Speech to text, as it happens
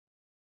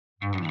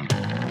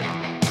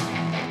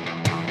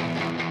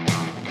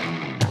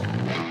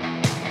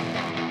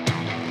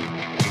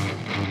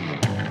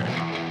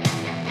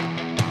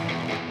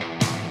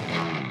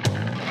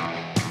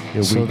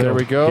There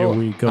we go.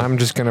 I'm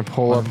just going to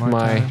pull up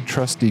my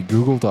trusty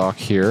Google Doc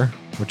here,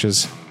 which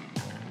is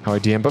how I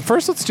DM. But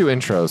first, let's do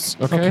intros,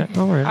 okay?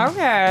 All right.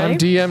 Okay. I'm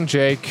DM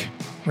Jake.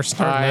 We're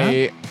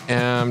starting I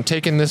am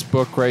taking this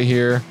book right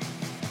here,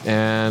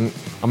 and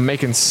I'm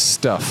making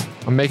stuff.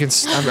 I'm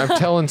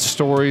telling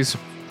stories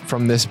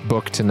from this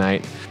book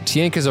tonight.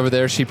 Tienka's over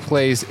there. She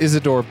plays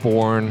Isidore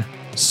Bourne,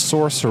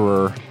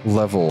 Sorcerer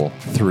Level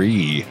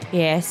 3.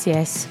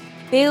 Yes.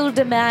 Build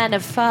a man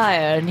of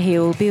fire, and he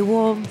will be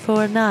warm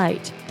for a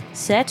night.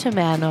 Set a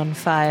man on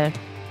fire,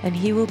 and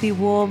he will be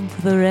warm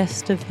for the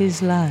rest of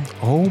his life.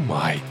 Oh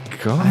my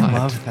god. I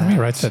love that. Let me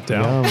write that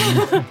down.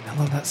 I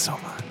love that so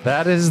much.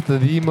 That is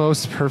the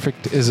most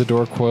perfect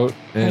Isidore quote,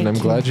 and Thank I'm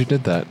you. glad you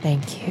did that.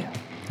 Thank you. I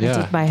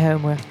Yeah. did my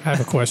homework. I have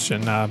a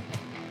question.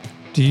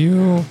 Do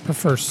you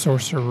prefer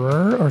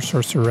sorcerer or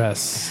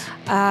sorceress?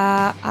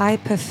 I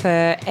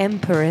prefer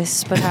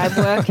Empress, but I'm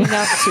working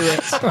up to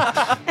it.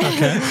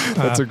 Okay.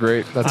 That's a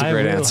great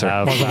answer.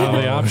 Those are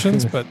the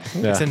options, but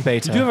Yeah. It's in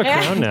beta. You do have a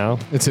crown now.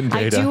 It's in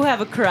I beta. do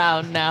have a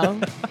crown now.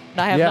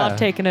 I have Yeah. not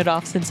taken it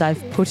off since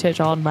I've put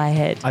it on my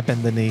head. I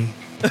bend the knee.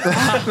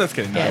 That's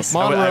kidding. No. Yes.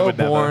 I Monroe would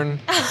never. born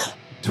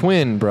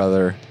twin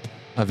brother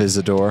of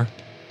Isidore.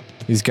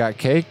 He's got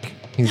cake,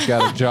 he's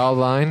got a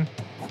jawline,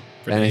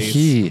 and days.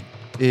 he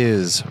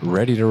is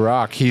ready to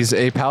rock. He's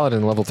a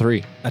paladin level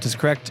 3. That is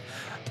correct.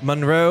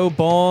 Monroe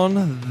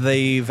born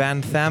the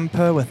Van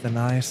Thamper with a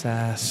nice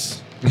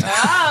ass.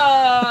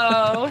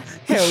 Oh!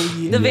 Hell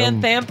yeah. The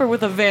Van Thamper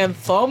with a Van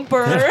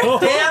Thumper. Damn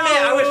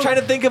it! I was trying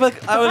to think of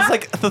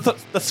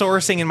the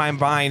sourcing in my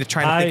mind,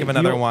 trying to think of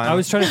another one. I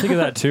was trying to think of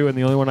that too, and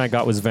the only one I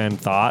got was Van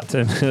Thought,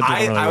 and it didn't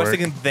really I was work.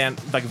 thinking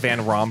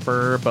Van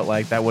Romper, but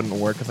like that wouldn't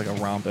work. It's like a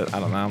romp. I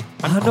don't know.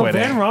 No,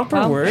 Van Romper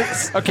Well-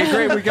 works. Okay,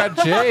 great. We got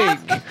Jake.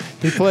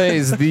 He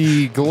plays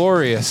the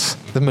glorious,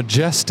 the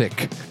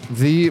majestic,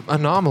 the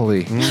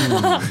anomaly,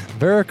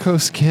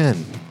 Varicose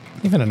Kin.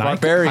 even an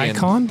Barbarian.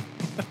 icon?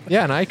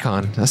 Yeah, an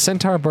icon. A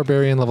centaur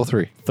barbarian level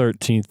 3.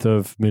 13th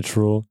of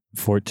Mitchell,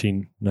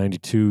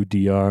 1492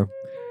 DR.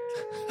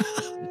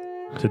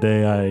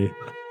 Today,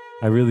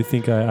 I really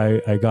think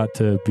I got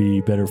to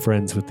be better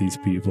friends with these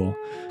people.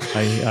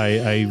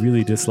 I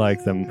really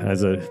dislike them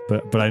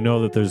but I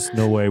know that there's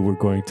no way we're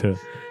going to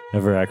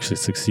ever actually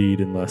succeed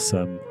unless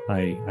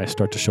I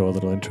start to show a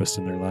little interest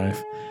in their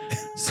life.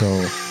 So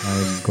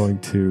I'm going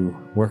to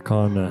work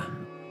on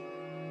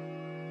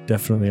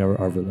definitely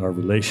our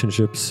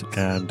relationships,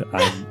 and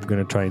I'm going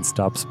to try and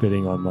stop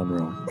spitting on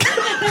Monroe.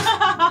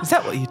 Is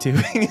that what you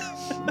doing?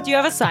 Do you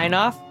have a sign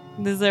off?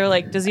 Is there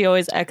like, does he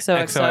always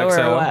XOXO or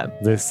XOXO.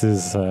 what? This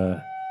is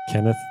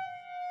Kenneth.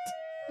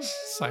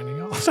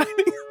 Signing off.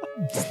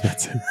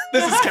 That's it.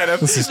 This is Kenneth.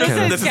 This is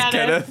Kenneth. This is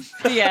Kenneth.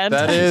 The end.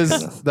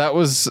 That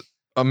was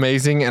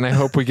amazing, and I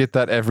hope we get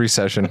that every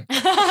session.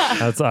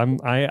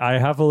 I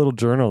have a little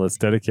journal that's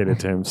dedicated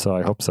to him, so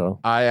I hope so.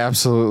 I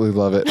absolutely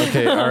love it.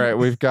 Okay, all right.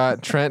 We've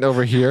got Trent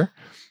over here.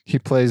 He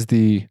plays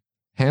the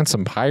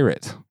handsome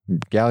pirate,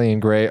 Galleon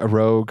Gray, a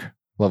rogue,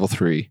 level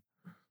 3.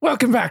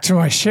 Welcome back to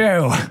my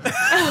show.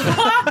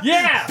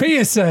 Yeah!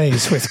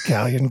 PSAs with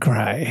Galleon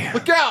Gray.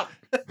 Look out!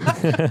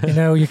 You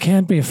know, you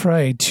can't be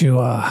afraid to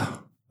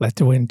let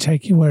the wind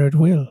take you where it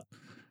will.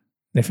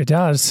 And if it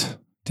does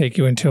take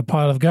you into a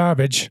pile of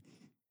garbage,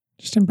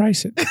 just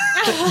embrace it.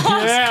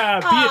 Yeah,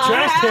 be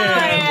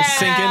attractive. Just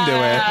sink into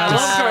it.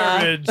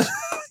 I love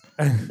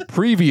garbage.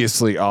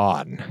 Previously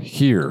on,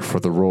 here for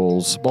the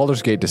roles,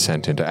 Baldur's Gate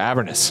Descent into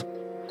Avernus.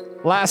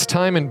 Last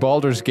time in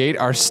Baldur's Gate,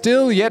 our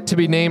still yet to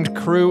be named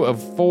crew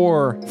of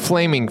 4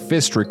 Flaming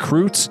Fist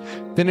recruits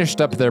finished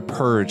up their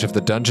purge of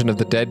the Dungeon of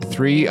the Dead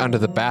 3 under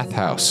the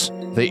bathhouse.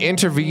 They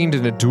intervened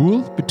in a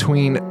duel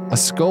between a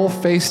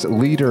skull-faced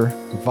leader,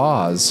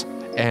 Vaz,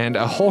 and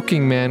a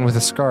hulking man with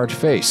a scarred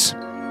face.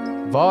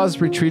 Vaz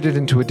retreated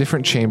into a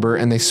different chamber,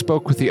 and they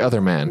spoke with the other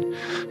man,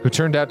 who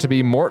turned out to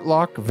be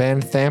Mortlock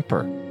Van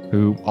Thamper,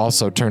 who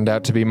also turned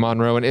out to be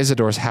Monroe and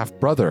Isidore's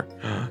half-brother.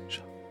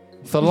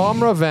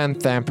 Thalamra Van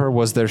Thamper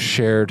was their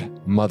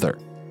shared mother.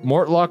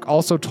 Mortlock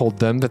also told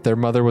them that their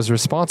mother was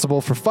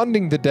responsible for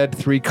funding the Dead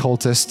 3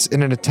 cultists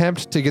in an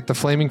attempt to get the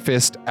Flaming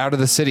Fist out of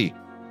the city.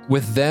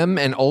 With them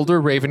and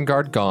older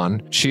Ravengard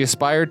gone, she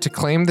aspired to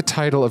claim the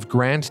title of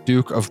Grand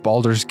Duke of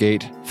Baldur's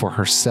Gate for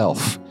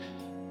herself.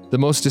 The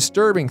most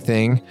disturbing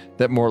thing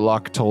that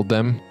Mortlock told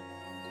them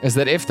is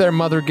that if their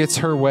mother gets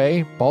her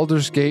way,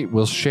 Baldur's Gate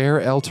will share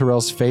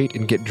Elturel's fate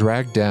and get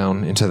dragged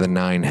down into the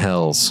 9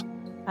 hells.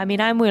 I mean,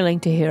 I'm willing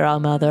to hear our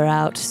mother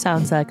out.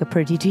 Sounds like a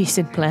pretty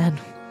decent plan.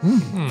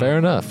 Fair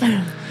enough.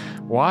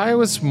 Why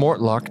was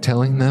Mortlock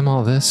telling them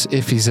all this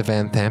if he's a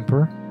Van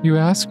Thamper, you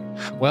ask?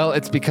 Well,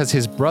 it's because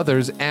his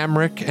brothers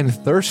Amric and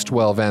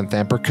Thirstwell Van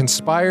Thamper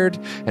conspired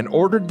and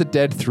ordered the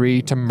Dead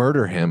 3 to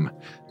murder him.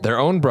 Their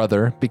own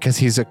brother, because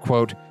he's a,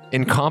 quote,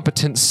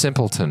 incompetent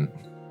simpleton.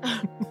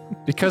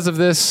 Because of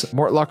this,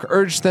 Mortlock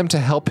urged them to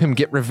help him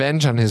get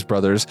revenge on his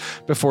brothers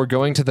before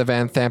going to the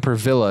Van Thamper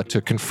villa to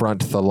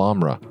confront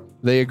Thalamra.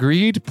 They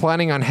agreed,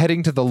 planning on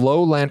heading to the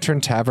Low Lantern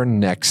Tavern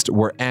next,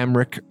 where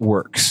Amric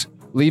works.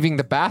 Leaving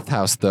the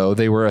bathhouse, though,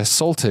 they were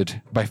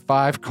assaulted by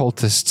 5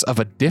 cultists of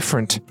a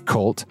different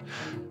cult.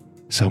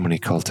 So many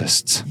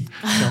cultists.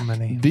 So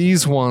many.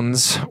 These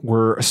ones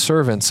were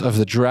servants of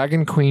the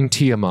Dragon Queen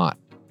Tiamat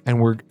and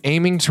were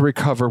aiming to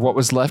recover what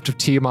was left of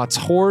Tiamat's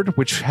hoard,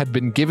 which had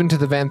been given to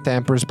the Van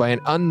Thampers by an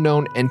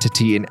unknown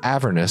entity in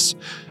Avernus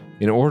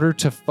in order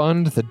to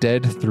fund the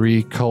Dead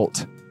 3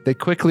 cult. They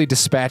quickly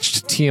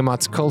dispatched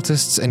Tiamat's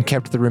cultists and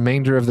kept the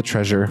remainder of the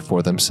treasure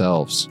for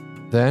themselves.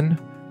 Then,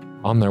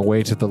 on their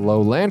way to the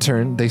Low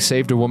Lantern, they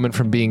saved a woman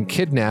from being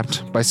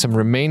kidnapped by some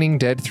remaining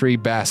Dead 3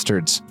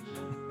 bastards.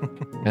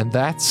 And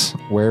that's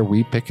where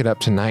we pick it up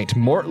tonight.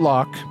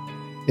 Mortlock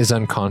is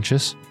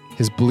unconscious.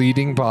 His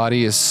bleeding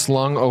body is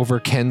slung over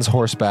Ken's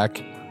horseback.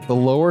 The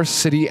lower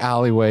city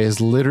alleyway is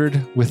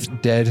littered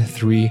with Dead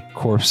 3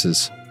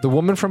 corpses. The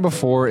woman from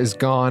before is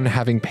gone,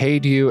 having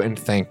paid you and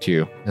thanked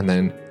you, and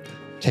then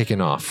taken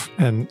off.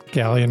 And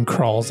Galleon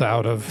crawls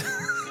out of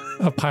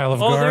a pile of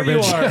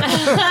garbage. There you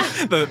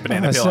are. The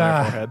banana peel on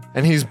your forehead.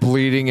 And he's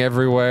bleeding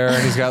everywhere,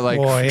 and he's got like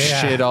Boy, yeah.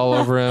 shit all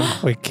over him.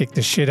 We kicked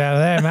the shit out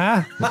of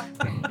them, huh?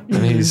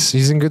 And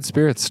he's in good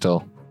spirits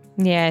still.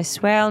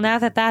 Yes, well, now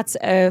that that's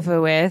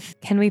over with,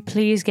 can we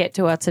please get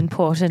to what's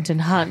important and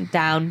hunt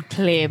down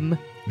Klim?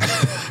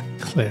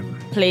 Clem.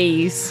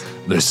 Please.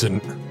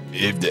 Listen,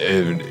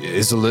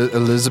 is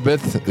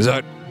Elizabeth? Is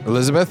that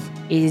Elizabeth?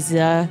 Is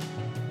a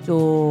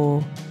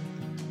door.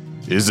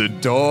 Is a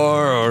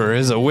door or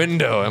is a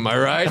window? Am I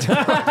right?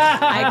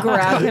 I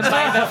grab him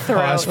by the throat.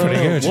 Oh, that's pretty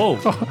good. Whoa.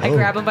 I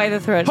grab him by the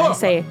throat and I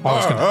say,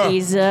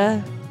 is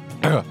a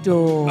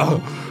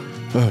door.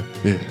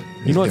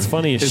 You know what's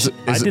funny? Is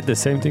I it- did the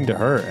same thing to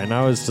her, and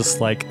I was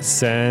just like,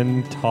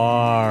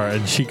 centaur,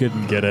 and she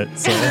couldn't get it.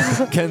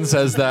 So Ken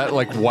says that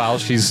like while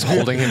she's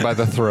holding him by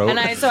the throat. And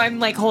I'm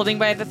like holding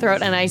by the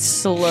throat and I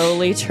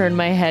slowly turn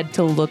my head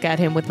to look at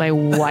him with my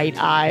white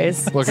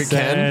eyes. Look at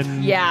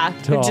Ken. Yeah,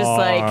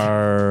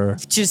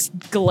 and just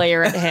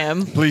glare at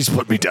him. Please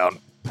put me down.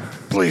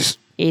 Please.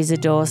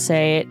 Isidore,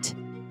 say it.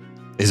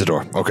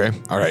 Isidore. Okay.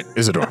 All right.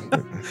 Isidore.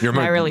 You're I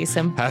my release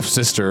him. half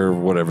sister or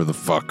whatever the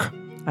fuck.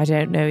 I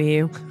don't know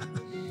you.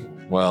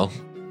 Well,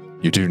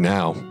 you do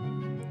now.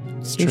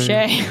 Touche.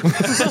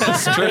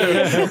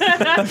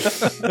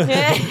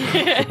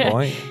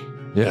 Point.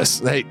 Yes.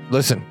 Hey,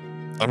 listen.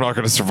 I'm not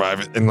going to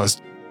survive it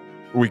unless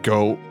we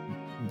go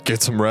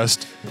get some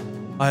rest,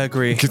 I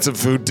agree. get some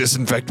food,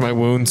 disinfect my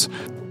wounds.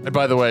 And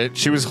by the way,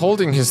 she was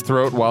holding his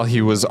throat while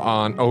he was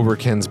on over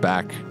Ken's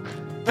back.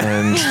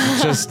 And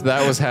just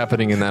that was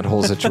happening in that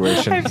whole I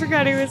situation.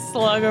 forgot he was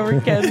slung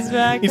over Ken's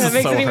back. He's That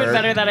makes so it even hurt.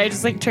 better that I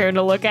just like turned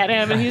to look at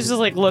him and he's just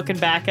like looking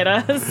back at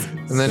us.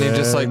 And then he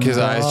just like his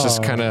eyes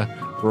just kind of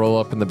roll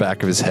up in the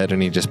back of his head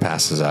and he just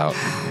passes out.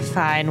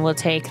 Fine, we'll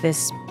take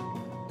this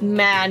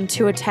man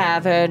to a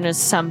tavern or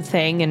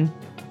something and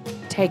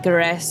take a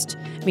rest.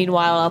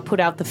 Meanwhile, I'll put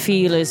out the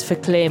feelers for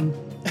Klim.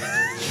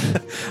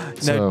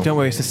 So- No, don't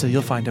worry, sister.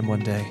 You'll find him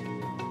one day.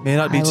 May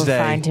not be I will today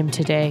find him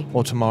today.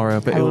 or tomorrow,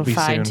 but I it will will be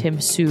find soon.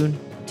 him soon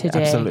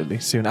today. Absolutely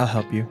soon. I'll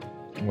help you.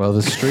 Well,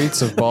 the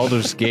streets of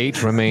Baldur's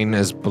Gate remain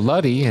as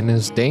bloody and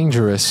as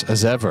dangerous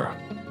as ever.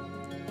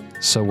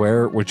 So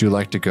where would you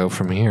like to go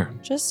from here?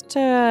 Just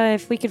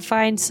if we could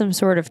find some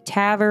sort of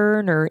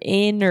tavern or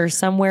inn or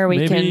somewhere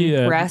we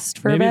can rest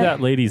for a maybe bit.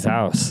 that lady's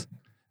house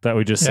that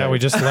we just Yeah, said. we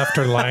just left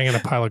her lying in a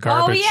pile of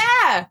Oh garbage.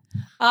 yeah!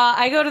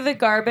 I go to the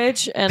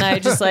garbage and I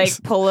just like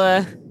pull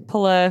a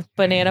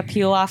banana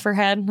peel off her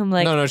head. I'm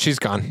like, No, she's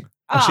gone.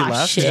 oh, she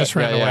left? shit. She just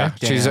ran away.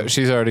 Damn.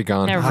 She's already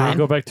gone. Never Can we mind.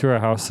 go back to her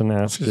house and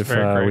ask She's if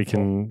very we grateful.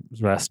 can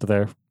rest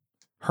there?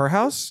 Her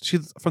house?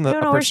 She's from I the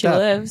don't know upper where she step.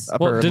 lives.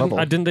 Upper level.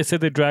 Didn't they say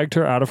they dragged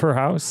her out of her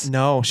house?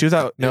 No, she was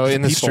out. No, with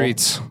in the people.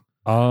 streets.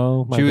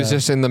 Oh, my She was bad.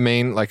 just in the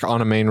main, like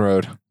on a main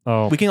road.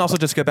 Oh, We can also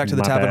just go back to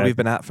the My tavern bad. we've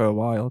been at for a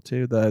while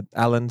too. The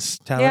Allen's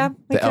Tavern. Yeah,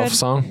 we The elf could.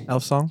 song.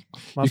 Elf song.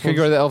 You could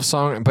go to the elf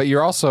song, but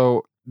you're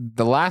also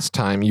the last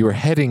time you were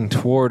heading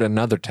toward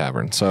another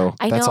tavern, so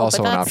I that's know,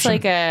 also but an that's option.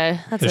 like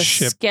that's The a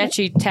ship.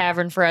 sketchy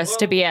tavern for us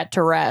to be at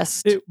to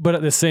rest. But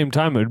at the same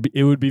time,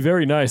 it would be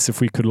very nice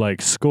if we could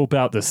like scope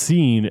out the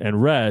scene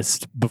and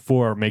rest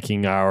before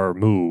making our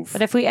move.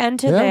 But if we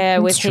enter Yeah,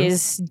 there with that's true.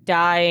 his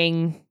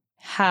dying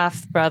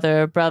half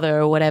brother,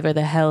 or whatever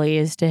the hell he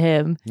is to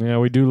him. Yeah,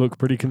 we do look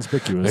pretty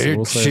conspicuous. Hey,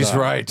 we'll say she's that.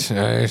 right.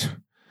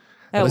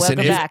 Oh, Listen,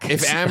 welcome back.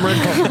 if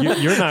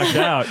Amrit, You're knocked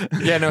out.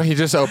 yeah, no, he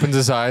just opens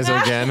his eyes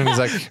again and he's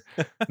like,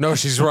 "No,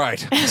 she's right."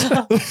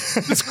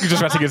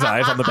 just resting his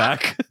eyes on the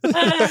back.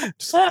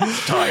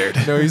 Just tired.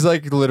 No, he's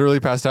like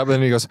literally passed out, but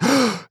then he goes,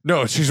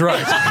 "No, she's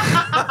right."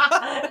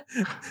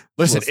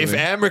 Listen, if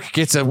Amric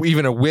gets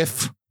even a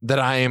whiff that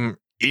I am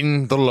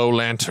in the Low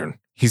Lantern,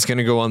 he's going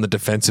to go on the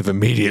defensive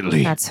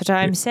immediately. That's what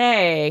I'm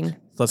saying.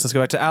 Let's just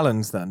go back to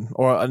Allen's then,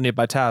 or a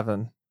nearby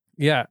tavern.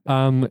 Yeah.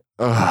 Ugh.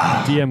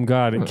 DM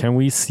God, can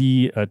we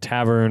see a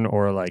tavern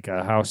or like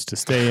a house to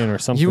stay in or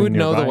something? You would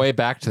know the nearby? way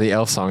back to the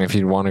elf song if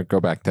you'd want to go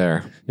back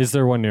there. Is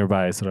there one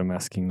nearby? Is what I'm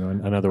asking. Though.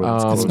 Another one.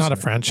 that's It's closer. not a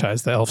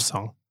franchise, the elf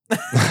song.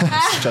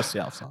 It's just the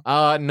elf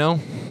song. No,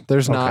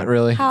 there's not Okay.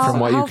 really, How, from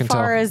what how you can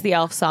far tell. is the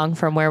elf song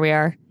from where we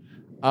are?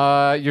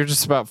 You're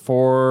just about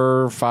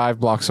 4 or 5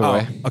 blocks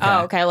away. Okay.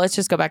 Oh, okay. Let's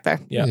just go back there.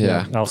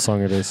 Yeah. Elf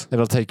song it is.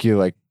 It'll take you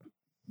like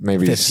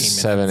maybe 15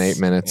 7, 8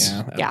 minutes. Yeah.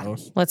 at Yeah.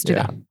 most. Let's do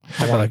Yeah. that.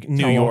 I want like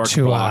New I want York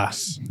to,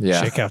 blocks.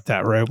 Yeah. Shake out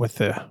that road with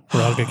the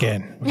rug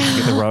again.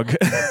 Get the rug.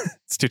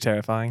 It's too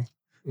terrifying.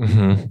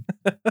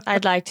 Mm-hmm.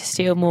 I'd like to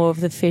steal more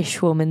of the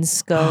fish woman's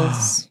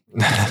skulls.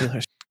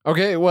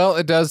 Okay, well,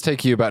 it does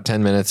take you about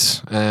 10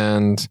 minutes,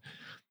 and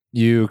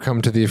you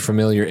come to the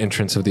familiar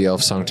entrance of the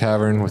Elf Song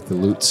Tavern with the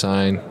loot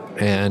sign,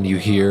 and you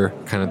hear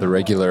kind of the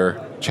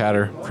regular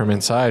chatter from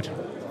inside.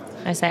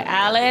 I say,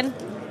 Alan,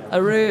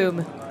 a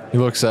room. He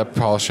looks up,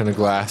 polishing a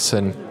glass,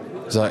 and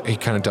he's like, he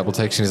kind of double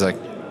takes, and he's like,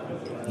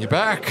 "You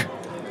back?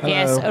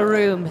 Yes, a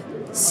room.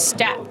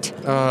 Stacked.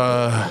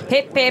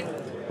 Pip,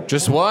 pip.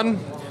 Just one?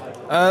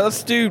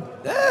 Let's do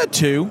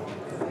 2.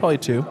 Probably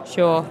 2.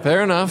 Sure.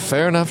 Fair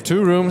enough,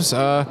 2 rooms.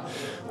 On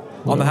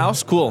the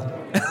house? Cool.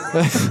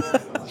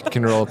 You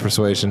can roll a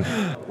persuasion.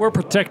 We're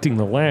protecting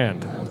the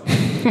land.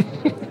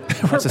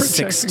 That's a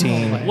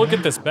 16. Look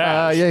at this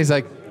badge. Yeah, he's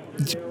like,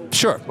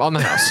 "Sure, on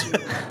the house."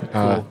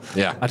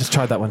 Yeah. I just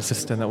tried that one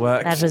system. It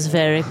worked. That was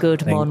very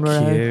good, Thank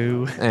Monroe.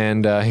 you.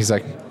 And he's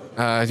like,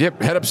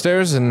 "Yep, head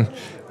upstairs and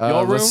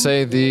Your room? let's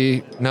say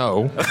the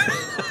no,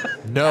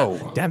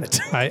 no." Damn it.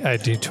 I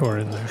detour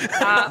in there.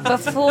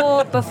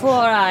 Before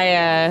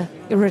I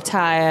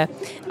retire,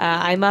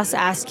 I must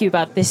ask you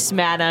about this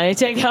man. And I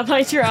take out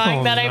my drawing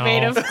Oh, that I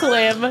made no. of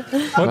Clem.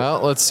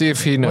 Well, let's see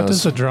if he What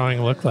does knows. the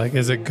drawing look like?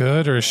 Is it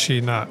good or is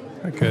she not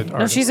a good No,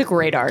 artist? she's a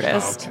great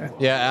artist. Okay.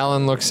 Yeah,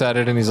 Alan looks at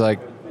it and he's like,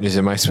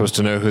 am I supposed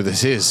to know who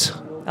this is?"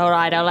 All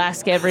right, I'll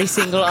ask every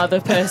single other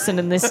person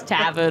in this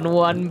tavern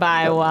one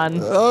by one.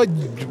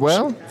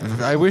 Well,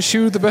 I wish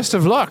you the best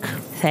of luck.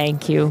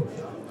 Thank you.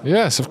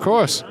 Yes, of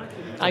course.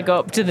 I go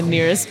up to the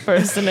nearest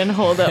person and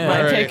hold up my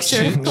All right,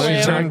 picture of she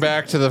Clem. turned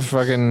back to the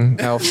fucking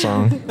elf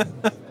song.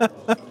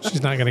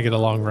 She's not going to get a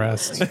long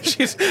rest.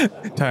 She's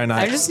tired I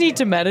night. just need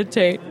to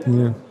meditate.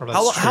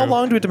 How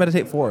long do we have to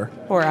meditate for?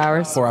 4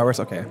 hours. 4 hours?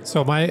 Okay.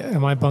 So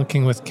am I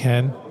bunking with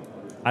Ken?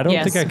 I don't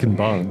Yes. think I can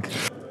bunk.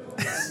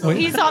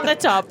 He's on the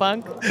top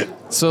bunk.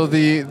 So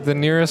the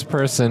nearest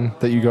person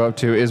that you go up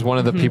to is one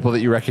of the people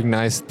that you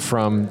recognize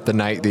from the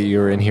night that you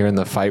were in here and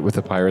the fight with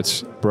the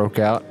pirates broke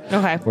out.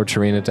 Okay. Where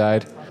Tarina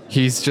died.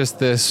 He's just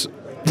this.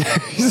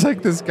 He's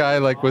like this guy,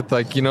 like with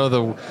like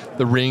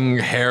the ring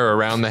hair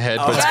around the head,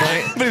 but it's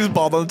kind But he's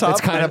bald on the top.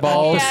 it's kind of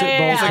bald.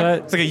 Yeah.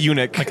 It's like a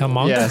eunuch. Like a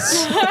monk?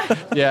 Yes.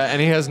 Yeah,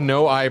 and he has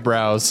no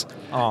eyebrows,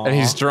 and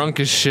he's drunk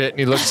as shit. And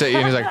he looks at you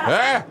and he's like,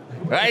 "Ah,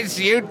 what's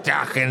you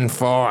talking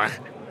for?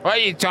 What are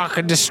you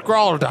talking to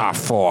Scroldorf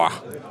for?"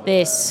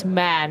 This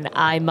man,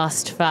 I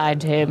must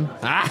find him.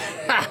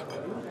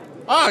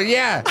 Oh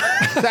yeah,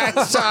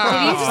 that's Did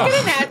you just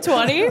get a nat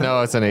 20?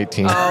 no, it's an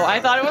 18. Oh, I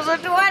thought it was a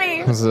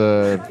 20. It's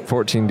a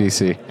 14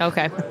 DC.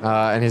 Okay.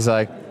 And he's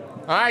like,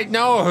 "I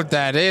know who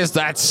that is.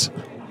 That's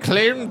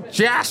Clem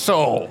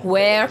Jassel.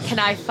 Where can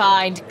I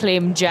find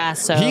Clem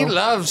Jasso? He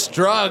loves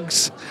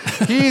drugs.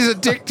 He's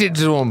addicted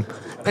to them.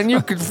 And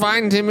you can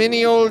find him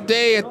any old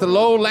day at the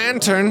Low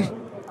Lantern.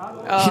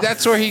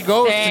 That's where he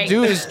goes thank to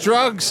do his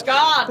drugs."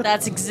 God,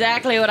 that's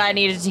exactly what I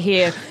needed to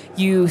hear.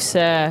 You,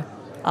 sir,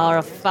 are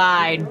a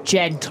fine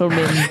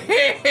gentleman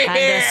and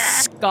a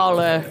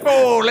scholar.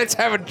 Oh, let's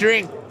have a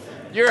drink.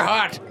 You're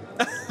hot.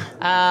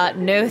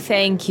 No,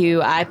 thank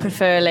you. I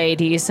prefer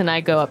ladies, and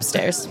I go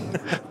upstairs.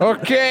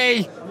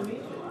 Okay.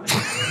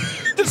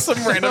 Just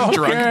some random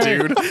drunk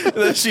dude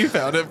that she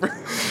found it.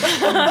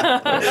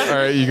 All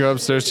right, you go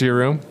upstairs to your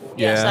room.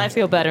 Yes, I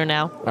feel better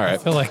now. All I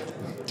right. feel like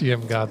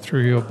DM God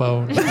threw you a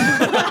bone.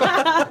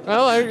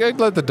 Well, I'd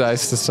let the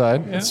dice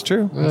decide. It's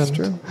true. That's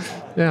true.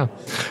 Yeah.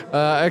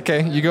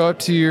 Okay, you go up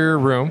to your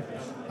room,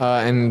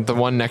 and the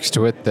one next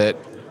to it that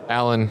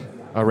Alan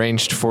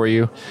arranged for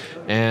you.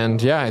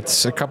 And yeah,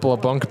 it's a couple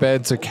of bunk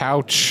beds, a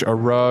couch, a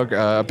rug,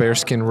 a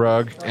bearskin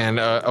rug, and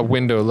a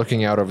window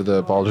looking out over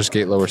the Baldur's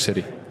Gate Lower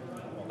City.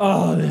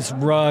 Oh, this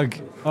rug.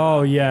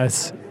 Oh,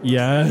 yes.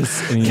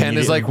 Yes. And Ken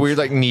is like weird,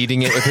 like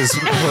kneading it with his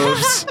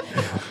hooves.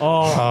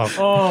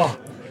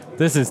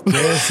 This is,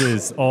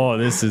 oh.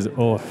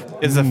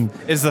 Is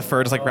the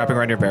fur just like wrapping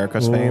around your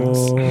varicose veins?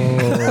 Oh.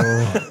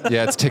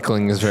 Yeah, it's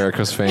tickling his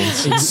varicose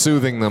veins. It's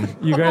soothing them.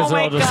 You guys Oh are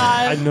my all just,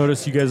 God. I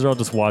noticed you guys are all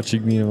just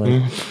watching me and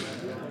like,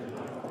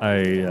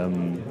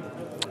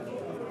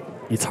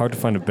 it's hard to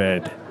find a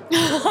bed.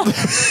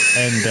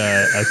 And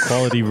a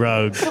quality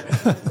rug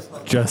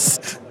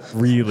just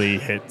really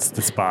hits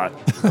the spot.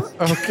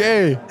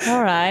 Okay.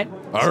 All right.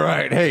 All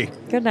right. Hey,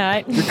 Good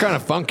night. you're kind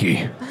of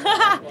funky.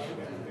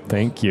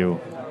 Thank you.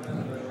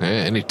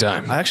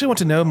 Anytime. I actually want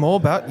to know more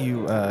about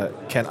you,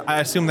 Ken. I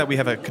assume that we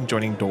have a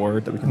conjoining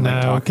door that we can like,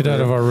 No, talk get out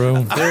through. of our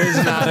room. There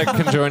is not a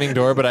conjoining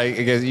door, but I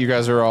guess you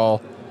guys are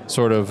all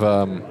sort of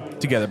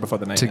together before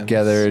the night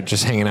together, ends.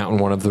 just hanging out in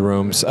one of the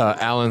rooms.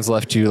 Alan's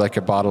left you like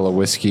a bottle of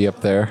whiskey up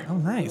there. Oh,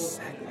 nice.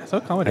 So I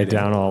accommodating.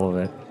 down all of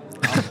it.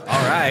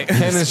 All right.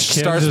 Ken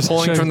starts just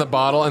pulling chug- from the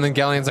bottle, and then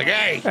Galleon's like,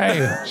 "Hey!" Hey,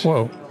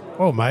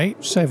 whoa,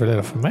 mate, save a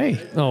little for me.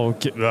 Oh,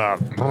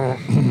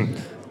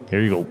 here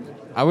you go.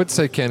 I would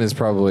say Ken is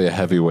probably a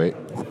heavyweight.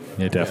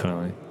 Yeah,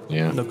 definitely.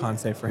 Yeah. No con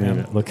save for Yeah,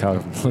 him. look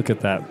at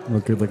that.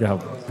 Look at how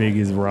big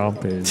his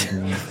romp is.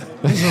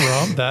 There's a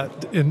rum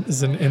that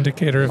is an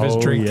indicator of his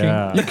drinking.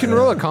 Yeah. You can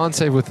roll a con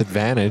save with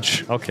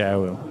advantage Okay, I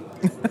will.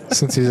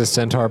 since he's a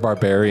centaur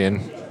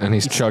barbarian and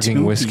he's chugging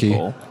Two whiskey.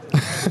 people.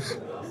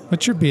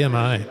 What's your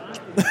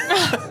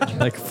BMI?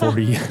 Like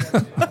 40.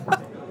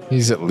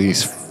 He's at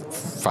least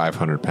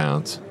 500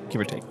 pounds.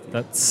 Give or take.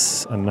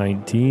 That's a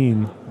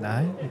 19.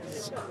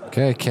 Nice.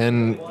 Okay,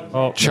 Ken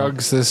Oh,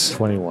 chugs this.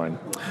 21.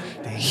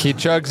 He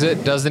chugs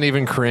it, doesn't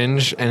even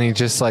cringe, and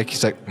he's like,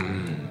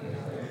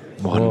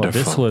 wonderful.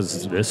 Whoa,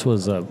 this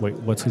was wait,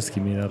 what's whiskey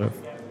made out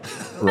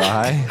of?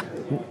 Rye.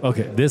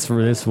 Okay, this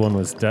one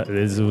was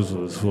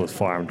was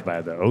farmed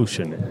by the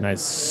ocean.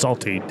 Nice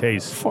salty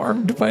taste.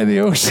 Farmed by the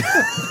ocean.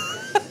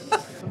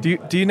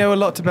 Do you know a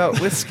lot about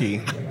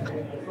whiskey?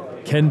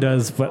 Ken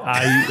does, but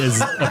I, as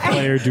a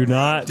player, do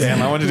not.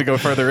 Damn, I wanted to go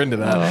further into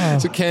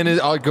that. So Ken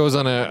goes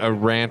on a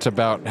rant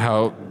about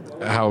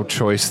how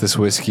choice this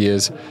whiskey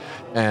is,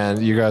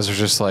 and you guys are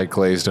just like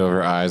glazed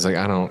over eyes. Like,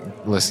 I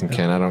don't listen,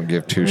 Ken. I don't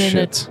give two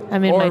shits.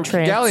 I'm in or my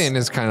trance. Galleon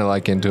is kind of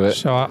like into it.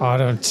 So I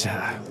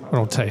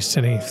don't taste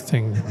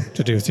anything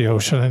to do with the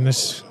ocean in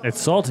this. It's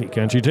salty.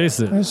 Can't you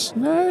taste it? It's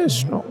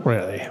not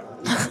really.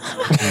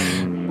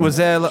 Was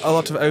there a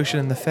lot of ocean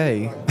in the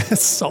Fae?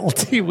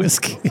 Salty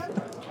whiskey.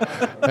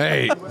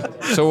 Hey,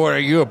 so what, are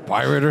you a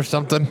pirate or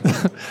something?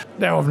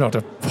 No, I'm not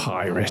a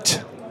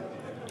pirate.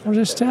 I'm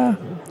just,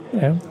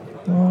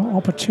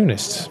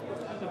 opportunist.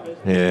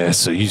 Yeah,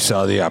 so you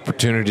saw the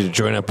opportunity to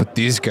join up with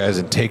these guys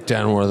and take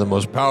down one of the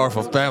most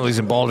powerful families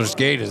in Baldur's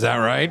Gate, is that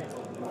right?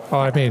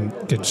 Well, I mean,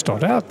 didn't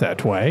start out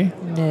that way.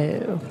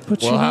 No.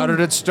 But Well, how did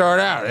it start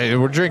out? Hey,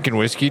 we're drinking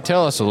whiskey.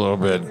 Tell us a little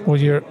bit. Well,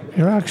 you're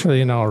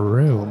actually in our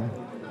room.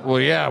 Well,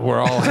 yeah, we're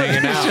all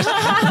hanging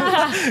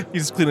out.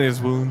 He's cleaning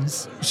his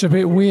wounds. It's a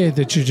bit weird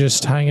that you're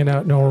just hanging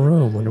out in our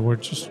room when we're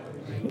just.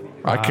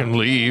 I can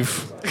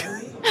leave.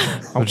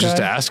 I'm just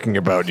Okay. asking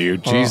about you.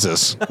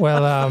 Jesus.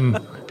 Well,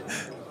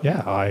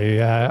 yeah,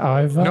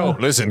 I've. No,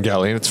 listen,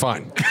 Galleon, it's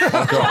fine.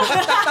 I'll go.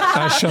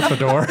 I shut the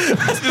door.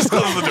 Just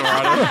close the door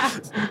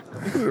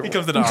on him. He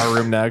comes into our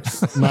room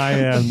next.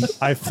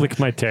 I flick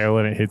my tail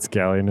and it hits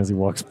Galleon as he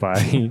walks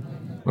by.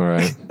 All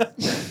right.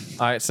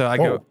 All right, so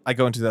I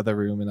go into the other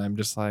room and I'm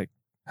just like,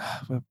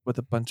 we're with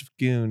a bunch of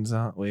goons,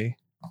 aren't we?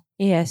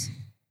 Yes.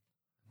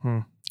 Hmm.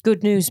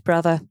 Good news,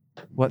 brother.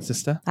 What,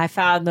 sister? I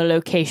found the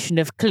location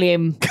of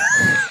Klim.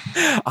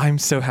 I'm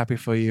so happy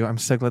for you. I'm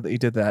so glad that you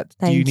did that. Do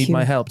Thank you need you.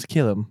 my help to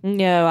kill him?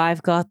 No,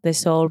 I've got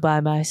this all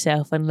by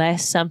myself.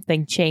 Unless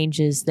something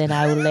changes, then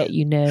I will let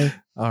you know.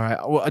 All right.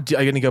 Well, are you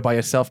going to go by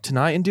yourself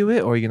tonight and do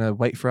it, or are you going to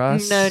wait for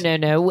us?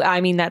 No.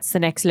 I mean, that's the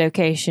next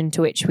location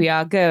to which we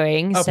are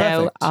going. Oh,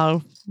 so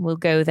perfect. we'll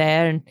go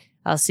there and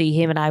I'll see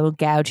him and I will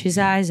gouge his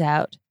eyes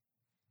out.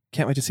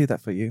 Can't wait to see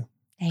that for you.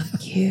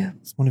 Thank you.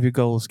 It's one of your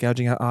goals,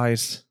 gouging out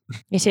eyes.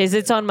 It is.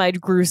 It's on my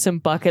gruesome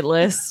bucket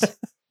list.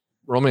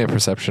 Roll me a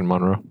perception,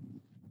 Monroe.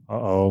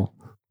 Uh-oh.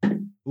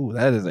 Ooh,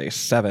 that is a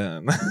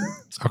 7.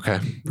 Okay.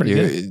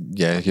 Pretty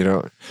Yeah, you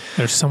don't.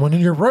 There's someone in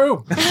your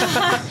room.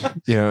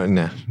 No, The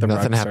nothing rug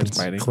starts happens.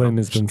 biting. Clem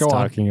has been Go on.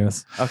 stalking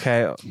us.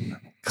 Okay. I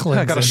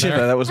Clem's got a in shiver.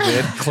 there. That was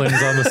weird.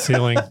 Clem's on the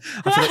ceiling.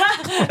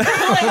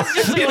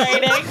 Just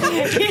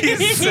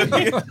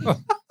waiting.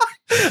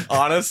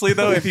 Honestly,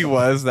 though, if he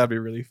was, that'd be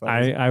really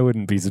funny. I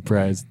wouldn't be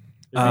surprised.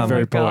 It'd be Oh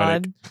very my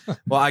poetic. God.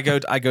 Well, I go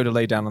to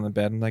lay down on the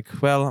bed. I'm like,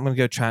 well, I'm going to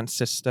go trance,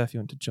 sister, if you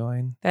want to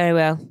join. Very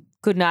well.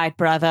 Good night,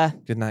 brother.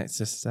 Good night,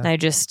 sister. I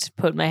just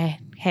put my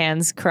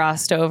hands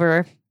crossed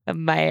over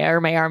my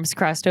arms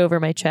crossed over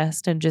my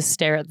chest and just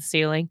stare at the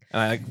ceiling.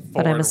 And I like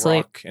But I'm forward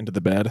asleep. rock into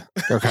the bed.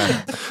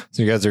 Okay.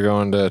 So you guys are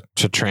going to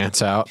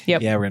trance out.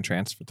 Yep. Yeah, we're in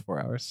trance for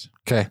 4 hours.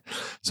 Okay.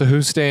 So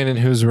who's staying in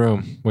whose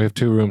room? We have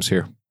 2 rooms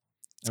here.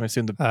 I'm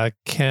assuming the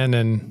Ken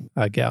and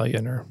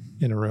Galleon are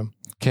in a room.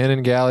 Ken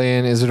and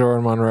Galleon, Isidore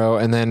and Monroe,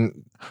 and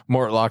then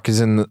Mortlock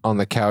is on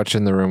the couch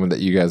in the room that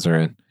you guys are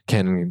in.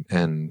 Ken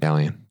and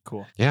Galleon.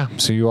 cool. Yeah.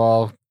 So you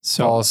all fall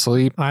So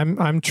asleep. I'm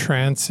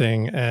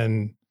trancing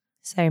and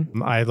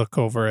Same. I look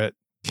over at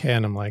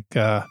Ken. I'm like,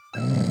 did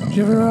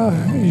you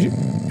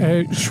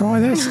ever try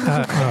this?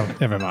 Oh,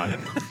 never mind.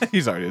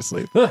 He's already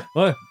asleep.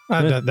 What?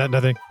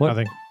 Nothing. What?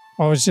 Nothing.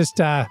 I was just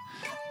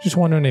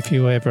wondering if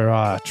you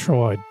ever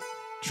tried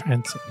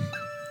trancing.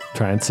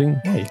 Trancing?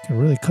 Yeah, you can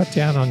really cut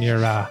down on your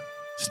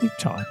sleep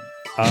time.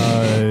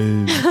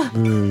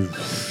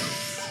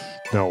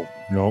 No,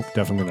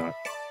 definitely not.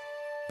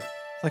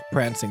 It's like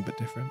prancing, but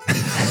different.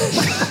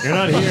 You're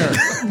not here.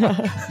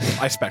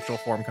 My spectral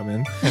form come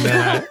in. And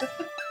then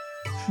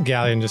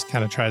Galleon just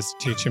kind of tries to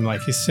teach him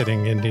like he's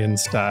sitting Indian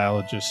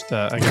style. Just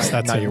I guess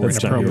that's Not your word,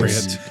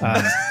 inappropriate.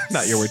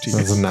 Not your word to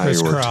That's use. not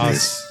your word to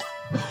Crisscross,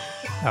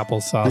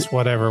 applesauce,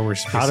 whatever we're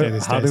supposed to say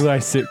these How days. do I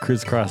sit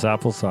crisscross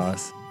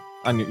applesauce?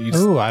 On your, you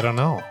Ooh, I don't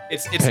know.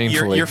 it's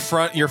Painfully. your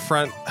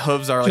front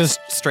hooves are like Just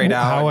straight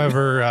out.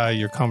 However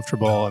you're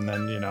comfortable, and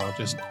then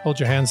just hold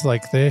your hands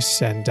like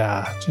this and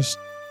just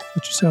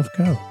let yourself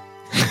go.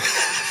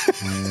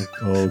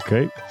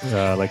 Okay.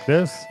 Like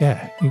this?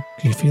 Yeah, can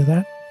you feel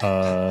that?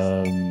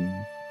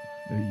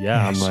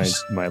 Yeah, it's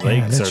just- my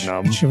legs let are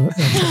numb. Let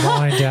your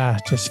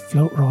mind just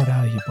float right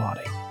out of your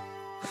body.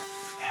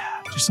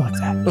 Yeah, just like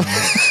that.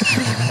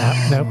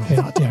 No,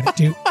 you're not doing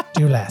it.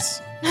 Do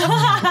less.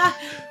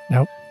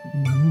 Nope.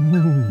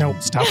 Nope.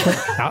 Stop it.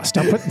 No,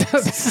 stop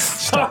it.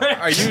 Stop.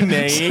 Are you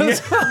neighing?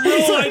 He's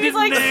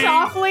like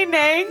softly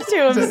neighing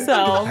to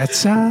himself.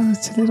 It's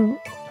a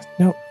little.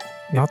 Nope.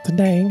 Not the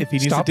name. If he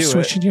needs to Stop do it.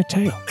 swishing your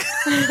tail.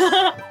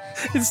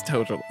 It's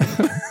total.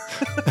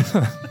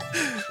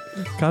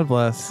 God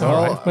bless. All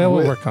right. Well, we'll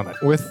with- work on it.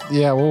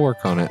 We'll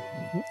work on it.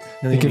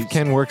 I think if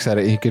Ken works at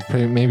it, he could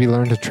maybe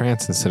learn to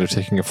trance instead of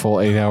taking a full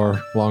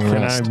 8-hour long Can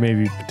rest. I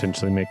maybe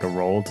potentially make a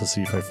roll to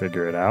see if I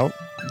figure it out?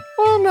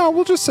 Oh no,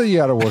 we'll just say you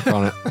got to work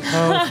on it.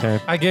 Okay.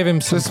 I gave him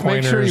some Just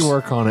make sure you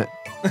work on it.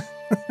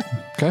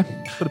 Okay.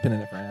 Put a pin in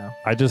it for now.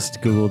 I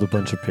just googled a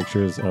bunch of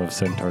pictures of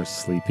centaurs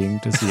sleeping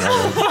to see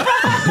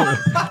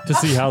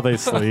how they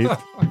sleep,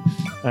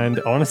 and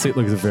honestly, it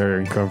looks very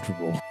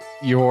uncomfortable.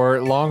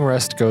 Your long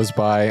rest goes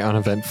by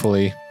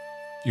uneventfully.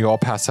 You all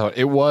pass out.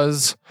 It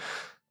was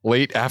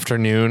late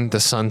afternoon. The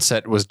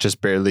sunset was just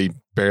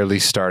barely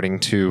starting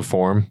to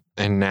form,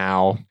 and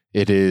now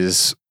it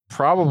is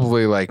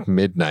probably like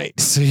midnight.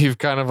 So you've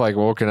kind of like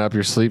woken up.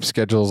 Your sleep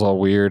schedule's all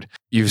weird.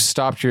 You've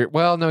stopped your.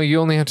 Well, no, you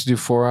only have to do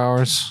 4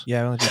 hours.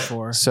 Yeah, I only did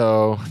 4.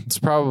 So it's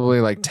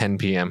probably like 10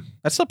 p.m.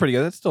 That's still pretty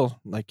good. That's still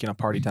like,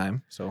 party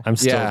time. So I'm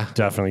still Yeah.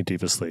 definitely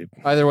deep asleep.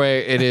 Either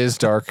way, it is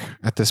dark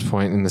at this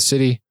point in the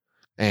city,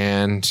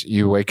 and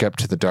you wake up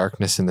to the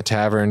darkness in the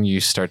tavern.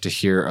 You start to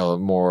hear a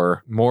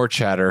more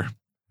chatter,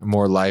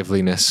 more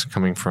liveliness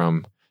coming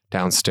from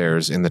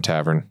downstairs in the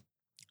tavern.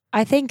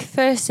 I think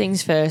first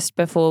things first,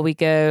 before we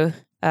go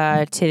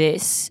to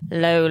this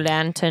Low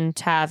Lantern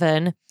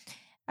Tavern,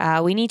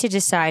 we need to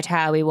decide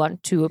how we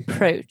want to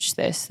approach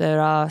this.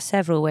 There are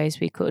several ways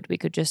we could. We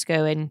could just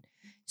go in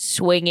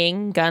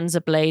swinging, guns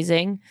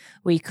a-blazing.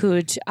 We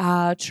could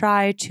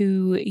try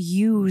to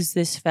use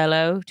this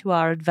fellow to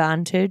our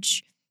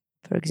advantage.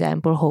 For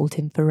example, hold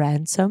him for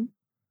ransom,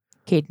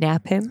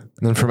 kidnap him.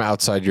 And then from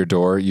outside your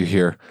door, you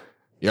hear,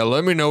 "Yeah,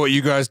 let me know what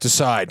you guys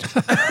decide."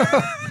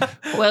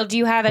 Well, do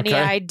you have any Okay.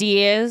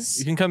 ideas?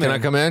 you can come Can in. I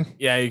come in?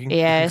 Yeah, you can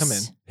Yes. come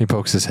in. He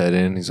pokes his head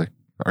in. He's like,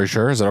 "Are you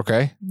sure? Is it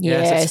okay?"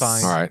 Yes, it's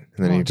fine. All right.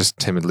 And then he just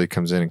timidly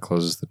comes in and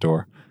closes the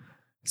door.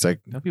 He's like,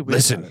 Don't be weird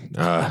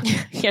about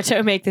 "Listen, Yeah,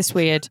 don't make this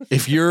weird.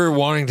 if you're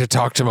wanting to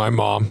talk to my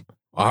mom,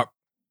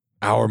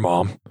 our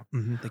mom,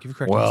 it. Thank you for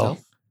correcting well,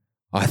 yourself.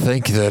 I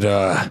think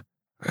that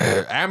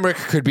Amric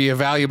could be a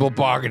valuable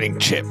bargaining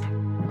chip.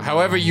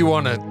 However you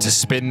want to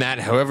spin that,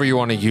 however you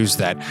want to use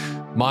that.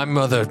 My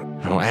mother,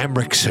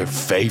 Amric's her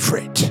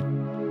favorite.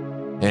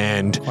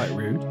 And Quite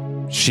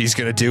rude. she's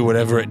going to do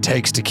whatever it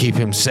takes to keep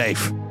him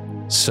safe.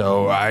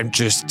 So I'm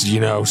just,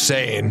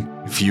 saying,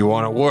 if you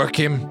want to work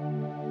him,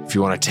 if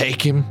you want to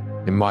take him,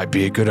 it might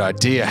be a good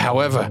idea.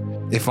 However,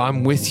 if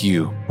I'm with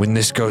you when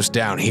this goes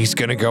down, he's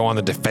going to go on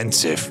the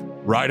defensive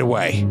right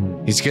away.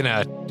 He's going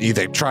to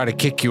either try to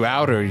kick you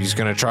out or he's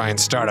going to try and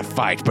start a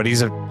fight. But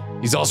he's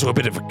also a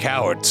bit of a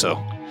coward, so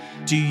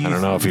Do you I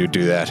don't know if he would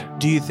do that.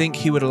 Do you think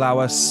he would allow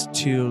us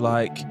to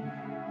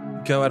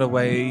go out a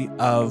way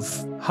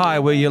of, "Hi,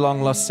 we're your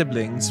long lost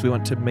siblings. We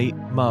want to meet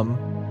Mum,"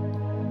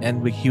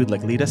 and he would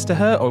lead us to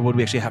her, or would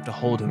we actually have to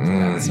hold him for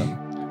ransom?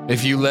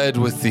 If you led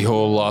with the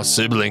whole lost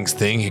siblings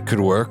thing, it could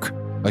work.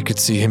 I could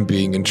see him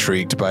being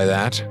intrigued by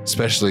that,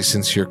 especially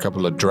since you're a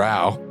couple of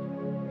drow,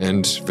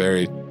 and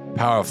very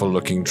powerful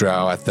looking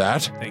drow at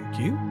that. Thank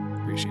you.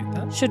 Appreciate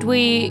that. Should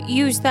we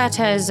use that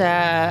as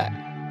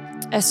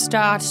a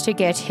start to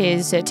get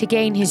to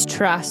gain his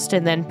trust,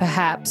 and then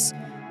perhaps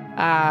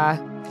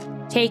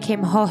take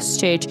him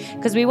hostage?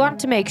 Because we want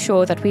to make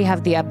sure that we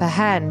have the upper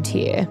hand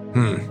here,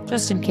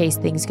 just in case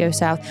things go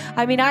south.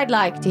 I mean, I'd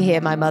like to hear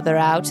my mother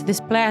out. This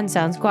plan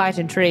sounds quite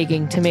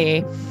intriguing to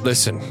me.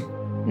 Listen,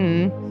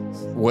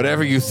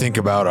 whatever you think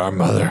about our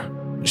mother,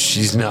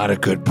 she's not a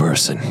good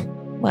person.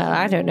 Well,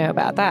 I don't know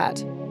about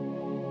that.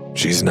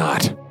 She's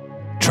not.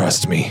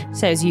 Trust me.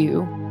 Says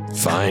you.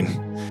 Fine.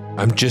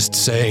 I'm just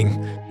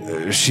saying,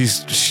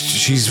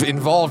 she's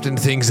involved in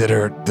things that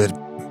are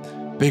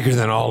bigger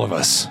than all of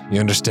us. You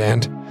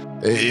understand?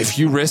 If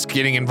you risk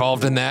getting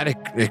involved in that,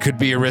 it could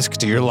be a risk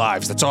to your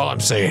lives. That's all I'm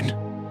saying.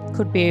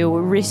 Could be a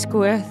risk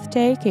worth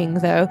taking,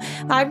 though.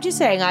 I'm just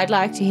saying I'd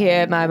like to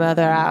hear my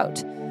mother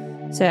out.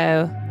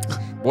 So,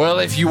 Well,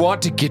 if you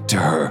want to get to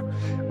her,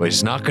 well,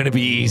 it's not going to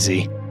be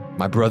easy.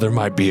 My brother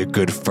might be a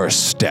good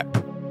first step.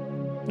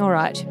 all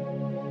right.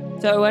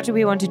 So what do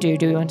we want to do?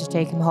 Do we want to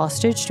take him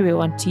hostage? Do we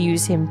want to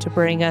use him to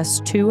bring us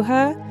to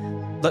her?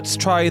 Let's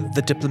try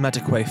the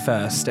diplomatic way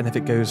first, and if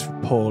it goes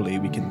poorly,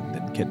 we can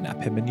then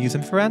kidnap him and use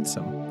him for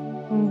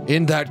ransom.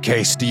 In that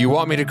case, do you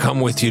want me to come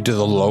with you to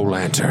the Low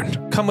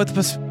Lantern? Come with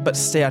us, but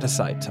stay out of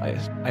sight.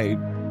 I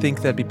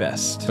think that'd be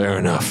best. Fair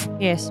enough.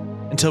 Yes.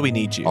 Until we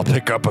need you. I'll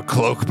pick up a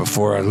cloak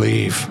before I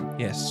leave.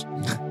 Yes.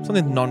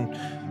 Something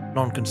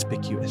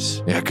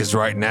non-conspicuous. Yeah, because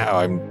right now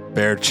I'm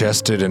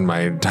bare-chested and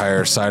my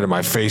entire side of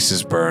my face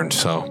is burned,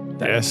 so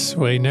Yes,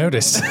 we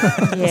noticed.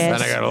 And I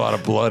Yes. got a lot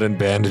of blood and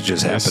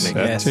bandages happening.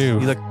 That too.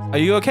 You look, are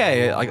you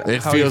okay? Like,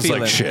 It how are you feels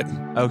like feeling? shit.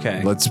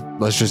 Okay. Let's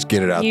just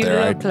get it out You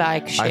there. look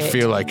like shit. I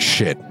feel like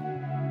shit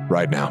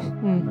right now.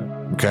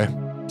 Hmm. Okay.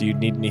 Do you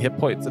need any hit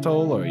points at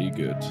all, or are you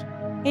good?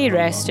 He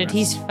rested.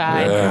 He's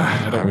fine.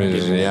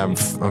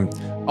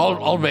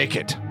 I'll make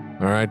it.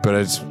 All right, but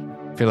I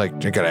feel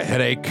like I got a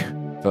headache.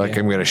 I feel like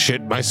I'm gonna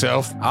shit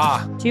myself.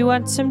 Ah. Do you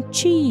want some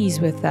cheese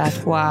with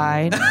that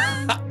wine?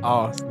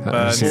 Oh.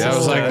 See, that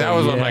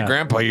was what my Yeah.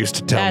 grandpa used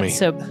to tell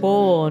That's me. a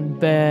born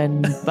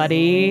burn,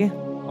 buddy.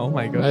 Oh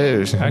my god.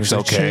 It's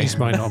Actually, okay. cheese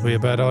might not be a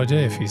bad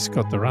idea if he's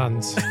got the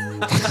runs.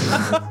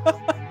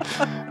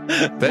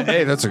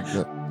 Hey, that's a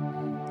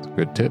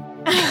good tip.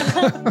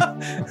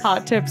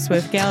 Hot tips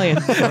with Galleon.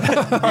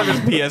 Part of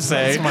PSA.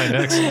 That's my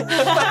next.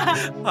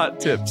 Hot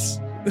tips.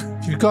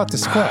 You've got the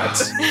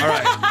squats. All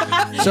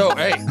right. So,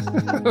 hey,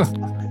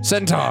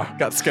 Centaur,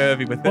 Got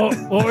scurvy with it.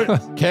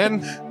 Oh,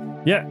 Ken,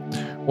 yeah.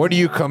 where do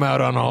you come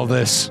out on all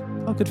this?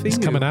 Oh, good for He's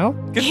you. coming out.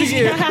 Good for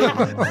you.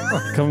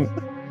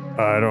 Come.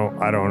 I don't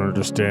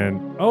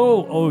understand.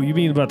 Oh, you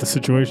mean about the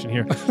situation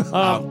here?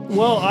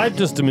 Well, I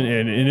just am an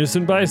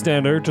innocent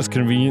bystander, just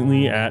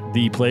conveniently at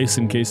the place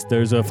in case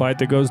there's a fight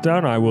that goes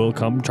down. I will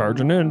come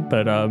charging in,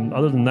 but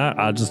other than that,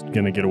 I'm just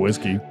gonna get a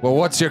whiskey. Well,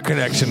 what's your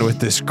connection with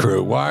this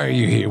crew? Why are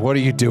you here? What are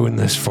you doing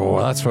this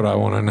for? That's what I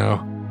want to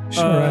know.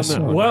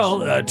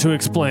 To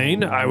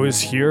explain, I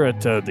was here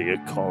at the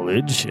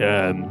college,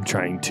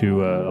 trying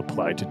to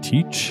apply to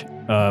teach.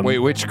 Wait,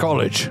 which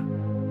college?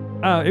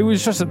 It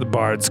was just at the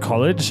Bard's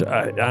College,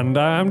 and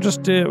I'm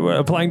just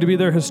applying to be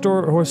their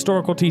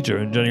historical teacher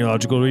in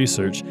genealogical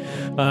research.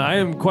 I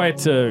am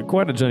quite a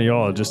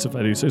genealogist, if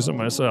I do say so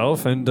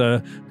myself,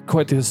 and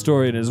quite the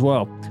historian as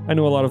well. I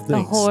know a lot of The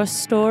things.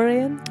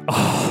 historian.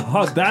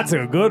 Oh, that's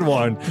a good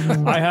one.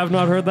 I have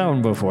not heard that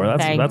one before.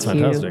 That's Thank you.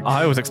 fantastic.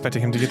 I was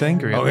expecting him to get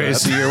angry. at Okay, that.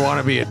 so you want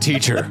to be a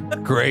teacher.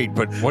 Great,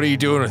 but what are you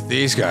doing with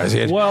these guys?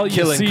 Well, you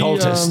Killing see,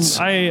 cultists.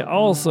 I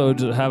also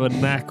just have a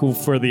knack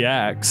for the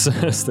axe,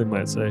 as they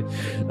might say.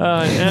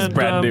 And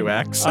brand new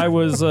axe. I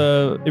was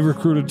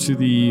recruited to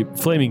the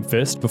Flaming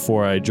Fist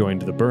before I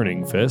joined the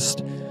Burning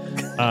Fist.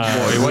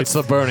 Boy, what's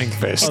the Burning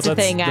Fist? It's a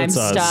thing I'm us.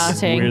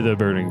 starting. We're the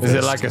Burning Is Fist.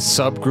 it like a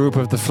subgroup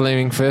of the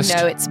Flaming Fist?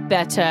 No, it's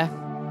better.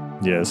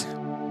 Yes.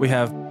 We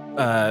have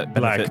Black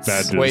benefits.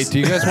 badges. Wait, do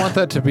you guys want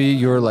that to be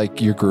your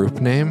group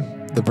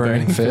name? The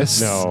Burning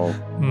Fist? No.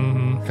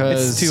 Mm-hmm. It's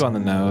Because too on the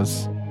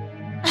nose.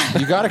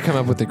 you got to come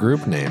up with the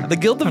group name. The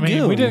Guild of I mean,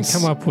 Goons. we didn't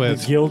come up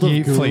with The Guild of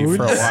Yeet Fleet for a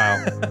Goons?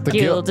 while. The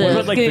Guild What of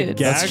about like the Goons.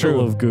 That's true.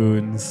 gaggle of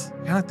goons?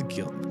 I like the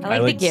Guild. I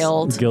like the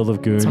guild. The Guild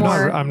of Goons. It's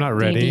more I'm not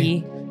ready.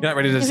 D&D. You're not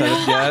ready to decide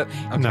it yet?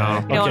 Okay. No.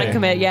 You don't want to Okay.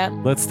 commit yet.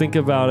 Let's think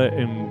about it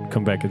and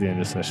come back at the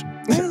end of the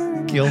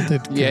session.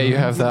 Gilded. Yeah, you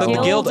have that The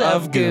one. Guild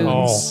of of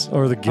Goons.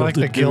 Or the I Gilded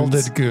like the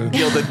Goons. Gilded Goon.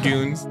 Gilded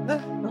Goons.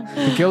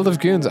 The Guild of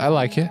Goons. I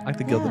like it. I like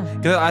the Guild of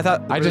Because I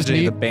thought I just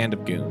originally need- the Band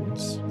of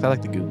Goons. I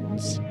like the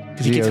Goons.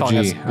 Because he keeps calling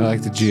us GOG. I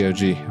like the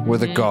GOG.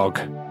 With a GOG.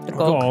 The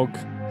gog. Gog.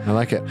 I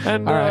like it.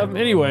 And All right.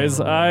 anyways,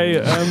 I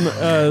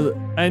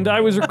and I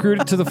was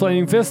recruited to the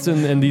Flaming Fist,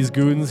 and these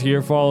goons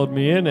here followed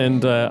me in,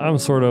 and I'm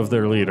sort of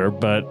their leader.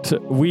 But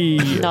we,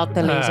 Not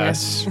the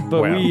loser.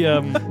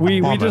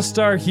 we Almost. just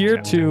are here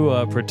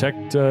to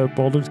protect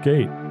Baldur's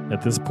Gate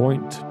at this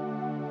point.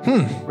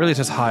 Really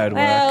just hired work,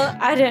 Well,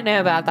 I don't know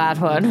about that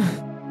one.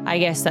 I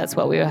guess that's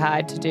what we were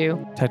hired to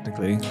do.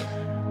 technically.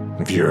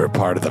 If you're a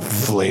part of the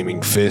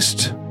Flaming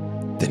Fist,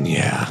 then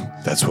yeah,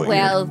 that's what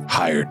Well, you're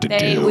hired to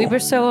do. We were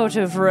sort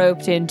of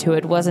roped into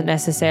it. Wasn't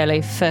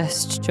necessarily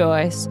first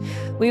choice.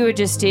 We were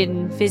just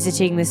in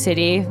visiting the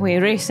city. We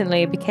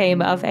recently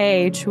became of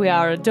age. We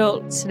are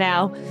adults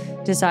now.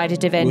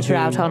 Decided to venture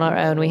out on our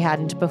own. We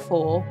hadn't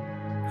before.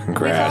 We thought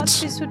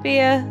Congrats. this would be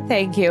a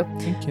thank you.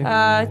 Thank you.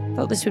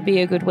 Thought this would be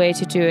a good way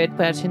to do it,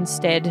 but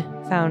instead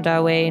found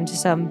our way into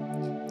some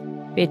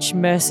bitch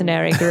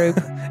mercenary group.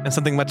 And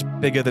something much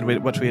bigger than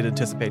what we had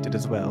anticipated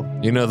as well.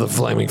 You know the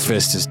Flaming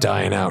Fist is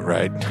dying out,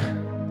 right?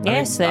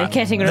 Yes, they're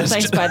getting that's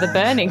replaced by the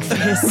Burning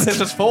There's Fist.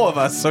 just 4 of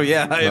us, so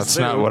yeah. That's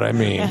not what I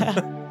mean.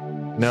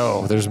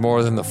 No, there's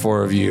more than the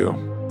 4 of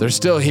you. They're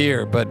still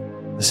here, but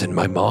listen,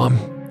 my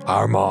mom,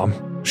 our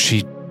mom,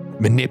 she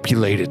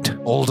manipulated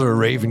older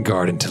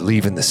Ravengard into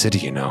leaving the city,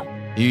 you know.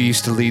 You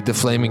used to lead the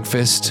Flaming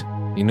Fist,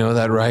 you know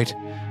that, right?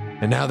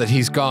 And now that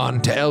he's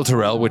gone to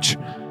Elturel, which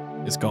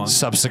It's gone.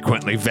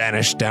 subsequently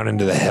vanished down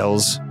into the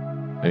hills,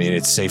 I mean,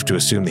 it's safe to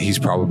assume that he's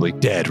probably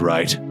dead,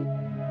 right?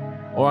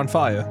 Or on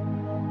fire.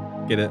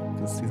 Get it?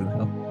 Because he's in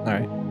hell.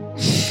 Alright.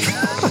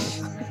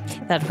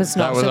 That was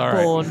not was a all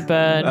right. born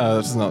burn.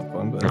 This is not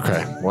fun, but.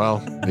 Okay,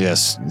 well,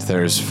 yes,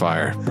 there's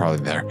fire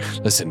probably there.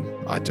 Listen,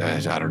 I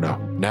don't know.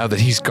 Now that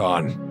he's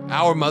gone,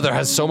 our mother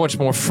has so much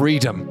more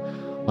freedom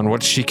on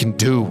what she can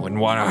do and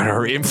what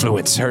her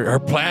influence. Her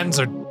plans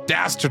are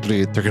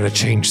dastardly. They're going to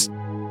change.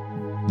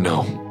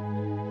 No,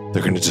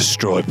 they're going to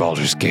destroy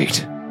Baldur's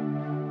Gate.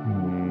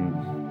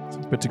 It's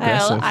a bit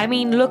aggressive. Well, I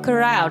mean, look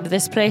around.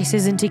 This place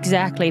isn't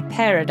exactly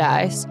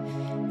paradise.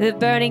 The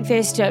Burning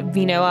Fist,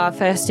 our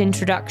first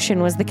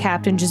introduction was the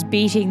captain just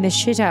beating the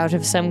shit out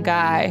of some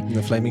guy.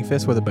 The flaming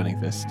fist or the burning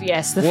fist?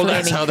 Yes, the Well,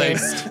 flaming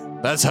fist.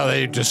 that's how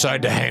they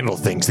decide to handle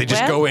things. They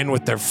just Well- go in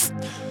with their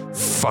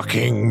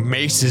fucking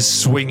maces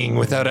swinging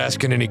without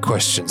asking any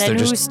questions. Then They're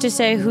who's just, to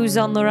say who's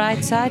on the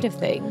right side of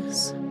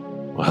things?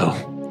 well,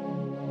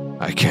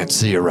 I can't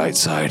see a right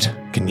side.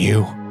 Can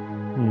you?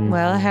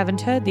 Well, I haven't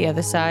heard the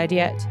other side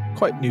yet.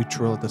 Quite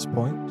neutral at this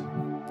point.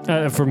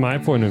 From my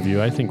point of view,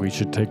 I think we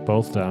should take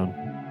both down.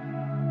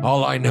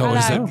 All I know I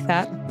is like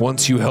that.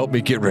 once you help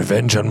me get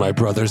revenge on my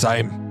brothers,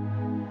 I'm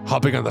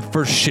hopping on the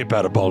first ship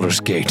out of Baldur's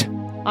Gate.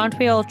 Aren't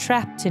we all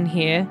trapped in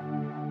here?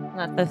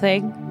 Not the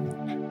thing.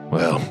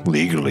 Well,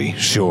 legally,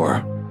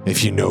 sure.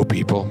 If you know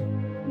people,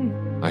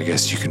 I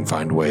guess you can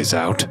find ways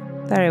out.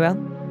 Very well.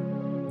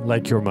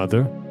 Like your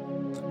mother.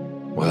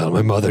 Well,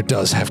 my mother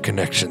does have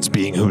connections,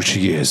 being who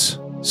she is.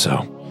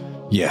 So,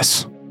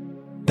 yes,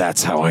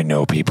 that's how I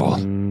know people.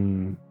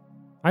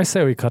 I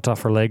say we cut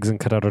off her legs and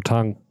cut out her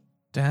tongue.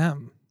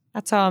 Damn.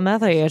 That's our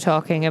mother you're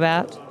talking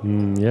about.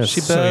 Yes. She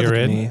So you're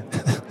birthed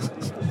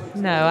in?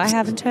 me. No, I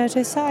haven't heard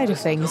her side of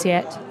things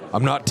yet.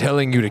 I'm not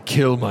telling you to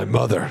kill my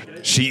mother.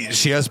 She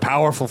has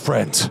powerful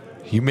friends.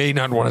 You may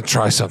not want to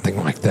try something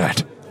like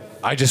that.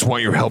 I just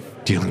want your help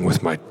dealing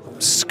with my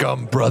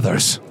scum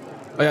brothers.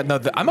 Oh, yeah, no,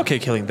 I'm okay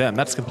killing them.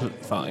 That's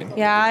completely fine.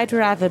 Yeah, I'd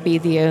rather be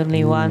the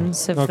only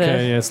ones of Okay,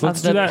 the, yes. Let's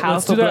of do the that. Let's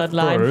powerful do that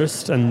bloodline.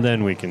 first, and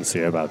then we can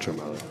see about your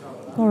mother.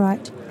 All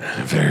right.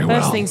 Very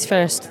well. First things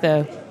first,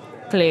 though.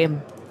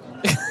 Claim.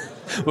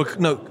 Well,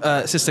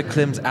 no, Sister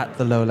Klim's at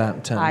the Low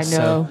Lantern. I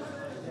know.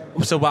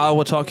 So while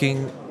we're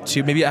talking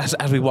to, maybe as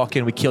we walk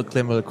in, we kill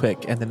Klim real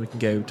quick, and then we can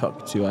go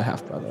talk to our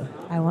half brother.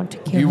 I want to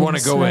kill You him want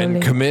to go in, slowly.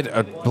 commit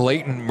a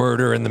blatant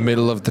murder in the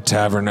middle of the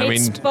tavern. I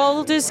It's mean,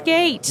 Baldur's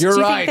Gate. You're Do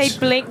you right. think they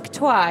blink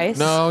twice?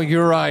 no,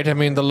 you're right. I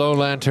mean, the low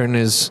lantern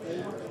is,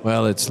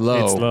 well, it's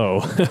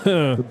low. It's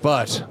low.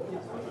 But,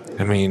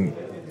 I mean,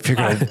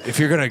 if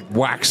you're gonna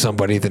whack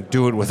somebody, then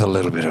do it with a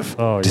little bit of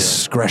Oh, yeah.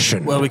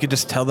 discretion. Well, we could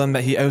just tell them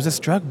that he owes us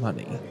drug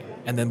money,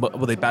 and then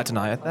will they bat an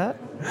eye at that?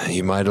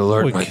 You might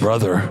alert We my c-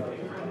 brother.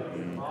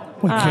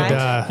 We could,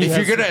 Alright. If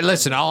you're gonna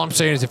listen, all I'm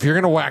saying is, if you're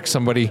gonna whack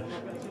somebody,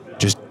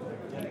 just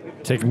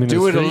Take him in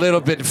do the it a street.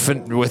 little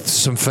bit with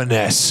some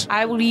finesse.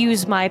 I will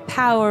use my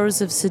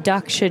powers of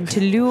seduction to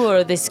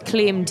lure this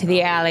Klim to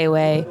the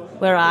alleyway,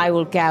 where I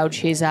will gouge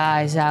his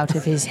eyes out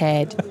of his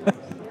head.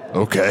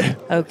 Okay.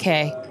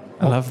 Okay,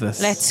 I love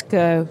this. let's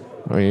go.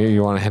 Oh,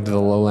 you want to head to the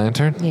low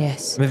lantern?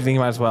 Yes. I think you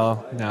might as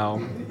well now.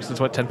 Because it's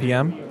what, 10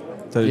 p.m.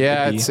 So it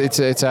Yeah, could be-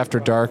 it's after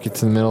dark.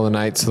 It's in the middle of the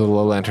night, so the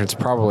low lantern's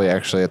probably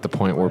actually at the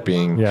point where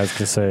being Yeah, I was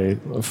gonna say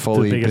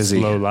fully the biggest busy.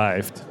 low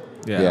lived.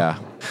 Yeah.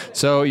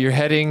 So you're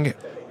heading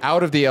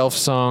out of the elf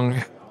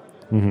song,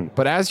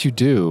 but as you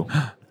do,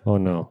 Oh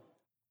no.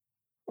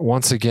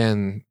 once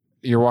again,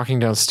 you're walking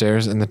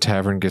downstairs and the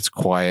tavern gets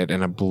quiet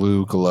and a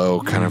blue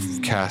glow kind of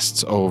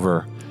casts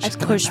over I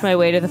push my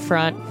way to the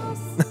front.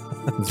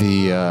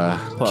 the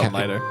Pull out ca- a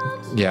lighter.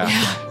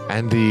 yeah,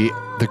 and the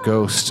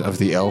ghost of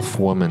the elf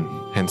woman,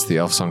 hence the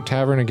elf song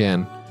tavern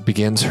again,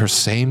 begins her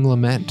same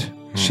lament.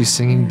 She's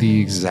singing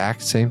the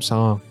exact same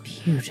song,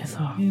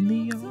 Beautiful.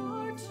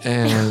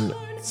 and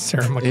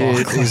Sarah it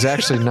McLachlan. is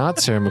actually not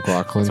Sarah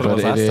McLachlan, That's what it but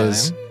was it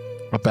last is time.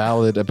 a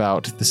ballad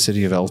about the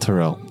city of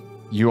Elturel.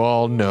 You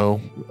all know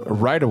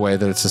right away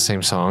that it's the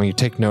same song. You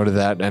take note of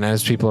that, and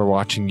as people are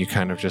watching, you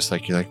kind of just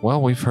like, you're like,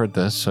 well, we've heard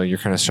this, so you're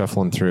kind of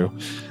shuffling through.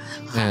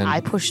 And I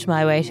pushed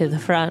my way to the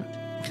front.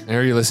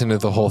 are you listening to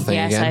the whole thing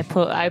Yes, again?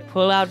 I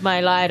pull out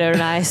my lighter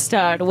and I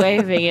start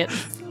waving it.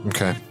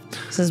 Okay.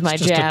 This is my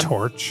Just jam. a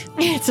torch.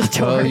 It's a torch.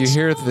 Well, you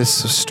hear this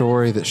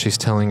story that she's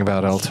telling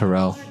about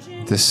Elturel,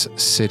 this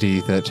city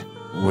that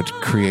would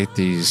create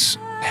these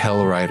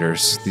Hell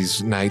Riders,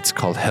 these knights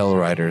called Hell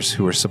Riders,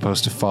 who were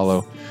supposed to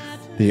follow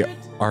the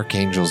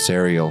Archangel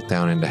Zariel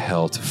down into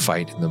hell to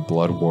fight in the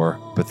Blood War.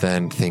 But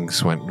then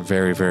things went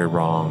very, very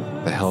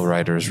wrong. The Hell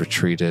Riders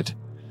retreated.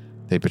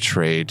 They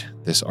betrayed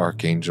this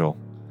Archangel,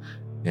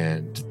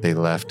 and they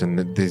left.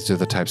 And these are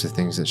the types of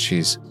things that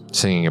she's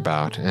singing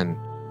about, and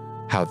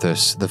how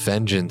the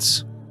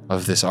vengeance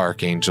of this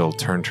archangel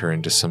turned her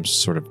into some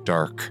sort of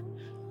dark,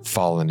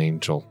 fallen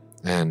angel.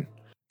 And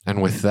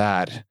with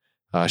that,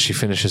 she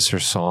finishes her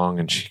song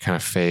and she kind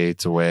of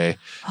fades away.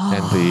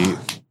 And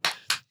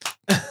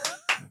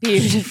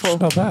Beautiful.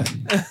 Not bad.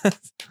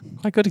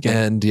 Quite good again.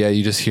 and yeah,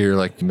 you just hear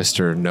like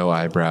Mr. No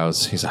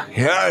Eyebrows. He's like,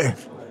 yeah,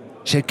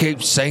 she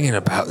keeps singing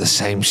about the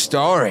same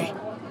story.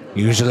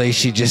 Usually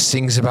she just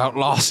sings about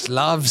lost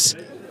loves.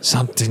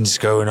 Something's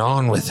going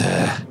on with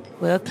her.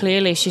 Well,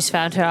 clearly she's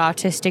found her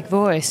artistic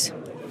voice.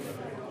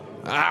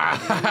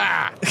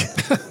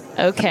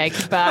 Okay,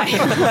 goodbye.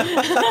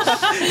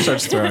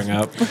 Starts throwing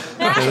up.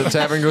 So the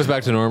tavern goes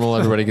back to normal.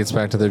 Everybody gets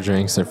back to their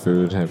drinks, their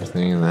food,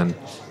 everything. And then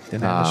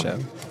Didn't have the show.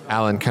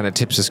 Alan kind of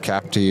tips his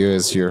cap to you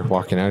as you're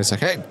walking out. He's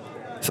like, hey,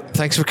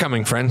 thanks for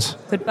coming, friends.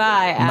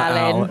 Goodbye,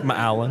 Alan. My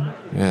Alan.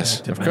 Yes,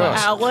 of my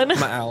course. Alan.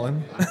 My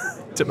Alan.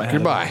 Tip my hat.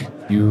 Goodbye.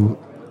 You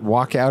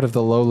walk out of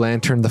the low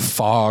lantern, the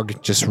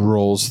fog just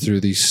rolls through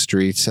these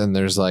streets, and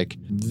there's like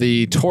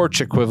the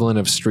torch equivalent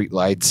of street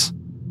lights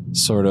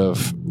sort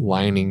of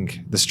lining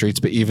the streets.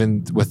 But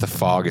even with the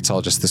fog, it's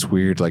all just this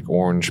weird, like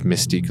orange,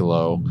 misty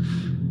glow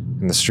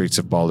in the streets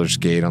of Baldur's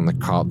Gate on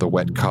the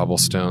wet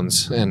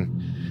cobblestones.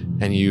 And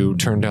you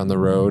turn down the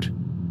road.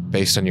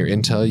 Based on your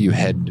intel, you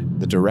head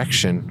the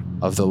direction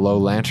of the low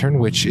lantern,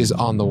 which is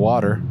on the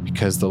water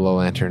because the low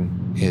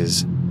lantern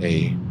is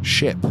a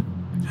ship.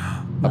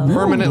 A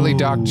permanently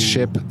docked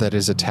ship that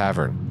is a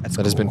tavern.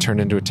 That has been turned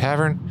into a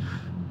tavern.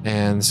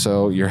 And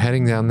so you're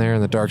heading down there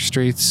in the dark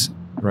streets.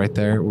 Right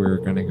there, we're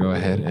going to go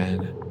ahead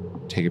and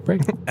take a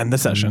break. End the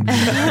session.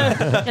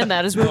 And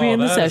that is where we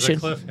end the session.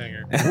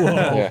 cliffhanger.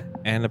 Yeah.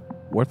 And a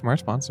word from our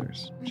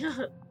sponsors.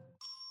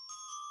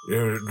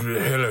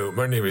 Hello,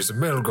 my name is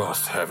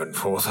Melgoth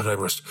Havenforth, and I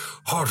must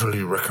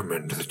heartily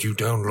recommend that you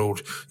download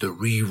the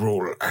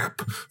Reroll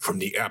app from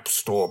the App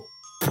Store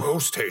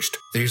post-haste.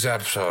 These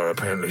apps are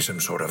apparently some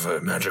sort of a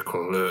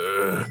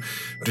magical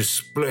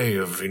display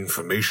of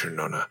information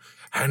on a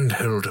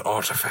handheld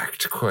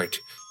artifact. Quite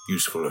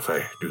useful if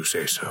I do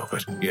say so.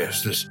 But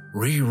yes, this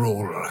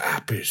Reroll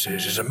app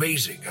is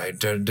amazing. I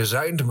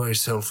designed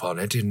myself on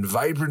it in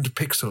vibrant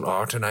pixel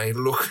art, and I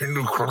look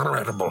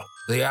incredible.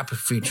 The app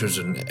features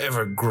an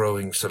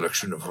ever-growing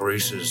selection of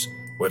races,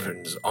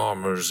 weapons,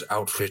 armors,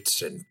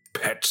 outfits, and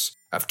pets.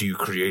 After you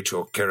create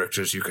your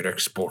characters, you can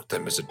export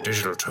them as a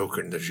digital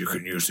token that you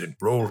can use in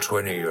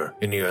Roll20 or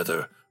any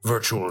other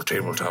virtual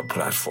tabletop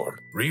platform.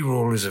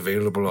 Reroll is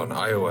available on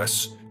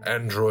iOS,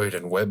 Android,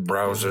 and web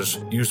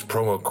browsers. Use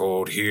promo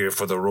code here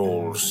for the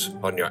rolls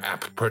on your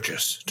app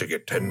purchase to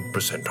get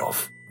 10%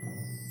 off.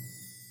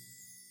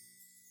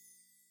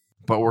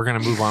 But we're going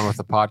to move on with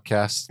the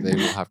podcast. They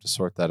will have to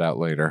sort that out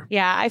later.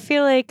 Yeah, I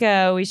feel like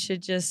we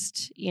should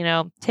just,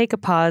 take a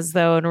pause,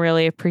 though, and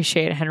really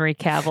appreciate Henry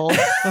Cavill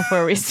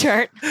before we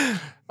start.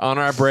 On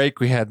our break,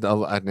 we had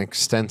an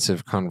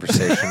extensive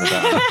conversation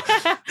about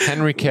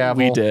Henry Cavill.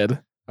 We did.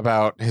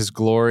 About his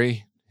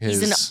glory.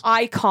 He's an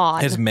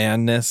icon. His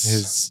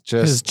manness.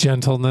 His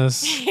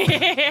gentleness.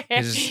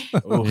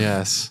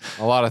 Yes,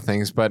 a lot of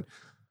things. But,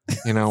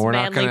 we're not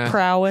manly going to...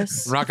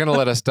 prowess. We're not going to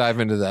let us dive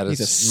into that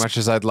He's as a much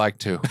as I'd like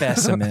to.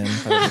 Specimen.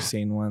 I've ever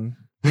seen one.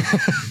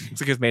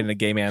 It's like it's made in a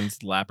gay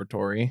man's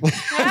laboratory.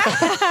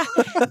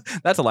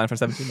 That's a line from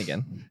 17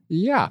 again.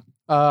 Yeah.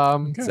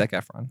 Zac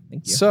Efron.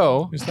 Thank you.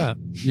 So, Who's that?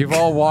 you've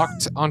all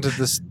walked onto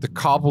the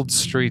cobbled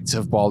streets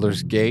of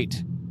Baldur's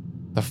Gate.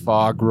 The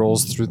fog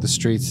rolls through the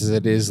streets as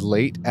it is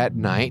late at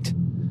night.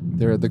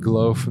 There are the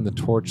glow from the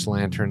torch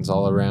lanterns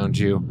all around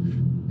you.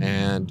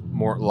 And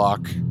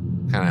Mortlock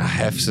kind of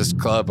hefts his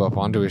club up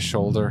onto his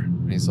shoulder.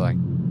 And he's like,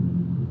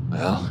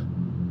 well,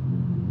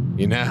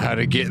 you know how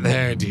to get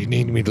there. Do you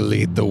need me to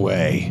lead the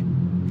way?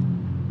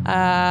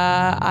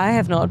 I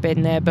have not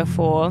been there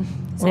before.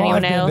 Is Well,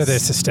 anyone I've else? been to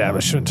this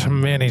establishment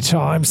many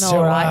times, so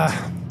All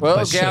right. Well,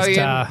 let's just,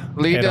 Galleon,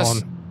 lead head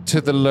us on.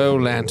 to the low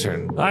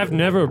lantern. I've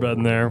never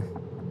been there.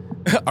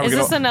 Is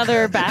this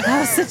another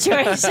bathhouse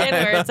situation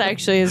where it's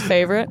actually his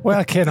favorite?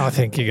 Well, Ken, I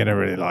think you're going to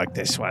really like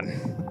this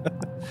one.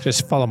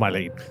 Just follow my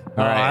lead. All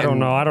right, I don't and-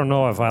 know. I don't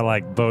know if I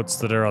like boats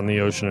that are on the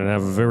ocean and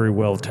have a very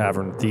well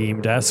tavern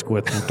themed desk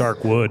with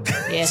dark wood.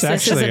 Yes, It's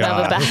this is actually,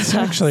 another bathhouse. it's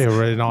actually a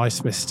really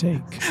nice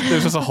mistake.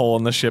 There's just a hole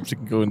in the ship so you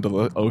can go into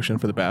the ocean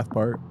for the bath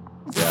part.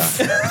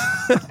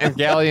 Yeah. And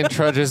Galleon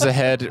trudges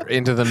ahead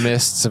into the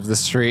mists of the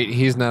street.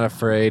 He's not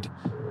afraid.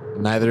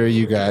 Neither are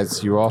you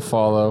guys. You all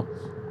follow.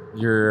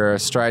 You're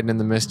striding in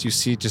the mist. You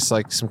see just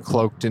like some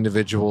cloaked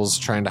individuals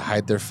trying to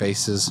hide their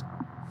faces,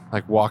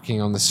 like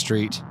walking on the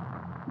street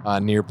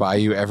nearby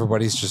you.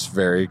 Everybody's just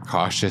very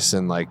cautious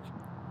and like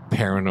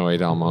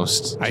paranoid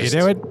almost. How you Just-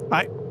 doing?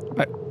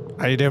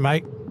 How you doing,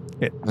 mate?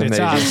 And It's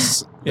they us.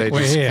 just, they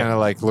We're just here. kind of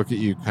like look at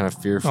you kind of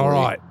fearfully. All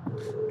right.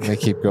 And they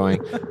keep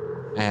going.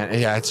 And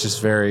yeah, it's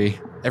just very...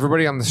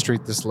 Everybody on the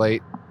street this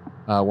late,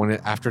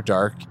 after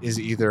dark, is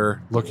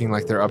either looking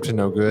like they're up to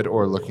no good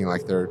or looking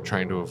like they're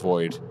trying to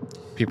avoid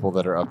people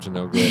that are up to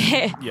no good.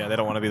 Yeah, they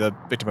don't want to be the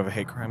victim of a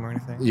hate crime or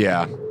anything.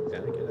 Yeah. Yeah,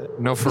 I get it.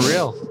 No, for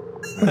real.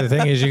 The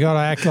thing is, you got to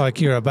act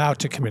like you're about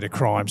to commit a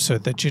crime so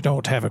that you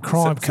don't have a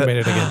crime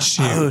committed against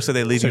you. Oh, so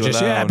they leave So you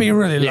just alone. be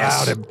really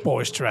Yes. loud and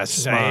boisterous.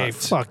 Say, hey,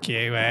 Smart. fuck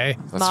you, eh?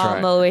 That's Mom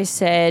right. always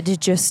said,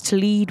 just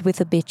lead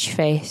with a bitch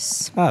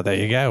face. Ah, there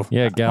you go.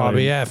 Yeah, Galleon.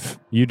 RBF.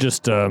 You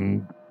just,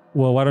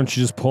 well, why don't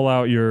you just pull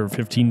out your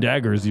 15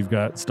 daggers you've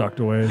got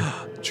stocked away?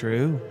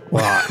 True.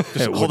 Well,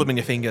 Just hold them in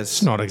your fingers.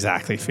 it's not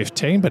exactly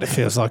 15, but it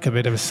feels like a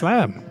bit of a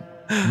slam.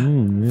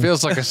 Yeah.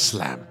 Feels like a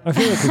slam. I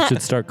feel like we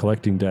should start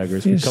collecting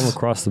daggers. We Yes. come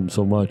across them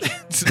so much.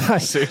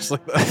 Seriously.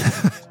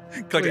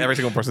 Collect every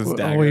single person's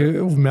dagger. We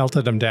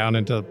melted them down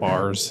into the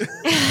bars.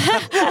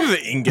 The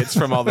ingots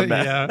from all the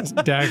Yeah,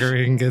 dagger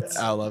ingots.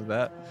 I love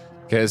that.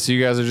 Okay, so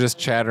you guys are just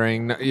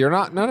chattering.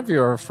 None of you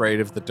are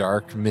afraid of the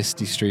dark,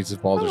 misty streets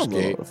of Baldur's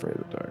Gate. afraid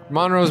of the dark.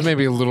 Monroe's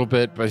maybe a little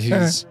bit, but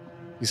he's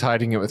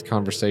hiding it with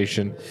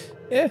conversation.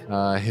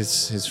 Yeah.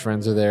 His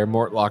friends are there.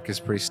 Mortlock is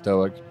pretty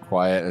stoic,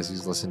 quiet as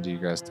he's listening to you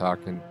guys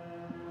talking.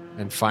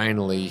 And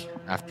finally,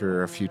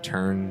 after a few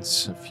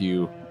turns, a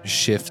few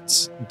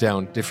shifts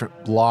down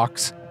different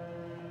blocks,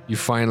 you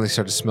finally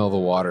start to smell the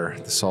water,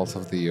 the salt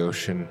of the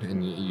ocean,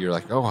 and you're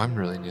like, "Oh, I'm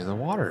really near the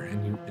water."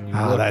 And you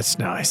Oh, look. that's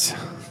nice.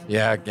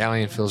 Yeah,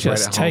 Galleon feels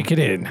Just right at take home.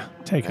 it in.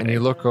 Take it And in. you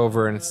look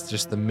over, and it's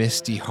just the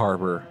misty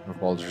harbor of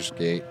Baldur's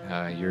Gate.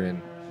 You're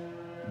in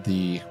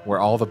where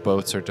all the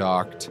boats are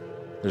docked.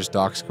 There's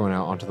docks going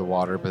out onto the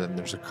water, but then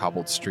there's a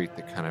cobbled street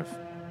that kind of,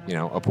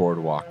 a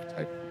boardwalk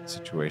type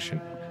situation,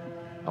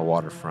 a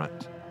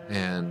waterfront.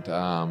 And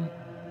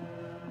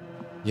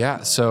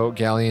so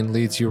Galleon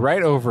leads you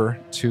right over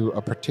to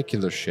a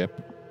particular ship.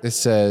 It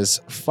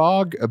says,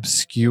 "Fog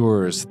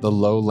obscures the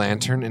low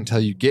lantern until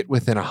you get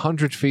within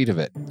 100 feet of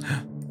it,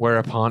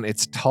 whereupon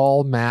its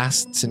tall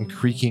masts and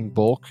creaking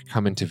bulk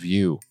come into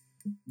view.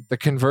 The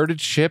converted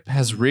ship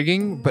has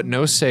rigging but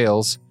no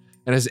sails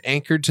and is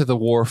anchored to the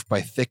wharf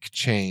by thick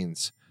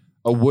chains.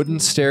 A wooden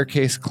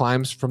staircase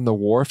climbs from the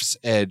wharf's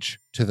edge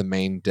to the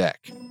main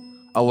deck.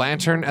 A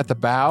lantern at the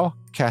bow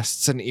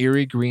casts an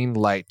eerie green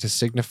light to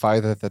signify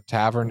that the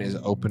tavern is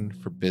open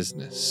for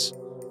business."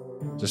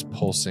 Just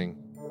pulsing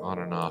on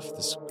and off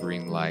this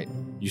green light.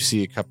 You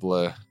see a couple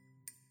of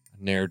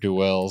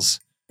ne'er-do-wells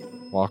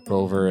walk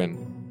over and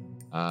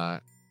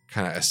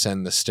kind of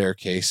ascend the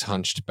staircase,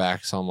 hunched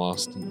backs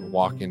almost, and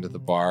walk into the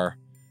bar.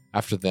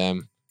 After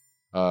them,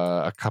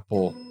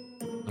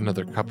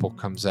 another couple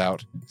comes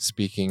out,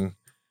 speaking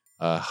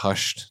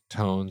hushed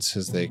tones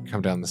as they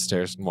come down the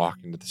stairs and walk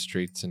into the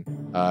streets. And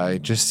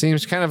it just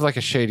seems kind of like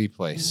a shady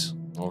place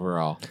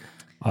overall.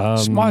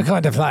 It's my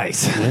kind of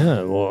place.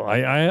 Yeah, well,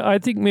 I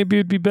think maybe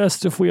it'd be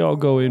best if we all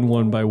go in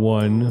one by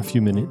one, a few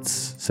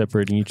minutes,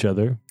 separating each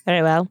other.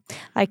 Very well.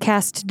 I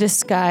cast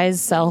disguise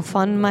self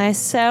on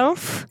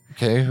myself.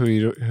 Okay, who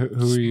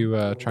are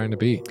you trying to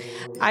be?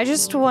 I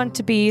just want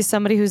to be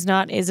somebody who's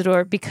not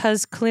Isidore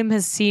because Klim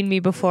has seen me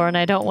before and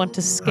I don't want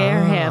to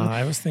scare him.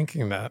 I was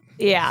thinking that.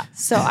 Yeah,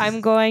 so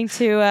I'm going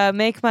to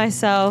make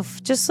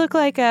myself just look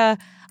like a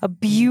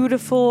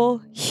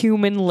beautiful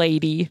human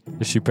lady.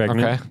 Is she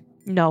pregnant? Okay.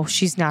 No,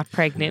 she's not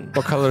pregnant.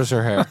 What color is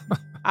her hair?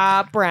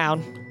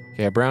 Brown.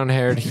 Okay,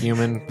 brown-haired,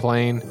 human,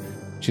 plain.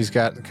 She's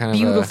got kind of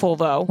Beautiful,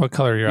 though. What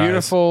color are your a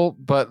beautiful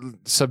but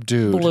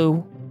subdued.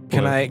 Blue.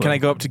 Can I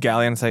go up to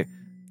Galleon and say,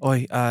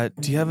 "Oi,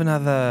 do you have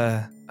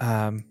another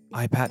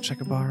eye patch I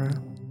could borrow?" eyes?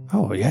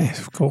 Oh, yes,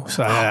 of course.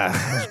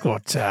 I've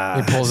got...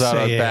 He pulls out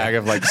a bag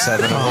of like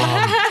 7 of them.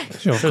 I've got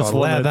Just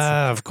one leather.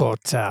 that's- I've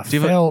got Do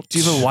you have felt.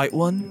 a white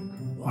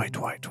one? White.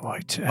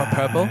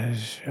 purple?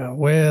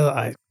 Well,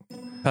 I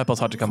Purple's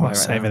hard to come by might right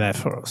save now. that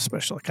for a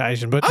special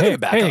occasion. But I'll give here,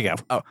 it back. here you go.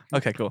 Oh,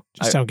 okay, cool.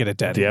 Just don't get it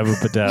dirty. Do you have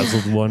a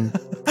bedazzled one?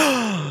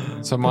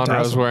 So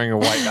Monroe's wearing a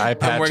white eye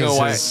patch. I'm wearing a as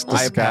white his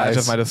eye patch disguise.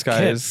 of my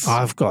disguise.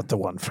 I've got the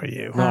one for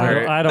you.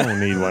 I don't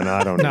need one.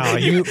 I don't No,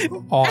 need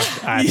you.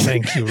 I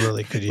think you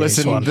really could use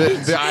Listen, one.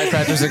 the eye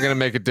patches are going to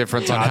make a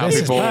difference on Ah, how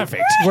this people is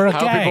perfect. We're a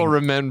how gang. people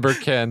remember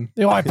Ken.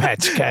 The eye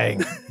patch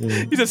gang.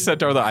 You just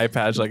sent over the eye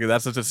patch like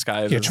that's a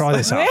disguise. You try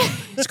this out.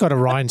 It's got a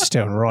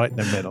rhinestone right in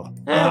the middle.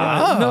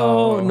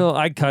 No,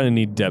 I kind of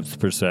need depth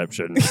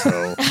perception.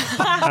 So,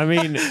 I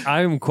mean,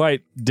 I'm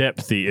quite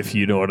depthy, if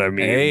you know what I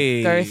mean.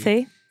 Hey.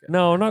 Girthy.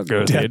 No, not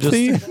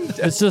girthy.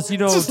 It's just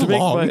Just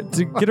long.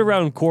 to get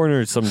around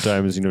corners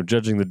sometimes,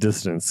 judging the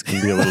distance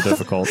can be a little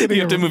difficult. You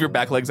have to move your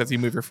back legs as you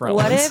move your front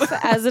What legs. if,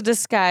 as a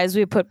disguise,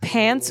 we put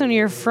pants on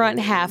your front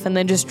half and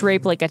then just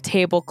drape like a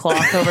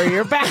tablecloth over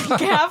your back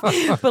half,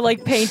 but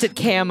like paint it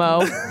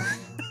camo?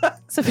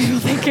 So people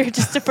think you're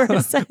just a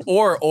person.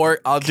 Or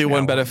I'll do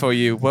one better for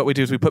you. What we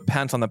do is we put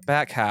pants on the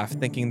back half,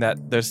 thinking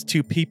that there's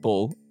two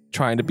people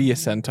trying to be a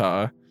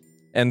centaur.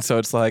 And so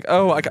it's like,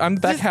 oh, I'm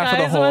the back half of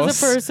the Disguise horse.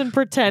 as a person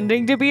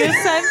pretending to be a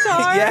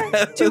centaur.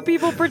 Yeah. Two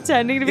people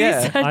pretending to be Yeah.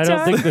 a centaur. I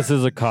don't think this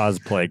is a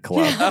cosplay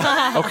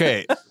club.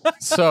 Okay,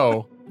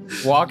 so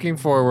walking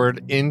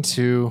forward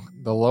into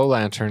the low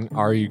lantern,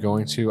 are you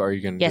going to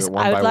do Yes, it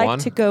one I by would like one?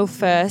 to go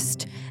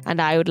first, and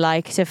I would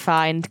like to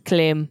find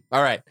Klim.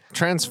 All right.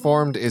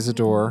 Transformed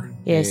Isidore,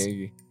 Yes.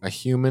 a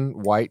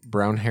human, white,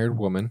 brown-haired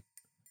woman.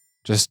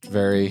 Just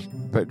very,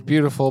 but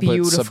beautiful,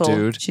 but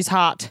subdued. She's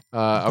hot.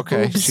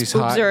 Okay, Boobs- she's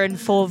boobs hot. are in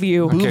full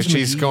view. Okay,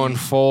 she's going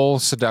full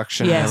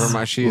seduction. Yes. Never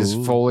mind. She is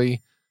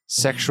fully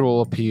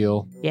sexual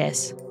appeal.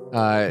 Yes.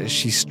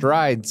 She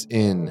strides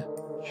in.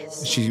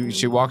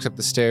 She walks up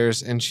the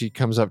stairs and she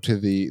comes up to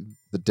the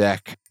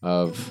deck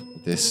of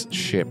this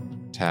ship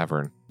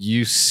tavern.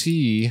 You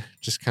see,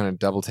 just kind of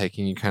double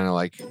taking, you kind of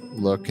like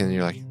look and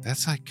you're like,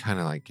 that's like kind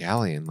of like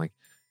Galleon.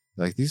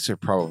 Like these are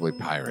probably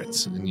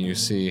pirates. And you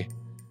see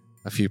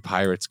a few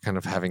pirates kind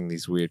of having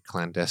these weird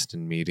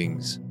clandestine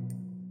meetings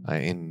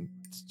in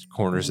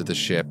corners of the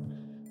ship.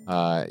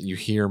 You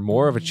hear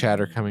more of a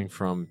chatter coming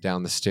from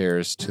down the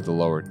stairs to the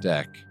lower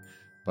deck.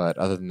 But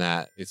other than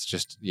that, it's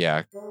just,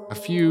 a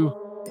few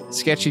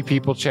sketchy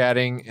people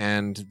chatting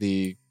and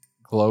the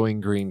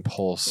glowing green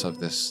pulse of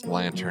this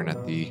lantern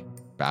at the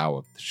bow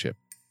of the ship.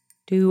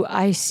 Do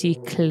I see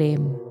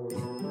Klim?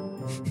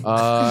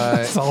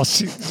 That's all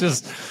she's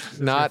just.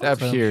 Not up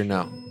here,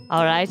 no.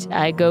 All right,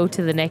 I go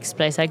to the next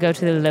place. I go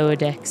to the lower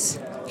decks.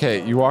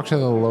 Okay, you walk to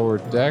the lower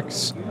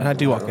decks. And I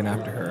do walk in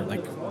after her,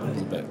 like a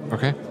little bit.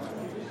 Okay.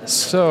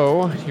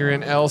 So you're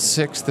in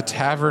L6, the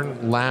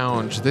Tavern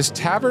Lounge. This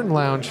Tavern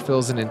Lounge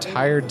fills an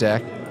entire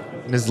deck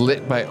and is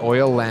lit by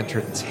oil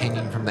lanterns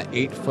hanging from the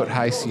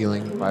 8-foot-high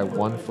ceiling by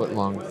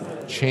 1-foot-long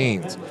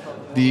chains.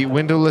 The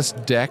windowless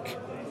deck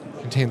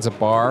contains a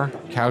bar,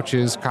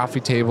 couches, coffee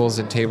tables,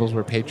 and tables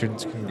where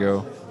patrons can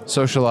go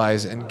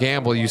socialize and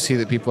gamble. You see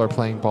that people are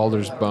playing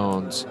Baldur's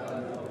Bones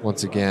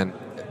once again.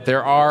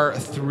 There are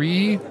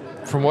 3,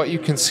 from what you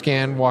can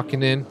scan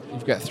walking in,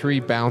 you've got 3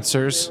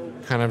 bouncers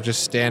kind of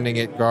just standing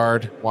at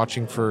guard,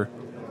 watching for,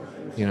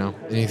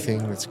 anything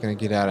that's going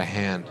to get out of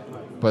hand.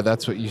 But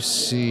that's what you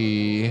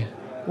see.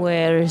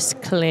 Where's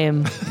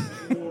Clem?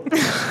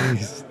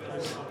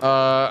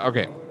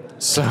 Okay.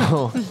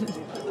 So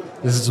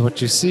this is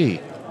what you see.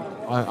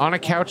 On a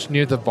couch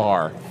near the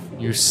bar,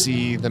 you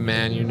see the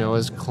man you know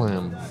as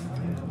Clem,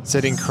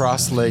 sitting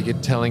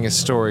cross-legged telling a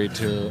story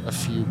to a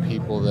few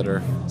people that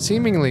are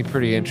seemingly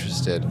pretty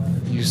interested.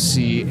 You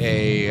see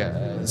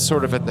a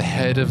sort of at the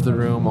head of the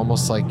room,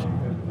 almost like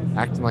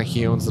acting like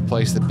he owns the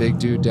place, the big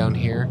dude down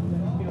here.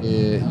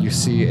 You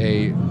see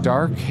a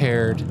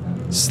dark-haired,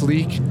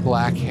 sleek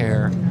black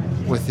hair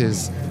with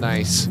his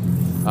nice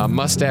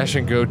mustache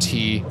and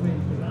goatee,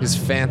 his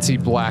fancy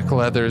black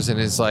leathers, and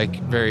his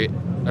very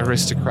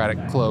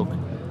aristocratic cloak,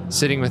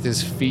 sitting with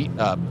his feet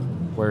up,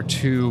 where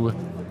 2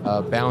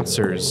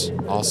 bouncers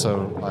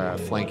also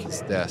flank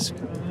his desk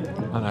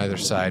on either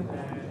side.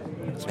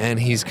 And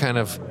he's kind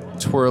of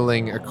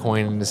twirling a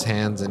coin in his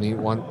hands, and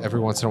every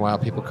once in a while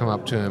people come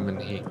up to him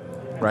and he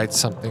writes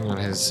something on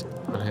his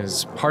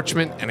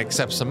parchment and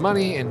accepts some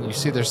money, and you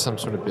see there's some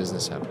sort of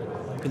business happening.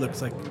 He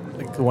looks like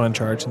the one in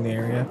charge in the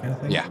area kind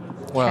of thing. Yeah.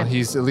 Well,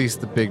 he's at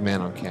least the big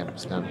man on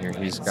campus down here.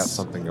 He's got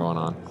something going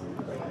on.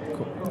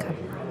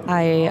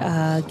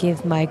 I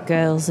give my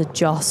girls a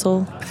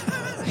jostle.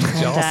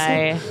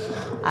 And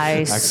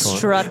I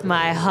strut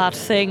my hot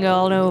thing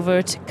on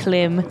over to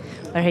Clem,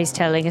 where he's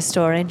telling a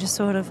story, and just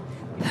sort of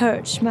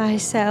perch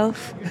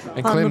myself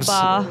And on the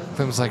bar.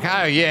 Clem's like,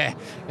 oh yeah.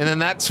 And then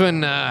that's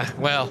when,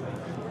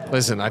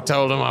 listen, I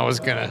told him I was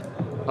gonna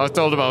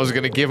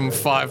give him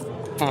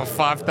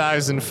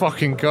 5,000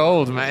 fucking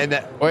gold, man.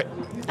 What?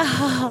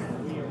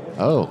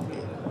 Oh.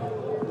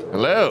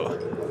 Hello.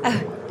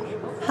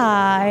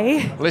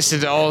 Hi. Listen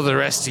to all the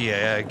rest of you.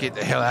 Get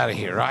the hell out of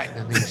here, right?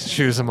 And he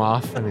shoos him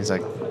off, and he's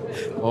like,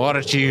 well, why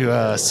don't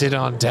you sit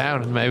on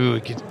down and maybe we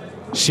could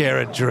share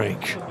a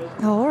drink.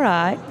 All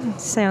right.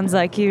 Sounds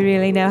like you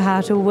really know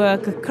how to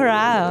work a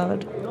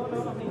crowd.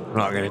 I'm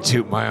not going to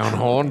toot my own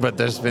horn, but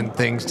there's been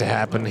things to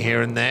happen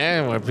here and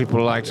there where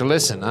people like to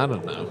listen. I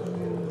don't know.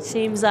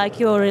 Seems like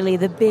you're really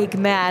the big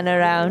man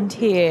around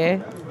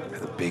here.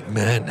 The big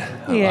man.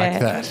 I like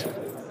that.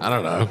 I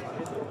don't know.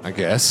 I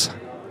guess.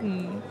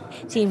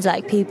 Seems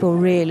like people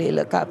really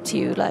look up to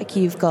you, like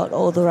you've got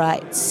all the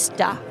right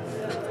stuff.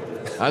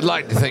 I'd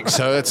like to think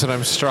so. That's what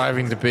I'm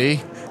striving to be.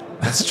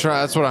 That's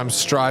what I'm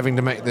striving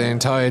to make the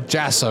entire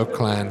Jasso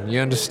clan.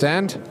 You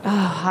understand?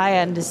 Oh, I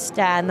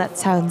understand. That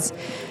sounds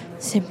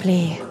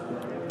simply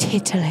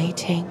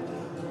titillating.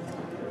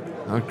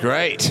 Oh,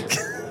 great.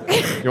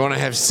 You want to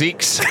have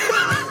seeks?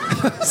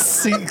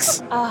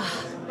 Seeks.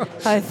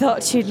 I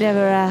thought you'd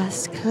never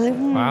ask.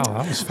 Wow,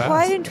 that was fast.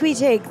 Why don't we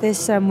take this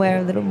somewhere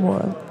a little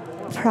more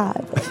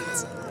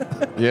private?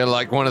 Yeah,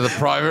 like one of the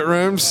private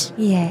rooms?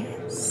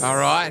 Yes. All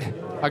right.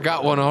 I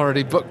got one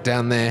already booked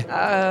down there.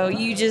 Oh,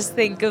 you just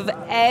think of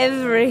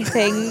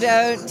everything,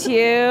 don't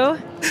you?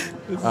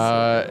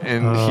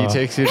 And he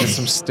takes you to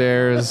some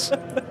stairs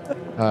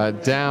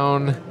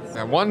down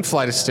one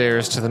flight of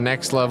stairs to the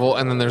next level,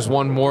 and then there's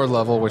one more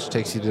level which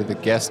takes you to the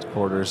guest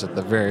quarters at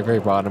the very, very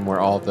bottom where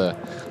all the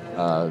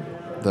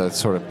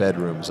sort of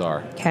bedrooms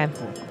are. Okay.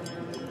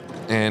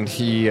 And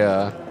he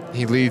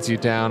leads you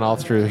down all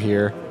through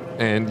here,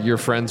 and your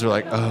friends are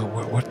like, "Oh,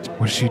 what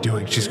is she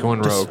doing? She's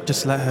going rogue."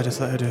 Just let her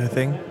do her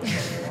thing.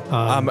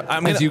 I'm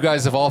gonna, As you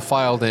guys have all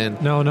filed in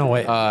No,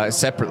 wait.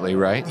 separately,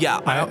 right? yeah,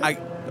 I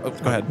go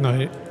ahead.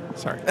 No,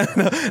 sorry.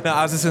 No,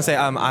 I was just gonna say,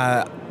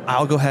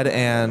 I'll go ahead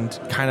and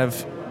kind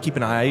of keep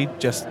an eye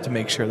just to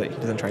make sure that he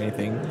doesn't try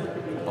anything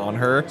on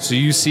her. So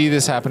you see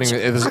this happening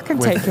I can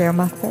take care of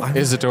my thing.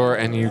 Isidore,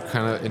 and you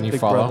Big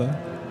follow. brother.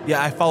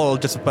 Yeah, I follow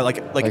just, but like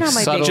You're not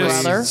my big subtly,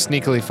 brother.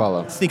 sneakily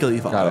follow. sneakily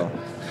follow. Got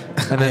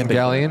it. And then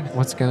Galleon,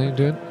 what's Galleon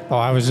doing? Oh,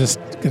 I was just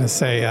gonna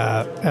say,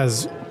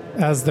 as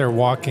they're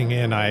walking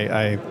in,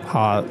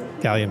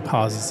 Galleon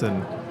pauses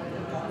and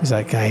he's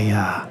like,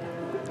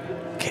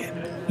 "Kid,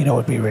 you know,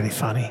 it'd be really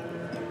funny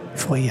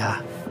if we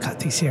cut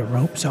these here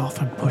ropes off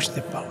and push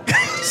the boat."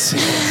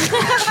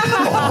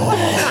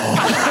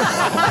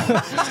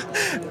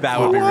 That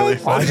would be really I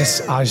fun.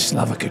 just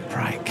love a good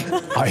prank.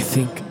 I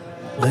think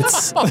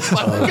Let's.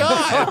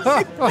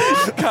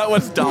 God,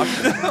 what's docked?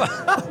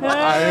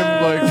 I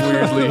am like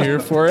weirdly here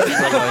for it,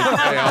 but like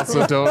I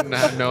also don't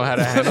know how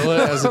to handle it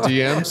as a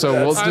DM. So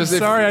we'll I'm just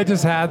sorry, I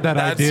just had that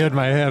idea in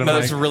my head. I'm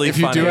That's like, really if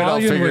you funny. do it, I'll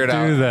Galleon figure would it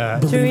out. do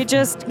that. Should we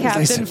just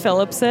Captain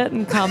Phillips it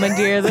and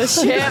commandeer the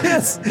ship?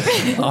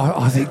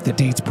 I think the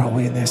deed's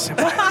probably in there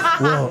somewhere.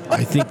 Well,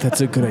 I think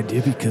that's a good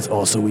idea because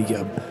also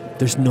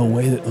there's no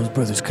way that those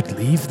brothers could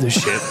leave the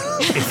ship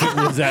if it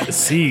was at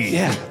sea.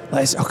 Yeah,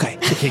 let's. Okay,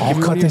 give I'll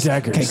me cut one of your this.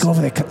 daggers. Okay, go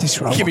over there, cut this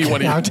rope. Give me okay,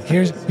 one of now,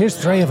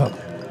 here's 3 of them.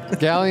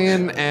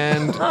 Galleon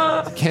and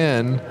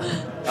Ken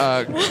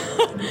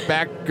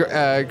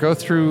go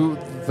through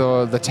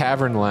the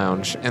tavern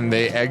lounge, and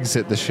they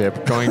exit the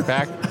ship, going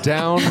back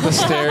down the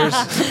stairs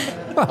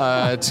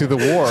to the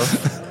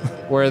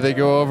wharf, where they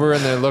go over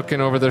and they're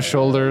looking over their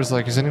shoulders,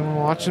 like, is anyone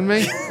watching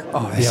me?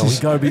 Oh, Yeah, we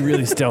gotta be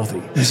really stealthy.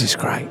 this is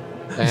great.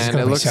 And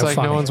gonna it be looks so like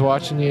funny. no one's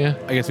watching you.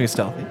 I guess me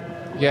stealthy.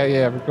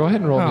 Yeah. Go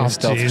ahead and roll me a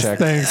stealth check.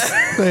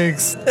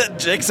 Thanks.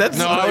 Jake said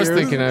No, I was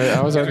thinking.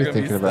 I was already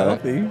thinking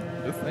about it.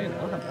 Just saying, I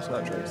don't have much of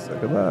that trait, so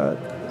good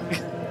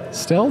luck.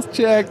 Stealth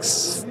checks.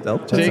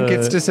 Stealth Jake check.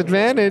 gets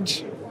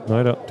disadvantage. No,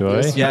 I don't. Do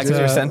I? Yeah, because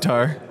you're a Uh,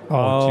 centaur.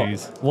 Oh,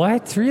 jeez.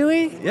 What?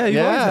 Really? Yeah, you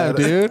Yeah,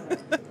 dude.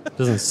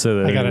 Doesn't say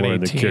that I got an anywhere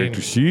in the 18.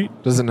 character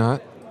sheet. Does it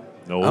not?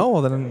 No. Oh,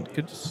 well then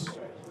good.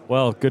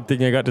 Well, good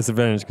thing I got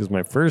disadvantage because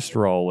my first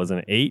roll was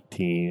an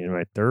 18 and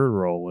my third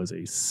roll was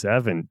a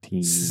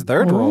 17.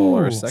 Third roll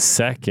or Ooh. second?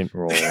 Second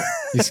roll.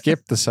 You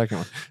skipped the second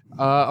one.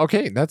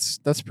 Okay, that's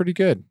pretty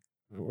good.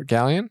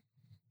 Galleon?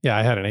 Yeah,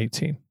 I had an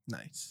 18.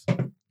 Nice.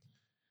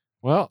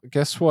 Well,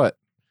 guess what?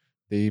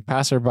 The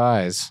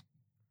passerbys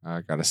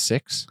got a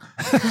 6.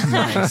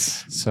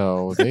 Nice.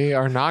 So they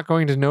are not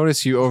going to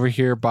notice you over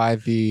here by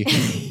the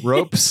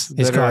ropes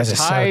These that are guys are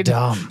so tied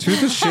dumb. to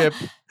the ship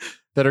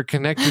that are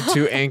connected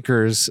to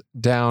anchors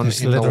down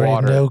There's in the literally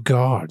water. no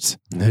guards.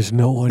 There's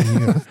no one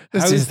here.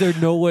 This How is- is there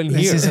no one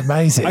This here? is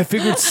amazing. I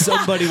figured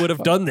somebody would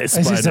have done this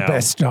This by is now. the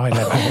best night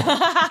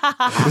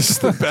ever. This is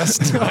the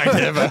best night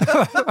ever.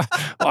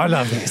 I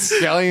love this.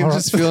 Galleon's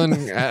just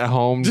feeling at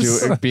home,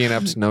 being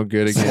up to no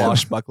good again.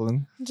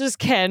 Swashbuckling. Just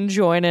Ken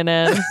joining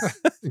in.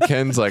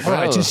 Ken's like, All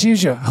right, "Oh." just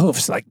use your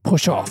hoofs, like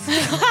push off.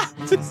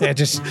 Yeah,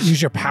 just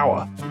use your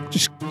power.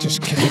 Just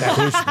kick it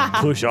out.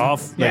 Push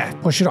off. Yeah,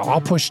 push it off.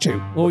 I'll push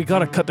too. Well, we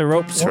gotta cut the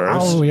ropes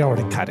first. Oh, we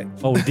already cut it.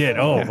 Oh, we did.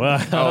 Oh,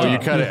 Oh, you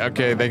cut it.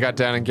 Okay, they got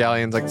down and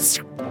Galleon's like,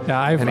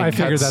 Yeah, And he I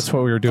figured cuts- that's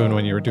what we were doing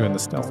when you were doing the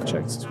stealth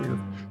checks. It's weird.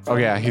 oh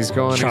yeah, he's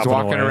Chopping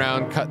walking away.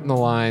 around, cutting the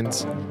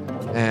lines,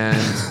 and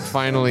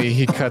finally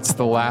he cuts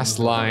the last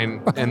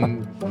line,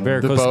 and the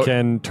Varicose boat.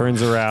 Ken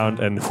turns around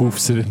and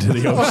hoofs it into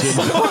the ocean.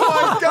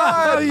 Oh my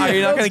god! Are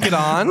you not going to get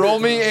on? Roll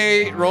me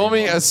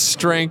a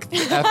strength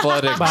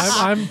athletics. But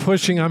I'm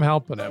pushing. I'm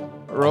helping him.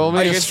 Roll me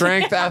I a guess-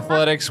 strength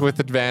athletics with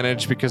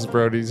advantage because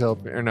Brody's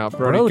helping. Or not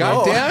Brody. Brody.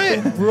 God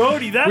damn it!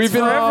 Brody, that's We've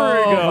been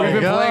forever We've been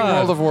ago. playing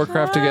World of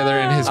Warcraft together,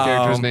 and his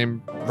character's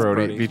name Brody,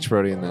 Brody. Beach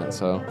Brody, in that.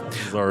 So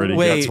He's already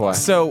Wait, That's why.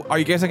 so are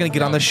you guys not going to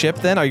get on the ship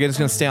then? Are you guys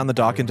going to stay on the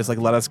dock and just like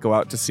let us go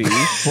out to sea?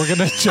 We're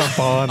gonna jump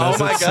on Oh as,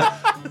 my it's,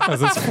 god.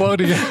 as it's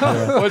floating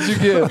out. what'd you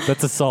get?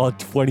 That's a solid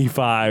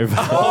 25.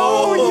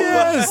 Oh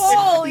yes.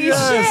 Holy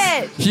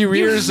shit! He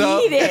rears you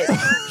up. need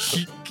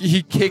it.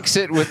 He kicks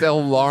it with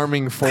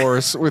alarming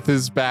force with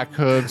his back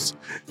hooves,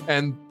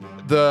 and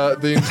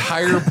the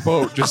entire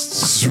boat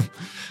just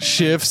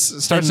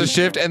starts to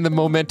shift, and the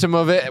momentum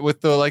of it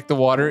with the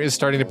water is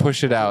starting to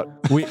push it out.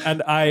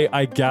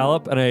 I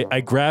gallop and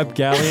I grab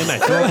Galleon, I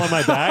throw him on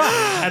my back,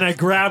 and I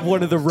grab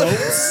one of the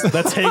ropes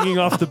that's hanging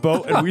off the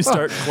boat, and we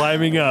start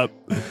climbing up.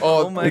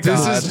 Oh, my this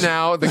God. is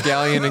now the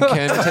Galleon and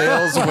Ken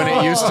tales when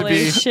it used to Holy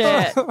be.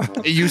 shit.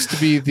 It used to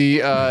be the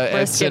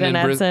Brisket and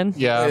Edson.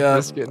 Yeah, Yeah.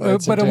 Brisket and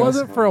Edson But it tales.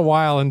 wasn't for a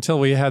while until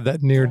we had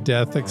that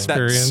near-death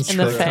experience In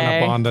the that kind Fae.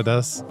 of bonded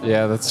us.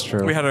 Yeah, that's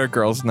true. We had our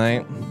girls'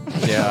 night.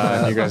 yeah,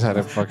 and you guys had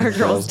a fucking Our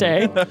girls'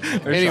 day.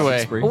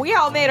 Anyway. We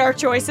all made our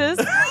choices.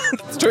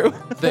 It's true.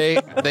 They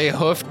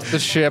hoofed the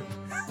ship,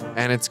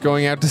 and it's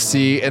going out to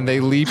sea, and they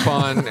leap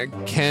on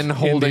Ken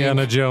holding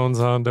Indiana Jones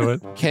onto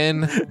it.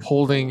 Ken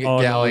holding Oh,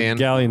 no, Galleon.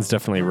 Galleon's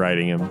definitely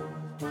riding him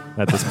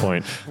at this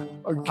point.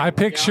 I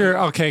picture,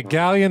 okay,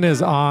 Galleon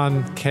is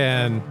on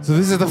Ken, So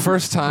this is the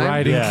first time.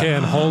 riding Yeah.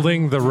 Ken,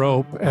 holding the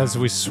rope as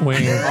we swing.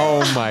 Oh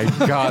my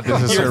god,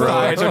 this is Your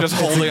heroic. thighs are just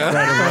holding it.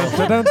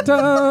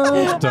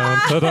 Dun-dun-dun,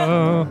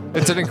 dun-dun-dun.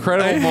 It's an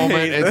incredible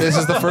moment. And this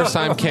is the first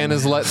time Ken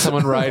has let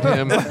someone ride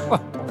him.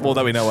 Well,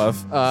 that we know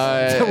of.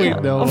 We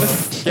know.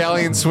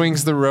 Galleon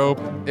swings the rope.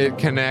 It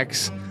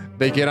connects.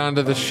 They get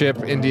onto the ship,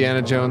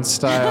 Indiana Jones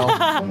style.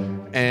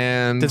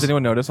 And Does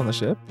anyone notice on the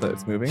ship that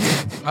it's moving?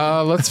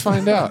 let's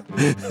find out.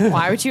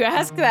 Why would you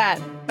ask that?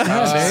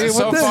 Hey, what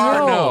so the far,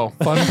 hell?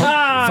 no.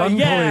 Fun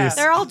yeah. police.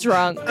 They're all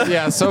drunk.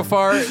 Yeah, so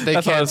far they That's what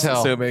I can't was tell.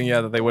 assuming,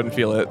 yeah, that they wouldn't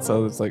feel it.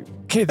 So it's like,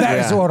 Okay, that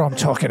is Yeah. what I'm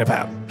talking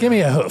about. Give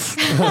me a hoof.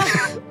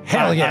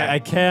 Hell yeah. I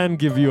can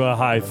give you a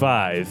high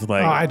five.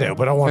 Like, Oh, I do,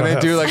 but I want And a they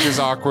hoof. do like this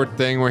awkward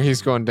thing where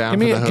he's going down give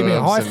me, for the give me a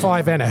hooves high and-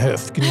 five and a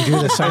hoof. Can you do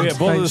the same, yeah,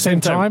 both at the same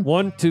time. time?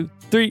 1, 2,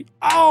 3.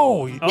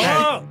 Oh,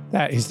 Oh!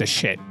 that is the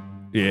shit.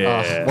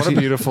 Yeah. What a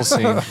beautiful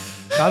scene.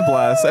 God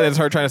bless. And it's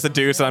her trying to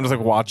seduce, and I'm just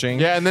like watching.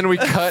 Yeah, and then we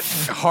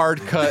hard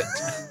cut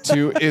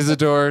to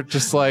Isidore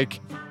just like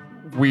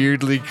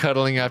weirdly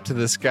cuddling up to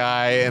this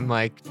guy and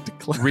like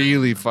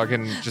really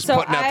fucking just So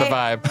putting out the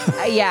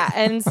vibe. Yeah,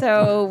 and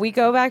so we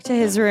go back to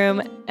his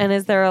room, and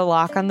is there a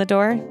lock on the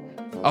door?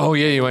 Oh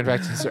yeah, you went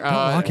back to his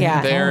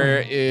Yeah.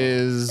 There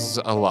is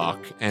a lock,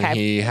 and Okay.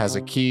 he has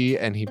a key,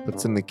 and he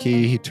puts in the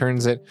key. He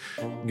turns it,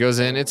 goes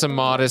in. It's a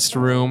modest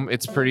room.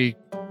 It's pretty,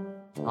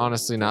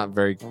 honestly, not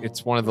very.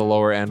 It's one of the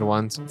lower end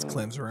ones. It's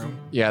Clem's room.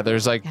 Yeah,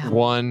 there's like Yeah.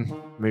 one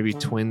maybe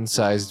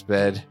twin-sized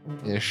bed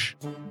ish,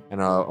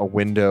 and a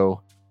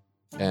window,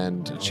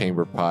 and a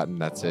chamber pot, and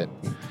that's it.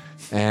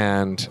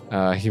 And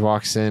he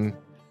walks in,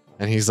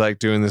 and he's like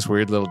doing this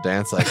weird little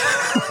dance, like,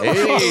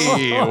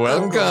 "Hey,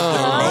 welcome to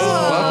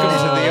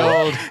the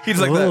old He's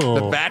like that.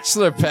 the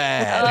bachelor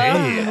pad. Oh,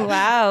 Hey,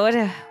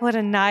 wow, what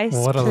a nice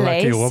What a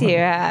lucky place woman. you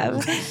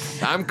have.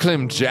 I'm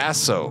Clem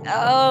Jasso.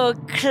 Oh,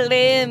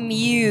 Clem,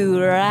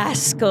 you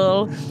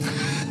rascal.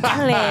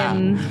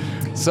 Clem.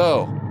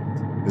 So,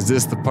 is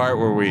this the part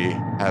where we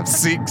have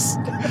seeks?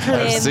 Have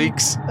Clem.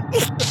 seeks?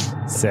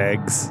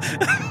 Segs.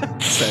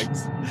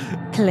 Sex.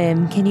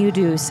 Clem, can you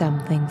do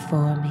something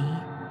for me?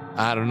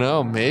 I don't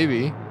know,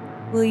 maybe.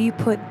 Will you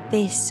put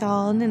this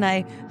on? And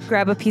I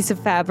grab a piece of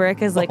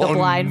fabric as like a Oh,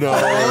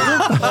 blindfold.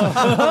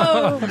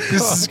 no.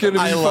 This is gonna be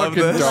I love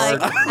fucking this.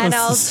 dark. Like, and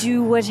I'll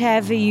do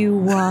whatever you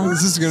want.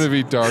 This is gonna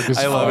be dark as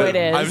I fuck. love Oh, it.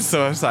 it is. I'm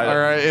so excited. All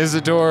right,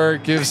 Isidore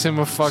gives him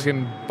a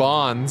fucking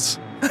bonds,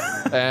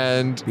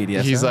 and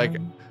BDSM. he's like,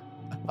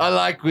 "I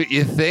like what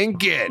you're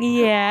thinking."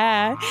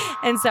 Yeah.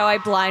 And so I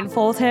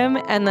blindfold him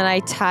and then I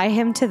tie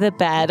him to the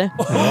bed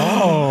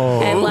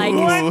Oh. and like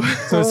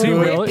So is he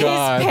rip really? his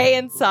God.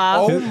 pants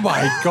off. Oh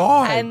my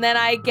god! And then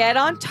I get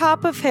on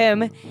top of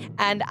him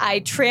and I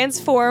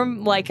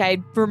transform, like I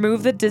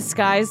remove the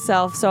disguise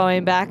self, so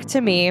I'm back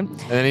to me. And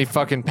then he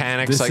fucking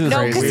panics This like is No,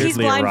 crazy. because he's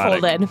weirdly erotic.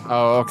 blindfolded.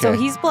 Oh, okay. So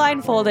he's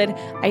blindfolded.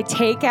 I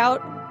take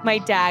out my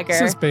dagger.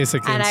 This is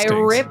basic And instinct. I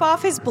rip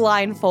off his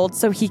blindfold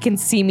so he can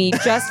see me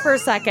just for a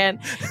second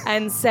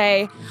and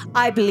say,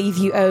 I believe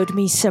you owed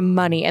me some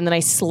money. And then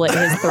I slit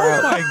his throat.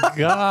 Oh my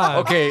god.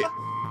 okay.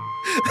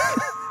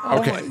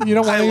 Okay. You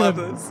don't I want love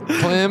to.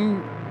 this.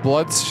 Clem,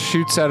 blood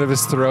shoots out of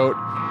his throat.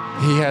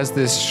 He has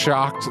this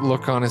shocked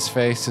look on his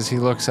face as he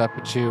looks up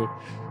at you.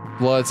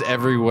 Blood's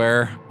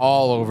everywhere,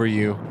 all over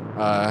you,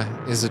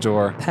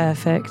 Isidore.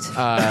 Perfect.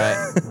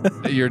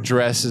 Your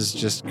dress is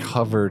just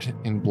covered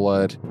in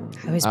blood,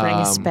 I always bring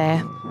a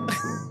spare.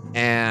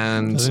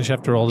 and Doesn't she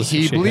have to roll to see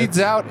he if she bleeds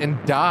hits? out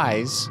and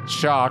dies,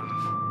 shocked,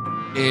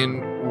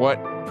 in what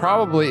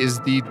probably is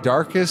the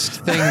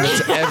darkest thing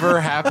that's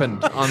ever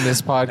happened on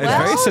this podcast.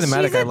 It's very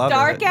cinematic. She's I a love it.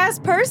 dark ass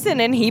person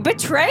and he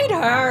betrayed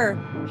her.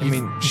 I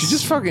mean, She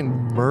just fucking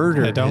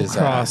murdered Yeah, don't his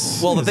cross.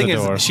 ass. well, the thing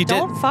Isidore. is, she did.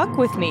 Don't fuck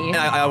with me. And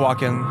I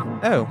walk in.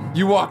 Oh,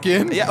 You walk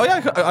in? yeah. Oh,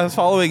 yeah. I was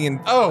following, and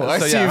Oh, I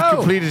so, see yeah. you've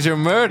completed your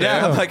murder.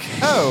 Yeah, I'm like,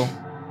 oh,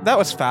 that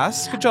was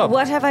fast. Good job.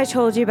 What have I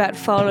told you about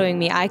following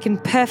me? I can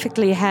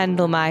perfectly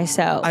handle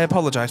myself. I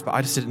apologize, but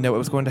I just didn't know what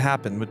was going to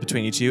happen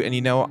between you two, and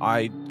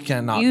I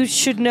cannot. You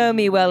should know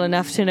me well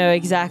enough to know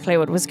exactly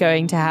what was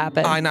going to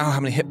happen. I know how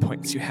many hit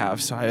points you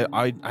have, so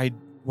I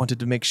wanted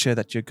to make sure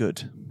that you're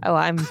good. Oh,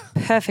 I'm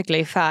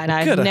perfectly fine.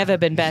 I've Good. never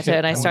been better.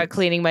 And I start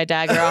cleaning my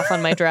dagger off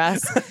on my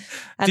dress.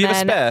 And Do you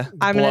have a then spare?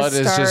 I'm going Blood to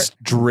is start.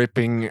 just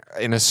dripping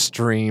in a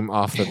stream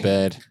off the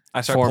bed,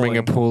 I start forming pulling,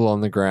 a pool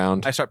on the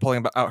ground. I start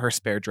pulling out her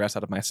spare dress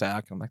out of my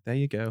sack. I'm like, there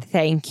you go.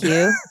 Thank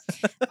you.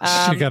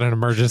 She got an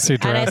emergency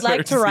and I'd dress.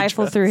 like to Emergency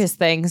rifle dress. through his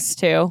things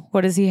too.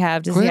 What does he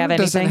have? Does he have Clem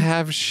doesn't anything?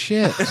 have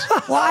shit.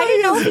 Well, I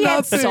didn't know if he had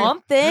Nothing.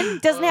 something.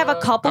 Doesn't have a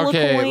couple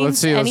Okay, of coins. let's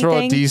see. Let's anything? roll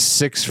a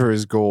d6 for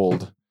his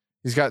gold.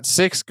 He's got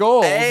 6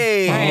 gold.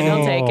 Hey, All right,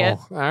 I'll take it.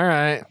 Oh, all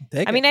right.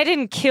 I mean, I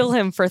didn't kill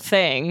him for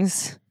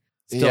things.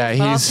 Yeah,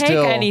 But I'll he's take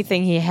still.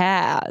 anything he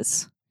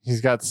has. He's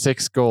got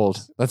 6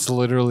 gold. That's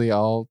literally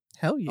all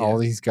hell yeah. all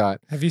he's got.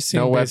 Have you seen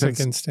No Basic weapons.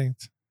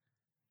 Instinct?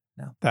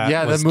 No. That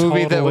Yeah, was the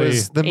movie totally,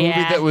 that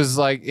Yeah. was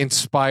like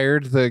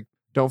inspired the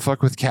 "Don't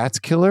Fuck with Cats"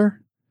 killer.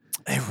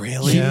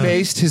 Really? He Yeah.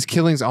 based his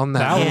killings on that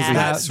that was movie.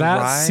 That's that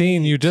right.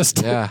 scene you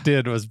just Yeah.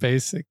 did was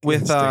Basic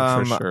With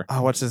Instinct for sure.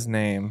 oh, what's his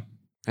name?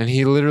 And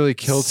he literally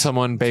killed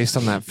someone based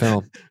on that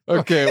film.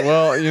 Okay,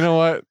 well, you know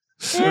what?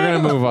 We're gonna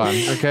move on.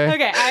 Okay.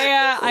 Okay,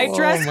 I Oh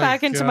dress my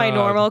back into my God.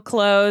 normal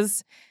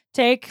clothes,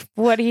 take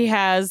what he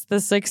has, the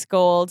 6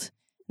 gold,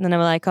 and then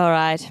I'm like, all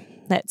right,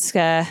 let's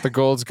The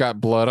gold's got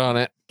blood on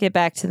it. get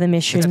back to the It's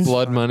mission.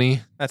 blood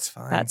money. That's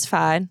fine. That's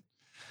fine.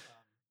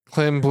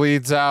 Clem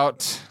bleeds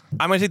out.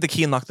 I'm gonna take the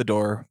key and lock the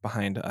door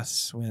behind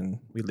us when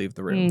we leave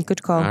the room.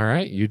 Good call. All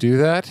right, you do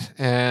that,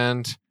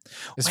 and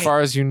as Wait. far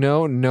as you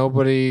know,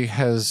 nobody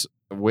has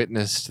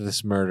witnessed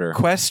this murder.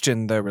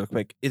 Question though, real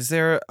quick: is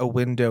there a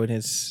window in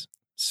his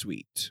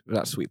suite?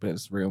 Not suite, but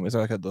his room. Is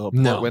there like a little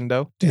No. port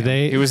window? Do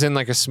they He was in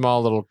like a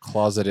small little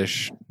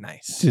closet-ish.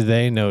 Nice. do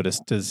they notice?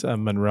 Does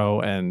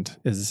Monroe and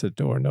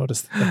Isidore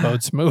notice that the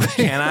boat's moving?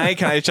 Can I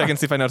check and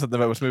see if I notice that the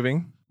boat was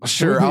moving?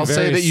 Sure, would be I'll say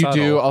very that you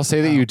do. subtle. I'll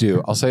say that you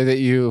do. I'll say that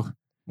you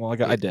Well,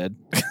 I did.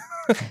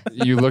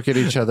 You look at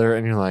each other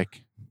and you're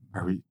like,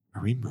 are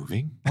we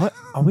moving? What?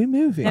 Are we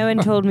moving? No one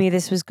told me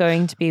this was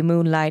going to be a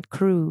moonlight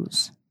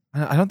cruise.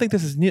 I don't think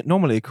this is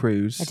normally a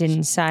cruise. I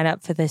didn't sign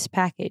up for this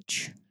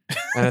package.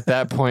 And at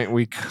that point,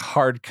 we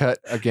hard cut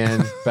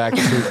again back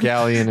to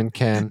Galleon and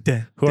Ken.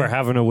 Who are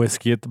having a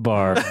whiskey at the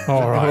bar.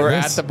 All right. We're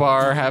at the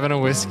bar having a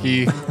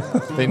whiskey.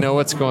 They know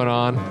what's going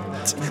on.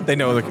 They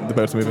know the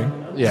boat's moving.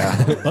 Yeah.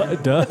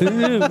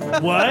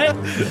 What?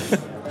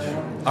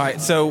 All right,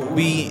 so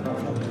we...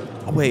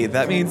 Wait,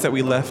 that means that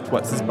we left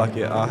What's-His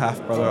Bucket, our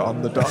half-brother,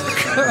 on the dock.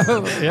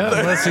 Yeah,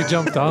 unless he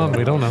jumped on,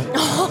 we don't know.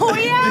 Oh,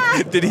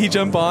 yeah. Did he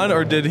jump on,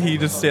 or did he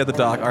just stay at the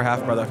dock? Our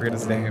half-brother, I forget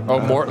his name. Oh,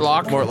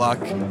 Mortlock?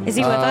 Mortlock. Is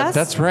he with us?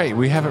 That's right.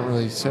 We haven't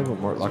really said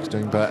what Mortlock's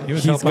doing, but He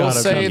was He's helping we'll got out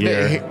a say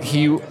year. that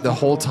he the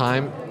whole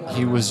time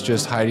he was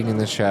just hiding in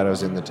the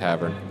shadows in the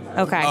tavern,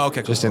 Okay. Oh,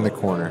 okay, just in the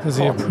corner. Does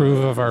he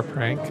approve of our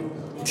prank?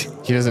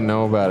 He doesn't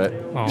know about it.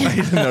 Oh.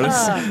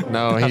 Notice.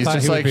 No, I he's thought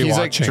just he would like be he's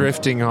like watching.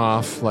 drifting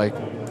off, like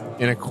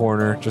in a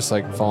corner, just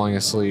like falling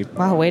asleep.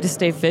 Wow, way to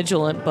stay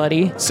vigilant,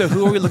 buddy. So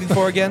who are we looking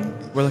for again?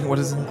 We're looking. What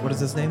is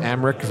his name?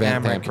 Amric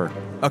Van Amric.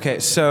 Thamper, Okay,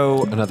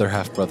 so another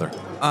half brother.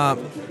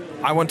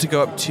 I want to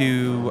go up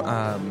to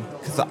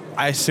because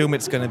I assume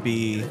it's going to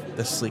be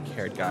the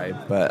sleek-haired guy,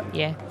 but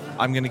Yeah.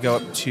 I'm going to go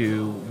up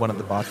to one of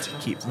the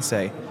barkeeps and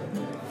say,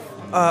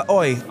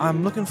 "Oi,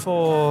 I'm looking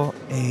for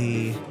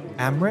a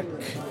Amric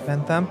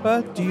Van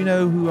Thamper. Do you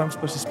know who I'm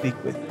supposed to speak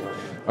with?"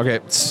 Okay,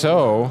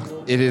 so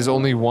it is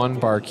only one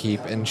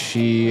barkeep, and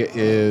she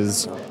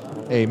is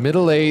a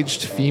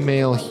middle-aged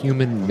female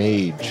human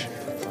mage.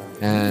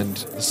 And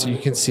so you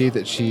can see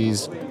that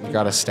she's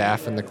got a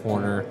staff in the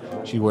corner.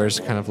 She wears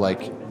kind of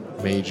like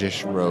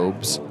mage-ish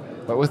robes,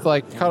 but with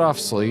like cut-off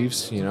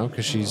sleeves, you know,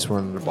 because she's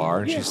running the bar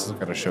and she's still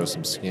got to show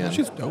some skin.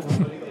 She's dope.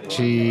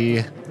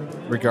 She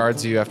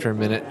regards you after a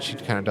minute. She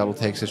kind of double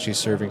takes as she's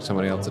serving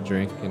somebody else a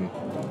drink, and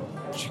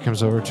she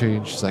comes over to you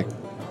and she's like,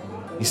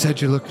 "You said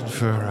you're looking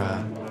for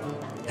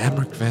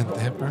Amric Van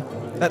Thamper?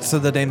 That's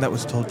the name that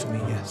was told to me.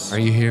 Yes. Are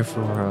you here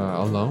for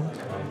a loan?"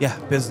 Yeah,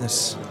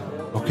 business.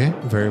 Okay,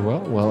 very well.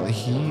 Well,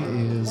 he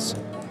is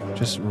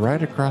just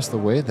right across the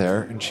way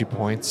there, and she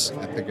points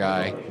at the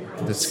guy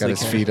that's got his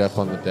Sleek feet up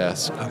on the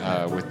desk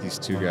with these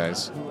two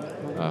guys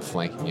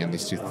flanking in,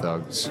 these two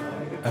thugs.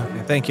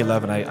 Okay, thank you,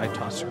 love, and I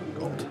toss her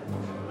gold.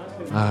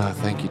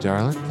 Thank you,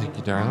 darling. Thank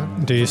you,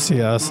 darling. Do you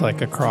see us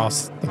like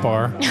across the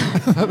bar?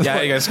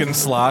 Yeah, you guys getting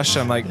slosh.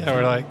 I'm like,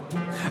 Yeah,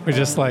 we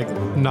just like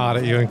nod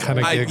at you and kind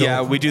of giggle.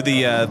 yeah, we do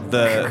the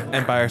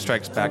Empire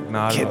Strikes Back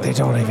nod. Kid, they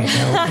don't even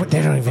know.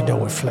 They don't even know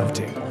we're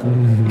floating.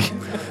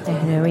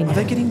 Are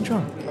they getting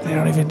drunk? They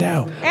don't even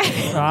know.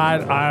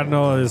 I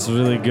know this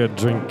really good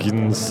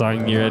drinking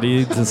song. You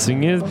ready to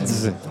sing it?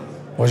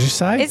 What'd you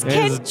say? Is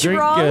Ken It's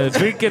drunk?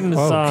 drinking the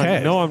Okay.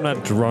 song. No, I'm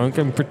not drunk.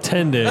 I'm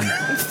pretending.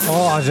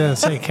 Oh, I didn't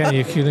say, Ken,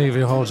 you can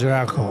even hold your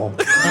alcohol.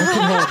 I can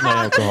hold my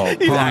alcohol. He's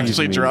Please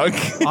actually me. drunk.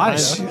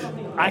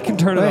 I can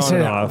turn it on Listen,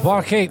 and off.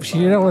 barkeeps,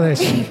 you know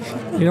this.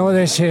 You know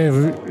this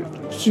here,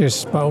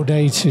 just boat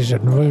dates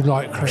and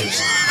moonlight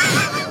cruise.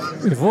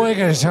 If we're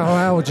going to tell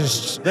how we'll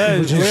just...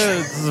 Right,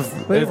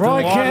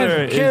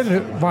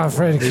 Ken, my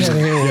friend Ken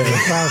here will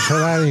vouch for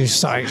that in his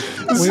sight.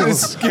 We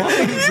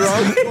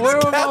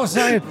were all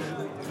saying,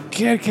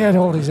 Ken can't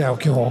hold his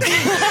alcohol.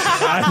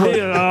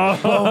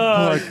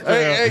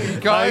 Hey,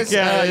 guys, you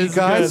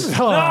guys.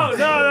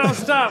 No,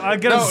 stop. I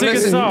gotta sing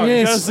listen, a song. I gotta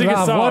Yes, sing a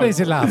love, song. what is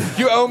it, love?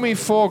 You owe me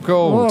 4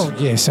 gold. Oh,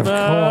 yes, of course.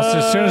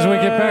 As soon as we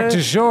get back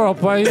to shore, I'll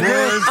pay you.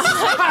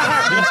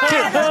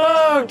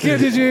 Oh, Ken,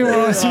 did you hear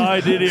what I said? I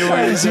did hear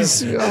what you said.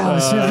 Send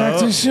back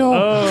to shore.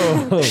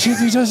 Oh. Shit,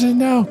 he doesn't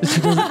know.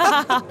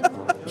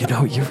 You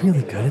know, you're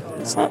really good at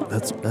this.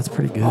 That's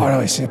pretty good. Oh, no,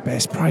 it's the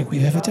best prank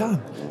we've ever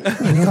done.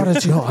 We got a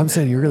job. I'm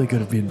saying you're really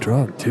good at being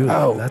drunk, too.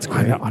 Oh, that's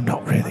great. I'm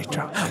not really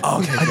drunk. Oh,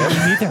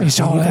 okay, It's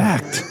all an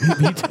act.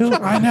 Me too.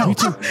 I know. Me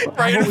too.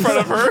 right in front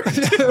of her.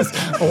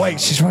 Oh, wait,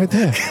 she's right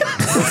there.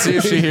 Let's see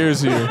if she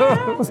hears you.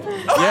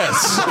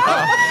 Yes,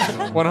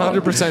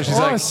 100%. She's Oh,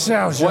 like,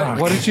 sounds what? drunk.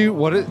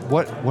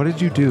 What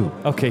did you do?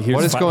 Okay, here's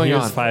What is going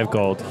here's on? 5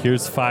 gold.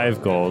 Here's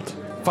 5 gold.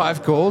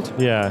 5 gold?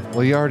 Yeah.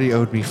 Well, you already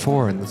owed me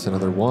 4, and that's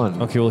another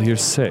 1. Okay, well,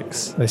 here's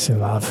 6. Listen,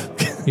 love,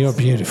 you're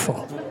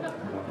beautiful.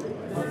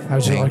 How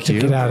would you Thank like to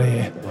you. get out of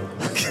here?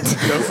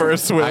 Go for a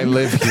swim. I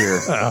live here.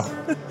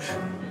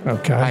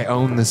 Okay. I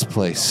own this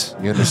place.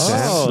 You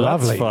understand? Oh,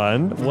 lovely. That's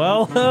fun.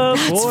 Well,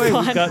 boy,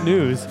 fun. we've got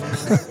news.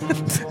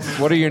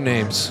 What are your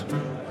names?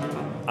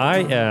 I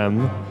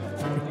am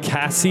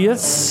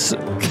Cassius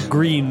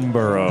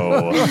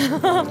Greenborough.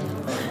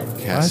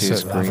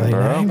 Cassius That's a lovely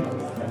Greenborough. name.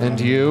 And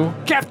you?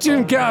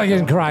 Captain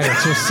Galleon Gray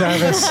at your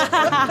service.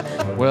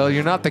 Well,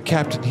 you're not the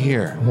captain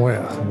here.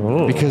 Well,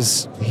 Whoa.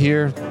 Because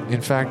here,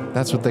 in fact,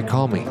 that's what they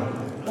call me.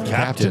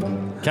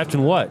 Captain.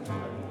 Captain what?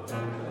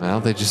 Well,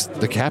 the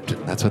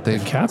captain. That's what they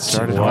captain.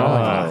 started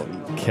calling me.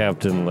 Wow,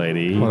 Captain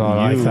lady. well, I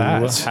like you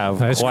that. have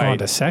That's quite,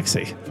 kind of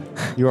sexy.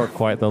 you are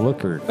quite the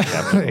looker,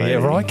 Captain lady. Yeah,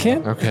 right,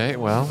 Ken? Okay,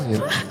 well,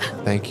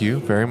 thank you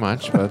very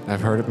much, but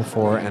I've heard it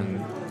before,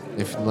 and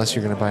unless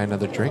you're going to buy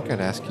another drink, I'd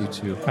ask you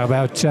to. How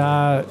about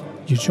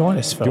you join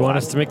us for Do you one? want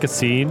us to make a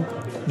scene?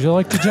 Would you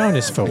like to join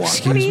us for one?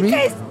 What are you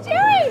guys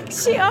doing?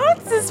 She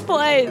owns this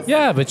place.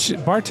 Yeah, but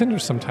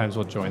bartenders sometimes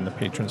will join the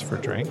patrons for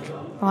a drink.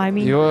 Well, I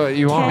mean, You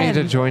want me to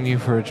Ken. join you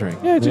for a drink?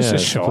 Yeah, just a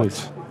Yes, shot.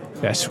 please.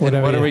 Yes, And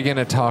whatever. what are you- we going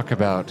to talk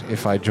about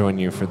if I join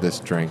you for this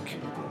drink?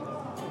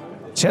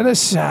 Tell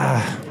us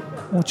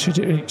what you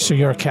do. So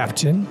you're a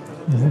captain.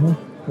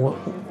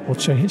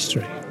 What's your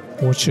history?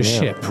 What's your Yeah,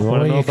 ship? we wanna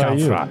Where know you about come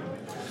you. from?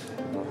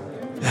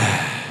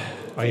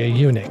 Are you a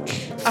eunuch?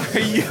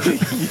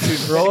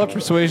 Roll a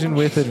persuasion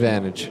with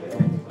advantage.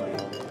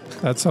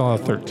 That's all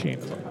 13.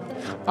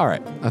 All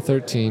right, a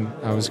 13.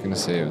 I was going to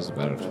say it was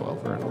about a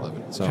 12 or an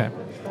 11. So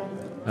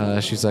Okay.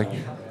 she's like,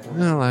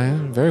 well,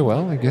 very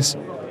well. I guess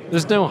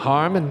there's no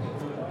harm in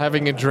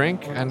having a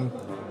drink, and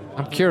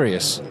I'm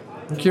curious.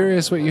 I'm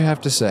curious what you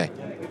have to say.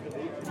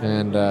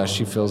 And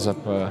she fills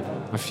up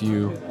a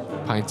few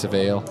pints of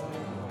ale,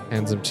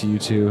 hands them to you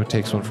two,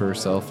 takes one for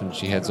herself, and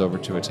she heads over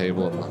to a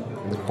table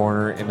in the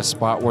corner in a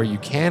spot where you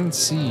can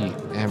see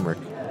Amric.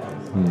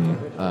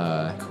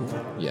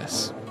 Cool.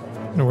 Yes.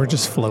 And we're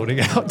just floating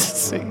out to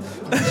sea.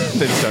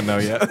 They just don't know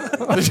yet.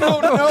 I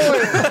don't know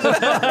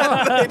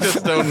it. They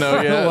just don't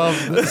know yet.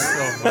 love this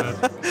so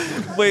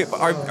much. Wait,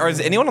 is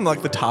anyone on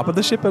like the top of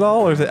the ship at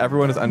all, or is it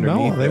everyone is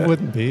underneath? No, they it?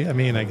 wouldn't be. I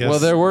mean, I guess. Well,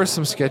 there were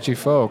some sketchy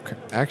folk,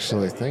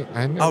 actually.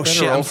 Oh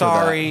shit! I'm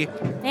sorry.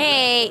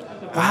 Hey,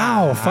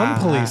 Wow, Fun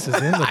Police is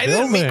in the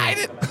building.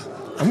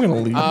 I'm going to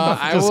leave.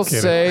 I Just will kidding.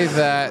 say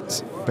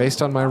that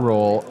based on my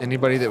roll,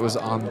 anybody that was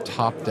on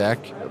top deck,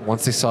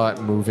 once they saw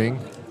it moving,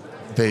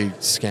 they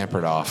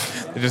scampered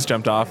off. They just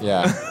jumped off.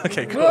 Yeah,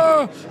 Okay,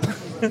 cool.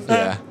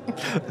 yeah,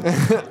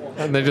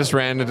 and they just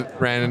ran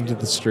into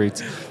the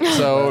streets.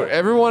 So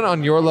everyone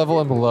on your level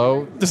and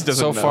below, Just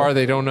doesn't so know. far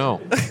they don't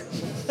know.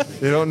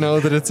 They don't know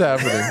that it's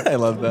happening. I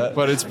love that.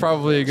 But it's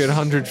probably a good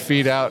 100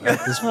 feet out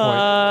at this point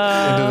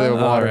into the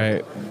water. All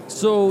right.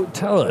 So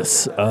tell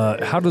us,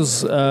 how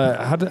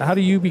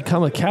do you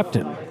become a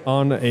captain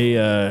on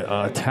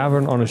a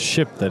tavern on a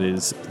ship that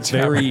is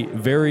very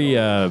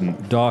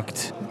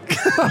docked?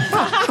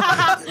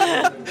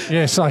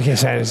 Yes, like you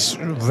said, it's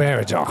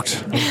very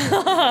docked.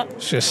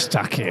 It's just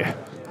stuck here.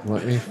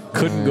 Let me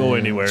Couldn't go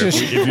anywhere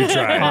if you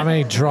tried. I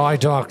mean, dry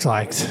docked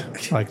like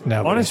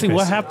no. Honestly,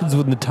 what happens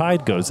when the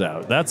tide goes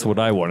out? That's what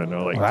I want to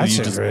know. Like, Well, that's do a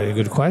you just really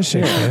good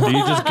question. Ken. do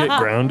you just get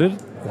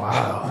grounded?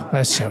 Wow,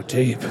 that's so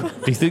deep. Do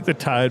you think the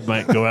tide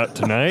might go out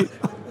tonight?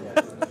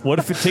 What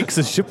if it takes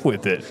the ship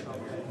with it?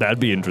 That'd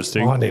be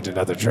interesting. Oh, I need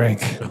another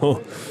drink.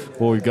 Oh,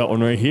 well, we got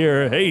one right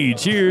here. Hey,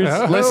 cheers.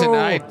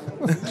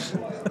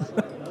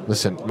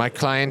 Listen, my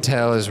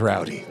clientele is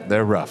rowdy.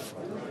 They're rough.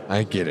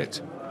 I get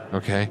it.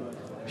 Okay?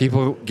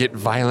 People get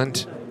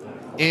violent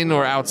in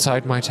or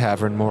outside my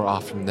tavern more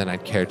often than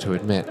I'd care to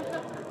admit.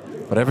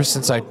 But ever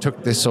since I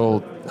took this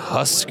old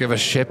husk of a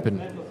ship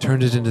and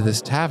turned it into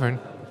this tavern,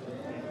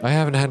 I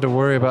haven't had to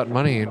worry about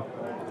money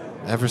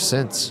ever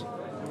since.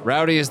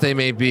 Rowdy as they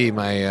may be,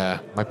 my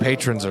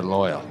patrons are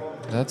loyal.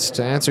 That's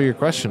to answer your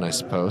question, I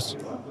suppose.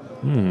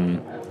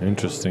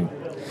 Interesting.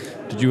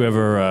 Did you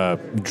ever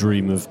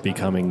dream of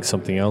becoming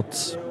something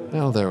else?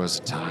 Well, there was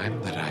a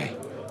time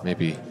that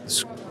maybe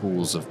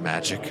schools of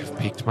magic have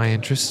piqued my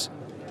interest.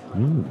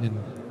 In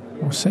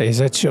Well, say, is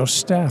that your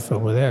staff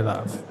over there,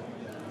 love?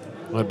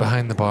 what,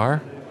 behind the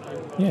bar?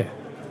 Yeah.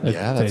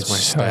 Yeah, that's my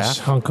That's staff.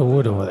 hunk of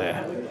wood over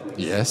there.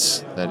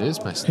 Yes, that is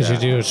my Could you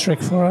staff. do a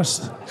trick for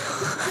us?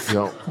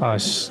 Yo,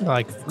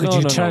 Could No,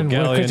 you no, turn?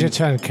 no, what could you Galleon.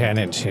 turn Ken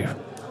into?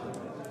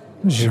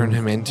 Would you- turn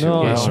him into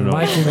Yes, you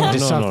might get into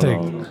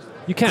something.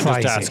 You can't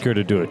crazy. just ask her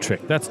to do a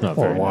trick. That's not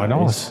Well, very why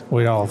nice. not?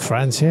 We're all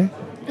friends here.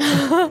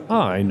 Oh,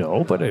 I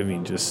know, but I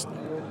mean, just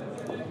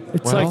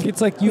it's Well,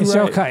 like you. It's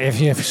right. okay if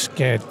you're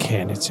scared,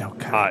 Ken. It's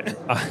okay. I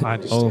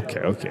understand.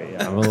 okay.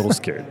 Yeah, I'm a little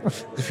scared.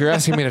 If you're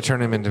asking me to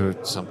turn him into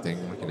something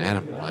like an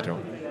animal, I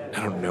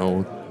don't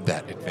know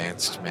that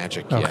advanced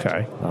magic yet.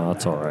 Okay. Oh,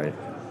 that's all right.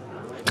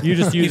 You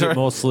just use it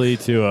mostly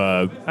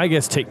to, I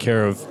guess, take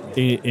care of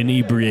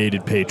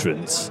inebriated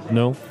patrons.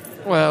 No.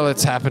 Well,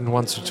 it's happened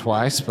once or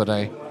twice, but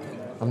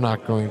I'm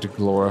not going to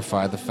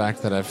glorify the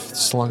fact that I've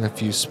slung a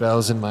few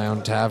spells in my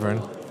own tavern.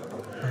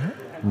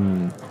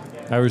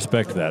 I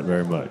respect that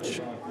very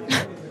much.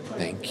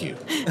 Thank you.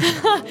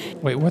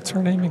 Wait, what's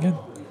her name again?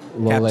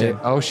 Captain.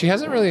 Oh, she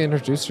hasn't really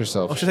introduced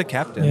herself. Oh, she's a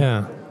captain.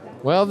 Yeah.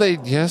 Well, they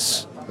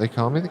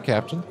call me the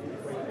captain,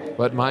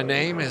 but my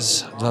name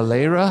is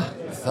Valera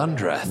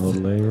Thundrath.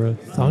 Valera.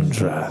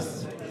 Thundrath.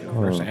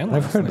 Oh,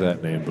 I've heard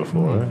that name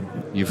before.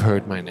 You've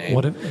heard my name.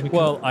 What if we could-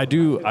 Well, I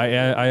do. I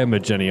am a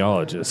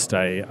genealogist.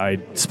 I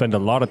spend a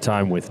lot of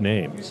time with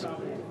names.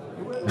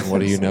 And what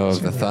do you know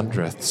of the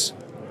Thundraths?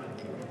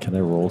 Can I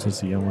roll to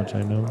see how much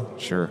I know?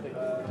 Sure.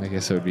 I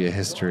guess it would be a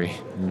history.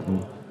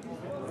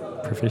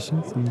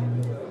 Proficiency.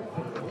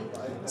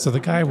 So the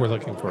guy we're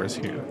looking for is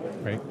here,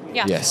 right?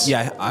 yeah. Yes.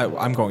 Yeah,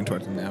 I'm going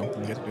towards him now.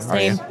 We get to do it.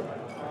 Same.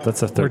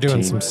 That's a 13. We're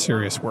doing some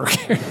serious work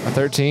here. A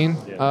 13?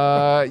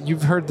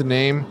 You've heard the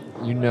name.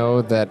 You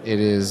know that it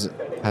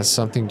has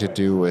something to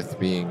do with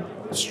being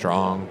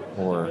strong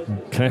or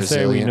Can I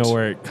say we know resilient.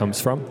 where it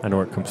comes from? I know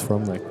where it comes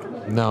from. Like,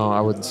 No,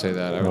 I wouldn't say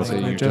that. I would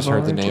say you just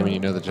heard the name and you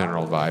know the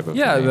general vibe of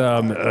yeah,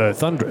 the name.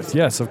 Thundrith.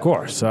 Yes, of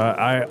course.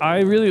 I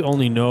really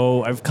only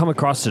know. I've come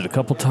across it a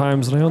couple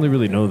times, and I only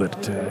really know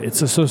that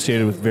it's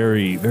associated with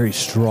very, very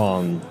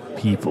strong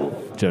people.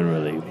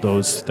 Generally,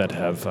 those that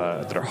have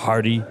that are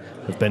hardy,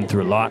 have been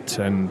through a lot,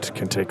 and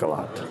can take a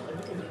lot.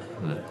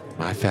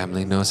 My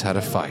family knows how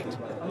to fight.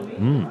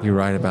 You're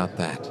right about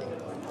that.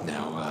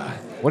 Now,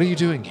 what are you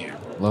doing here,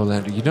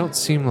 Lowlander? You don't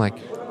seem like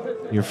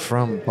you're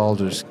from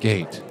Baldur's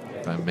Gate,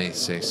 if I may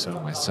say so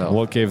myself.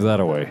 What gave that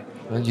away?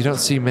 Well, you don't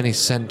see many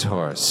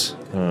centaurs.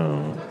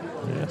 Oh,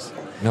 yes.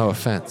 No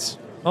offense.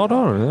 Oh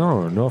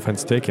no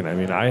offense taken. I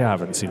mean, I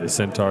haven't seen a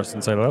centaur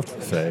since I left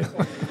the Fae.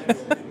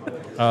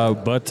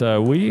 But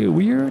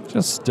we are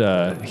just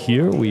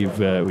here. We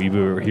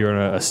were here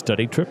on a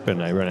study trip,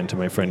 and I ran into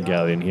my friend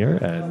Galleon here,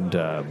 and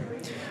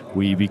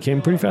we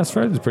became pretty fast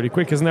friends pretty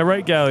quick. Isn't that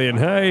right, Galleon?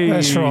 Hey,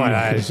 That's right.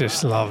 I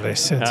just love this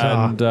centaur.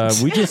 And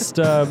we just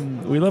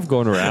we love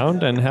going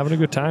around and having a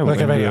good time. Look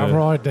at And, me, I'm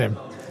riding him.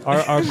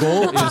 Our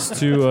goal is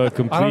to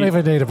complete. I don't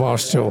even need a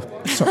boss tool.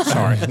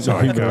 Sorry, No, go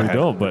we ahead.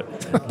 don't.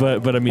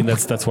 But I mean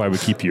that's why we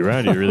keep you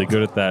around. You're really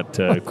good at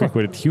that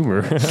quick-witted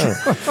humor.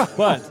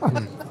 But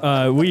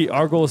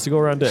our goal is to go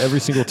around to every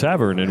single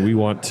tavern, and we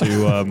want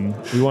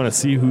to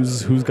see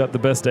who's got the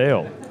best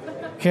ale.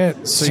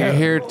 So you're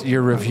here,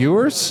 your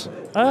reviewers?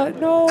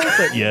 No,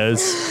 but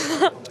yes.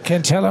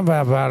 Can tell him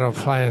about our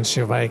plans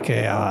to make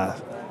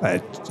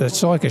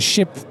it's like a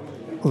ship.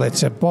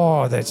 It's a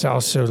bar that's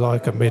also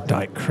like a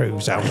midnight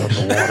cruise out on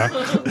the water.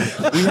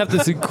 We have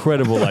this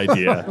incredible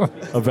idea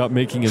about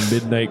making a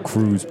midnight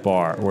cruise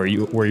bar where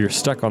you're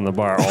stuck on the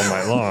bar all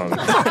night long.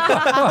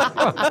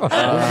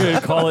 We're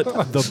going to call it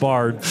the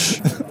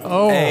Barge.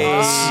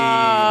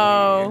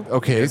 Oh.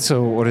 Okay,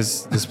 so what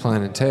does this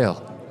plan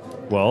entail?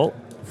 Well,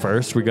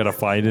 first we got to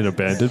find an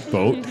abandoned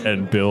boat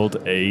and build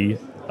a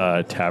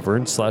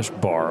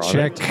tavern/bar on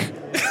it. Check.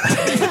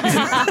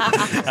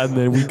 And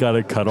then we got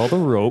to cut all the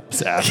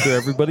ropes after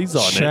everybody's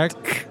on Check.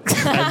 it.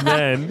 And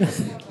then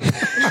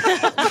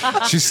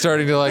She's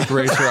starting to like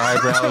raise her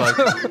eyebrow, like,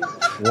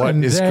 what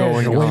And is then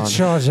going we on?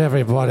 charge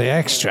everybody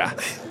extra.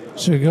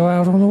 So we go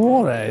out on the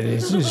water.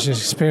 It's just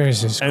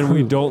experiences. and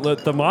we don't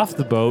let them off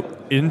the boat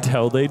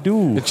until they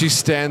do. And she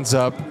stands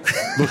up,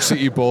 looks at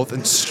you both,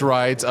 and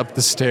strides up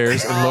the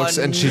stairs and looks,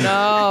 and she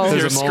no.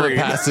 there's a moment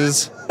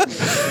passes, and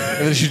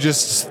then she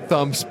just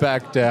thumps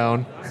back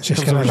down. She's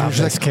Comes gonna over, love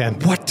she's this, Ken.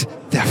 What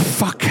the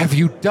fuck have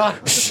you done?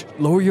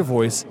 Lower your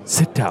voice.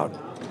 Sit down.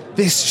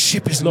 This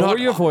ship is Lower not.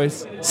 your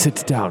voice.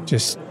 Sit down.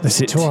 Just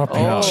listen to our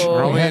pitch.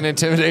 Roll me an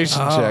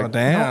intimidation Oh, check.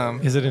 damn.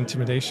 Is it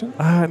intimidation?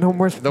 No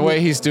more. The way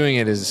he's doing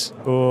it is.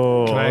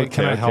 Oh,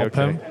 Can I help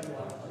him?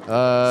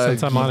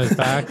 Since I'm on his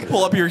back.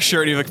 Pull up your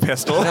shirt, you have a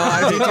pistol. No,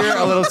 I think you're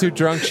a little too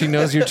drunk. She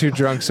knows you're too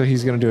drunk, so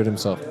he's gonna do it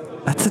himself.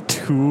 That's a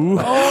 2.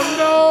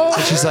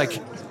 And she's like,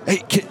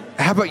 "Hey,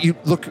 how about you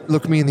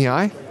look me in the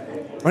eye?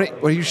 Why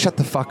don't you shut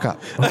the fuck up?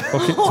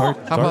 Okay, sorry.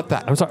 How about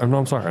that? I'm sorry. No,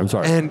 I'm sorry. I'm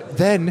sorry. And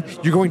then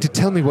you're going to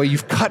tell me why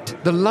you've cut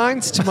the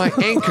lines to my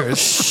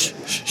anchors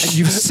and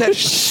you've set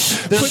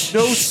there's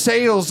no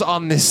sails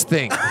on this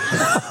thing.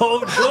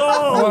 Oh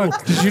no!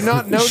 Did you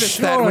not notice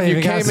that when you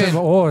we got came some in?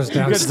 oars You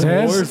got some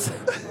downstairs.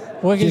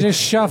 oars. We can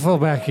just shuffle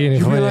back in if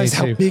You we realize need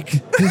how to. big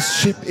this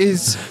ship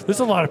is? There's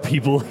a lot of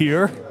people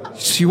here.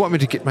 So you want me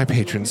to get my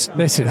patrons,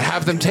 Listen.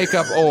 have them take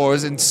up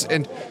oars and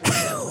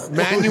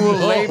manual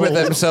labor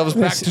themselves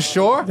back to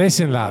shore?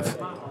 Listen, love.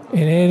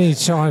 In any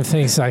time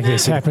things like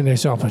this happen,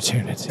 there's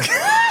opportunity.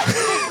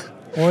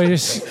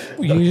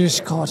 You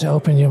just got to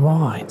open your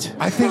mind.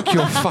 I think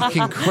you're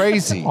fucking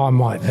crazy. I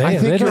might be I a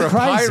think little you're a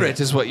crazy, pirate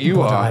is what you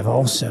but are. I've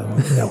also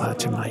know how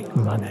to make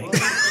money.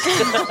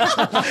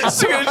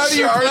 So you're going to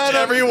charge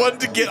everyone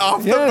to get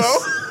off the boat?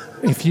 Yes.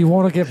 If you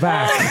want to get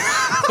back,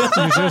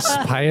 you just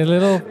pay a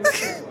little.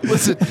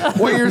 Listen,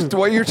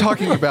 what you're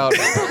talking about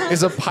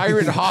is a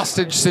pirate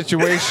hostage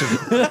situation.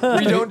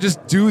 We don't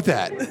just do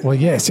that. Well,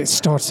 yes, it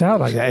starts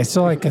out like that. It's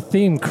like a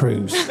theme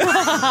cruise. You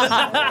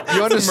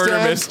Murder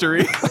understand?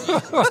 mystery.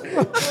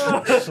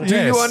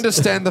 Do you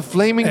understand? The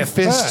flaming At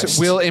fist first.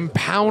 will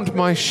impound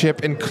my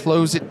ship and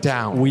close it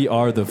down. We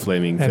are the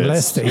flaming fist.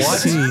 Unless they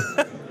see.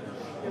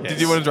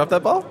 Did you want to drop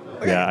that ball?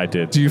 Yeah, I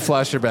did. Do you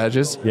flash your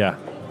badges? Yeah.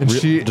 And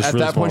she, just at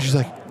real that point,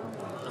 small. she's like,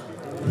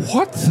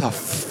 "What the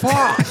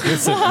fuck?"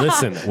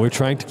 Listen. We're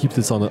trying to keep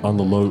this on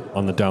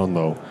the down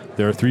low.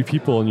 There are 3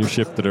 people on your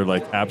ship that are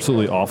like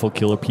absolutely awful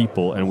killer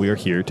people, and we are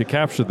here to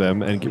capture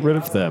them and get rid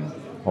of them.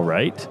 All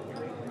right?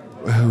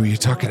 Who are you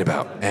talking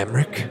about,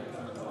 Emmerich?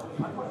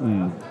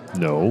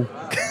 No.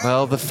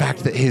 Well, the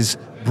fact that his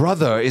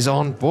brother is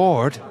on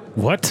board.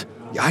 What?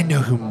 I know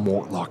who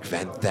Mortlock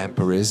Van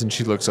Thamper is, and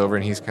she looks over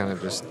and he's kind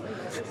of just.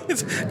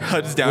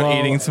 Huds down Well,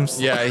 eating some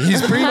Yeah,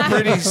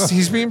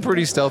 he's being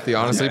pretty stealthy,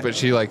 honestly, but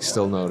she like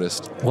still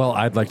noticed. Well,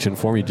 I'd like to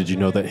inform you. Did you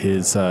know that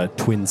his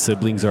twin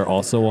siblings are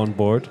also on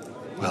board?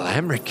 Well,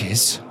 Emmerich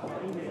is.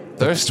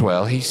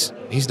 Thirstwell,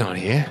 he's not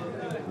here.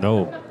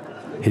 No.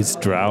 His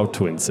drow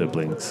twin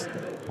siblings.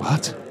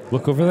 What?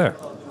 look over there.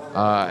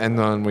 And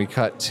then we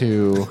cut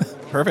to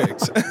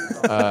Perfect.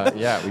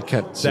 we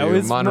cut to That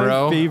was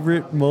Monroe. my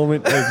favorite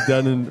moment I've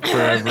done in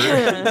forever.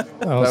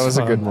 That was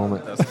a fun. good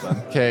moment. That's fun.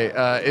 Okay,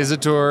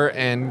 Isidore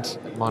and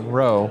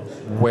Monroe,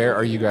 where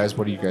are you guys?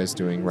 What are you guys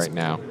doing right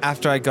now?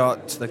 After I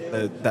got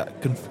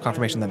that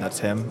confirmation that that's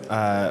him,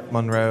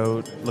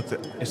 Monroe looked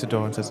at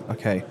Isidore and says,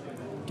 "Okay,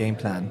 game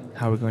plan.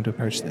 How are we going to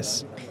approach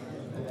this?"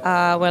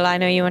 Well, I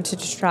know you wanted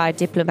to try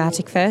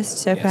diplomatic first,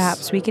 so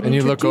perhaps we can And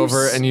you look introduce-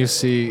 over and you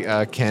see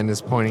Ken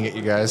is pointing at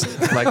you guys,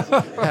 like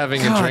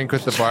having a drink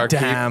with the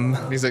barkeep. damn.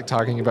 He's like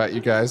talking about you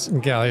guys.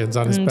 Galleon's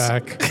on his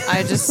back.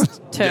 I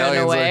just turn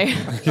Galleon's away.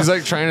 he's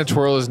like trying to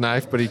twirl his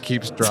knife, but he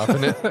keeps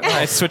dropping it.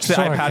 I switched the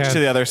Sorry, eye patch Ken. to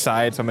the other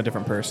side, so I'm a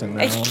different person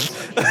now.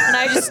 And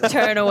I just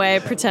turn away,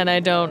 pretend I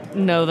don't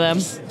know them.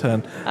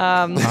 Turn.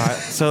 Alright,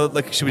 so,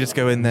 should we just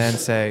go in there and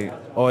say,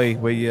 "Oi,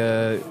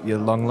 we're your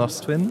long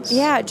lost twins"?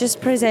 Yeah,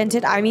 just present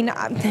it. I mean,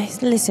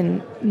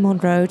 listen,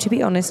 Monroe, to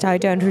be honest, I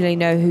don't really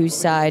know whose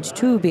side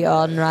to be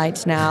on right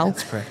now.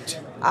 That's correct.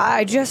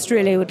 I just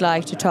really would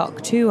like to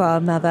talk to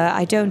our mother.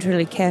 I don't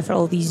really care for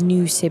all these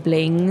new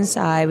siblings.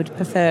 I would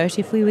prefer it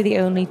if we were the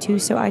only two,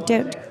 so I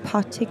don't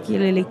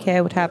particularly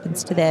care what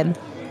happens to them.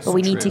 But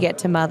we need to get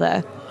to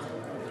mother.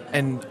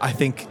 And I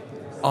think,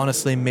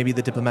 honestly, maybe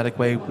the diplomatic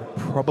way would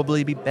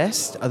probably be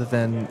best, other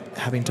than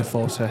having to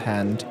force her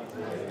hand.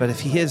 But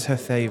if he is her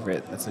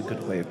favorite, that's a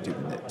good way of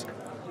doing it.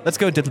 Let's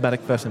go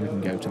diplomatic first, and we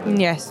can go to the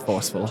Yes.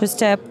 forceful, Just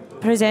to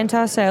present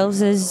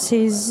ourselves as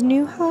his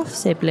new half as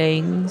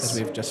siblings.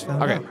 we've just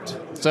found Okay, out.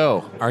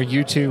 so are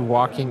you two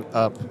walking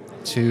up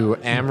to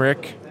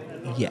Amric?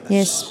 Yes.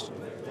 Yes.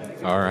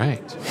 All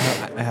right.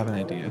 I have an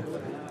idea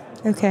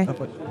Okay. of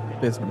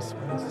what business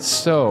was.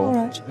 So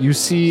Alright. you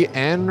see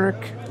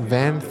Anric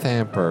Van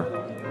Thamper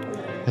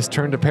has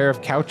turned a pair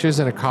of couches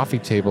and a coffee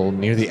table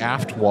near the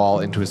aft wall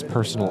into his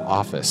personal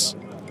office.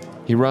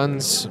 He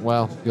runs,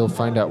 well, you'll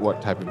find out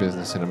what type of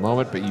business in a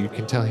moment, but you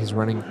can tell he's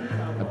running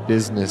a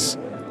business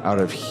out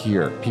of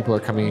here. People are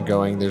coming and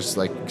going. There's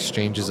like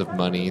exchanges of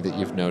money that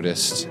you've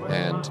noticed,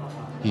 and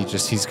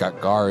he's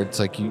got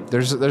guards.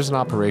 There's an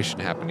operation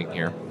happening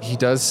here. He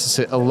does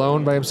sit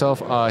alone by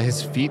himself,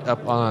 his feet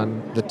up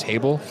on the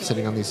table,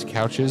 sitting on these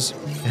couches,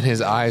 and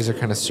his eyes are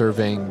kind of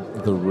surveying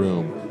the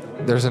room.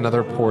 There's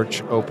another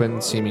porch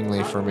open,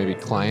 seemingly for maybe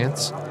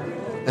clients.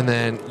 And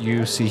then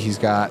you see he's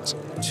got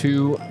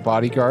 2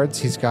 bodyguards.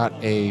 He's got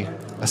a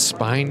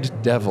spined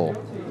devil,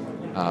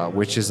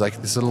 which is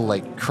like this little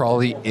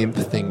crawly imp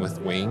thing with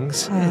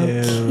wings. How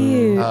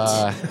cute.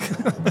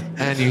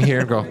 And you hear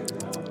him go,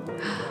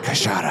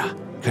 Kashara,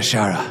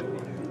 Kashara.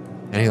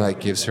 And he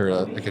gives her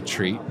a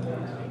treat.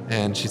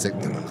 And she's like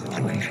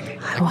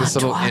this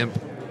little imp.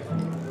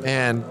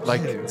 And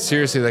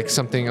seriously,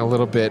 something a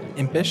little bit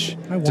Impish?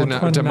 I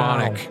want one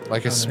demonic, now.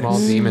 like a small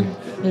demon.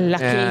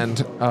 Lucky.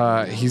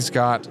 And he's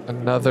got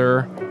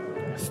another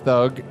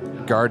thug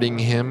guarding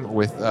him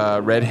with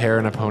red hair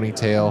and a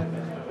ponytail,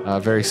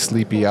 very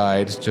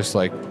sleepy-eyed, just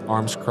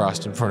arms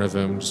crossed in front of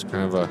him, just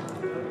kind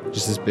of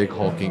just this big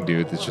hulking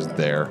dude that's just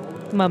there.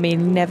 Mummy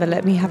never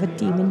let me have a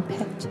demon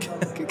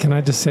pet. Can I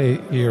just say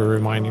you're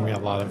reminding me a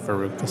lot of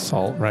Veruca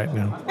Salt right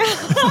now?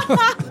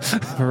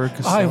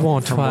 I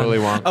want From one. Willy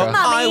Wonka.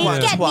 I Mummy,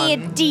 want get me a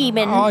one.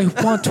 demon. I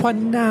want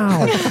one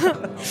now.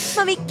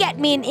 Mummy, get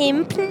me an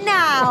imp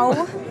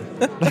now.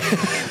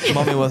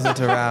 Mommy wasn't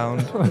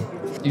around.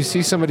 You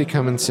see somebody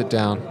come and sit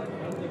down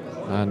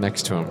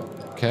next to him,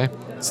 okay?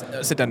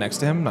 Sit down next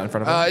to him, not in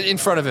front of him. In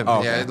front of him, Oh,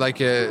 okay. yeah,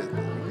 like a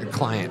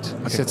client.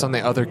 Sits on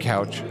the other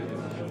couch.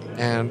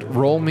 And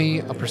roll me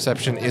a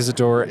perception,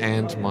 Isidore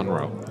and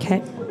Monroe.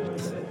 Okay.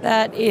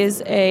 That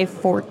is a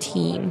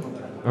 14.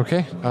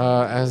 Okay.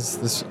 As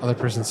this other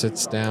person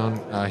sits down,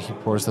 he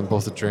pours them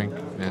both a drink,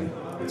 and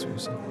that's what you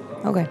see.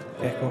 Okay.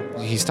 Okay, cool.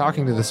 He's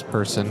talking to this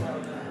person,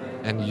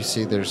 and you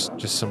see there's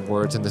just some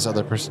words, and this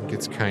other person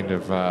gets kind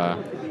of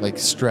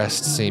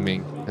stressed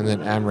seeming, and then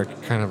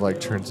Amric kind of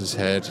turns his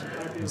head.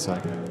 He's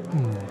like,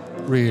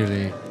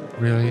 really?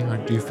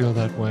 Do you feel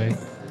that way?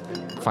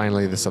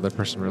 Finally, this other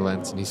person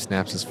relents, and he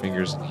snaps his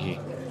fingers, and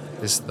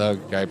this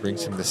thug guy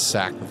brings him this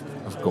sack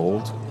of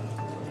gold,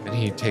 and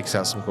he takes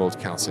out some gold,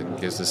 counts it, and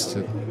gives this to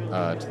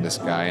this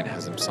guy, and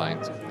has him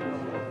sign something.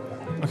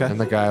 Okay. And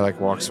the guy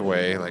walks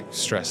away,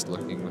 stressed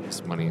looking, with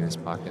his money in his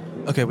pocket.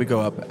 Okay, we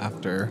go up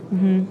after.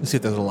 Let's see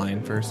if there's a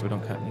line first so we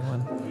don't cut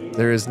anyone.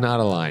 There is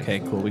not a line. Okay,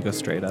 cool. We go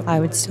straight up. I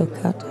would still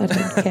cut. I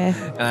don't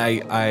care.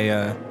 And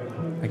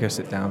I go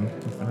sit down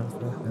in front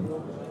of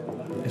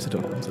him.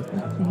 Isidore comes with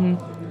me.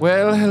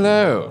 Well,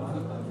 hello.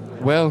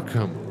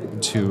 Welcome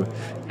to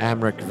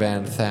Amric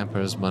Van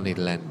Thamper's Money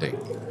Lending.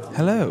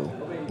 Hello.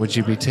 Would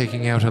you be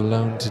taking out a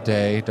loan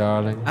today,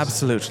 darling?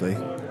 Absolutely.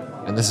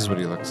 And this is what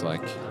he looks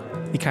like.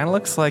 He kind of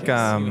looks like the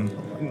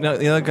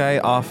other guy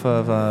off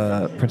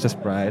of Princess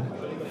Bride.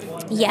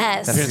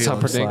 Yes. That's Prince what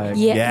he looks Humperdinck?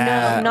 like.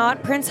 Yeah, no,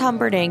 not Prince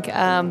Humperdinck.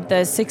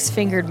 The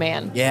six-fingered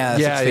man. Yeah,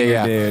 Yeah.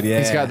 dude. Yeah,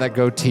 He's got that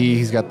goatee.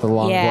 He's got the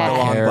long Yeah. black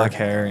long hair. black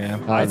hair. Yeah.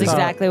 That's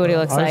exactly what he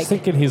looks I was like.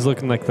 thinking he's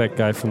looking like that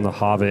guy from The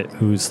Hobbit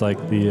who's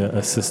the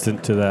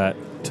assistant to that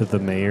to the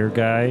mayor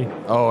guy.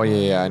 Oh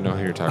yeah, I know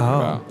who you're talking Oh.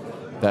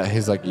 about. That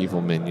his like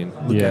evil minion.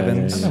 Yeah,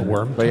 Evans. yeah, A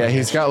worm. But yeah,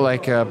 he's got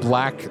like a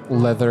black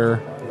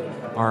leather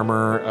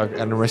armor,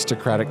 an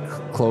aristocratic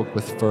cloak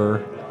with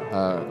fur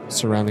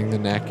surrounding the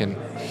neck, and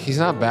he's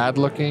not bad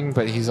looking,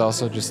 but he's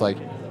also just like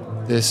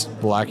this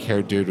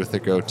black-haired dude with a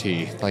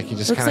goatee. Like he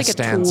just Looks kind of like a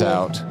stands tool.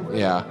 out.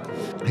 Yeah.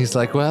 He's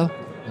like, well,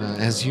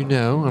 as you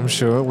know, I'm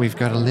sure we've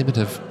got a limit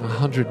of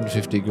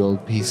 150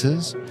 gold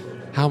pieces.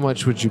 How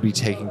much would you be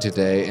taking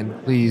today?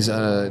 And please,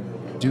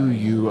 do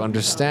you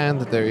understand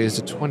that there is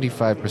a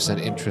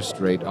 25% interest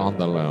rate on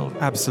the loan?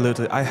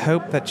 Absolutely. I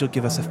hope that you'll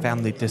give us a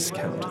family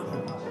discount.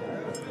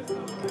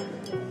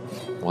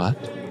 What?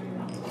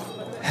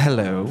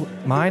 Hello,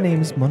 my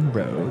name's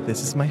Monroe.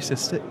 This is my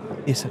sister,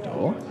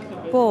 Isidore.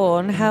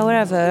 Born,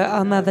 however,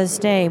 our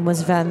mother's name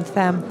was Van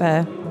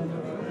Thamper.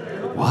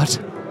 What?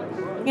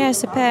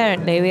 Yes,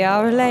 apparently we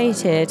are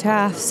related,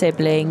 half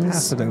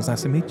siblings. Siblings,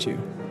 nice to meet you.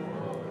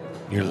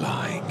 You're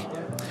lying.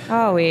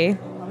 Are we?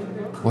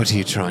 What are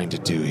you trying to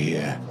do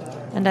here?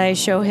 And I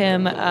show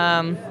him,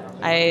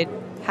 I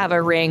have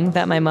a ring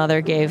that my mother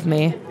gave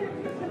me.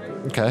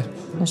 Okay.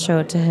 I'll show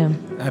it to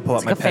him. I pull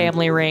It's out my like a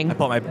family ring. I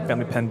pull out my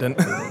family pendant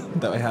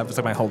that I have. It's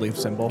like my holy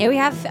symbol. Yeah, we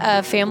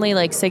have family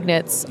like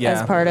signets Yeah.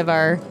 as part of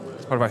our.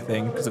 It's part of our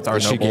thing because it's our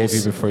That she nobles. gave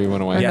you before you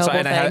went away. Our Yeah, so, noble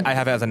and I thing.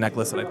 have it as a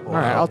necklace that I pull All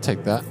right, out. I'll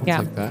take that. I'll Yeah.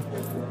 take that.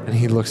 And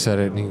he looks at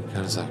it and he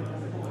kind of like,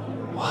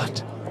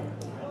 what?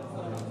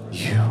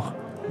 You?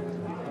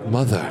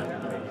 Mother?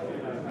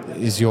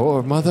 Is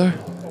your mother?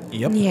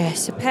 Yep.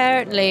 Yes,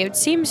 apparently it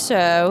seems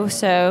so.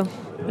 So,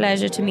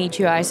 pleasure to meet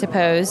you, I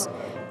suppose.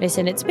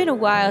 Listen, it's been a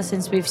while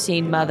since we've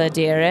seen Mother,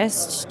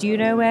 dearest. Do you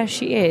know where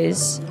she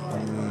is?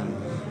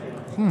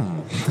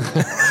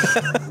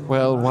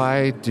 Well,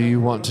 why do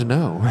you want to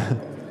know?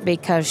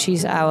 Because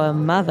she's our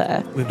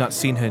mother. We've not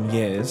seen her in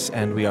years,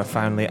 and we are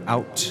finally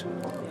out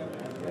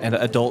and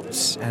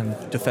adults and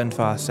defend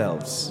for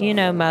ourselves. You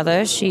know,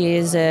 Mother, she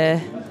is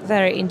a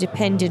very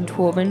independent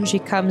woman. She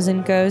comes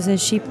and goes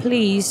as she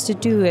pleases, to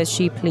do as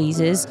she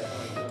pleases.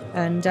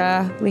 And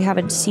we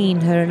haven't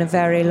seen her in a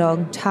very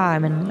long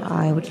time, and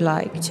I would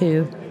like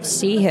to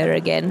see her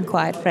again,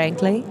 quite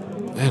frankly.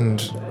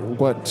 And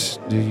what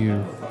do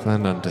you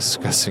plan on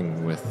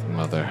discussing with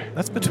Mother?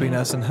 That's between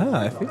us and her,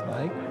 I feel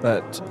like.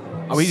 But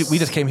we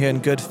just came here in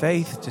good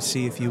faith to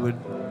see if you would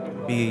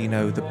be, you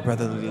know, the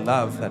brotherly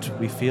love that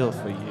we feel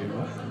for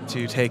you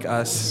to take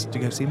us to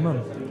go see Mum.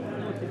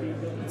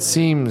 It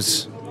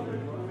seems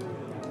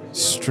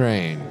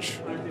strange.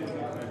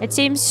 It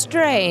seems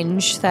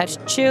strange that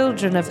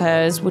children of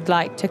hers would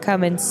like to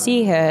come and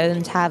see her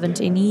and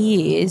haven't in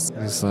years.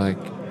 It's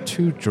like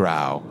two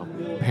drow,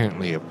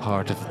 apparently a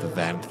part of the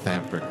Van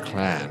Thamper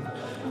clan,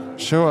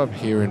 show up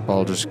here in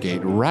Baldur's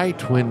Gate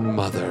right when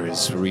Mother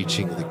is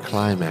reaching the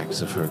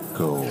climax of her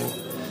goal.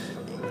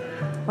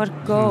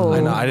 What goal? I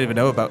know, I didn't even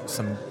know about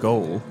some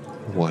goal.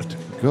 What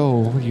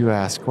goal, you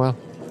ask? Well,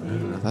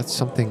 that's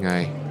something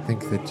I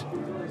think that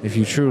if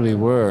you truly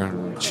were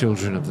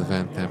children of the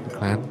Van Thamper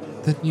clan,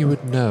 then you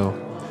would know.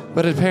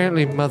 But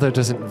apparently Mother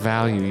doesn't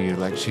value you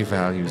like she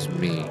values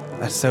me.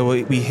 So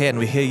we hear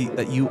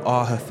that you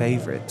are her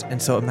favorite.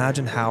 And so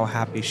imagine how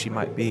happy she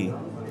might be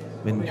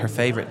when her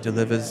favorite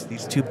delivers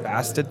these two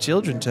bastard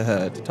children to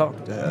her to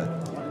talk to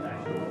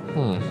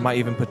her. Might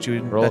even put you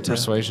in Roll a better.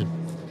 persuasion.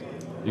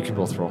 You can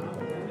both roll.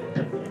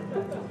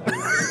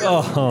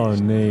 Oh,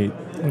 Nate.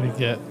 What do you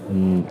get?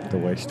 The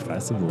worst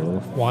possible.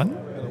 1?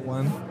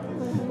 One.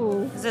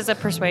 Is this a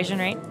persuasion,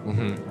 right?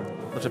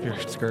 Lift up your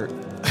skirt.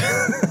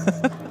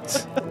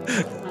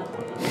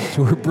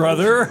 Your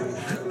brother?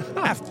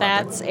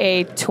 That's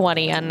a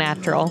 20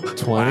 unnatural.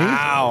 20?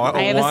 Wow.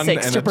 I have a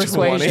 6 to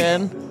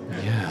persuasion.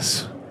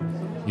 Yes.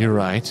 You're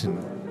right in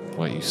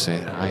what you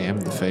say. I am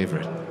the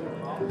favorite.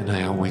 And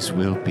I always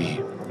will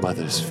be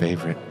Mother's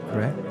favorite.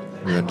 Right?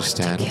 You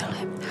understand?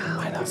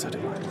 I know, so do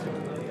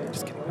I.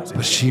 Just kidding.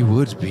 But she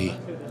would be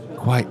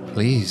quite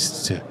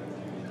pleased to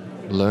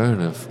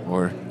learn of,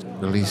 or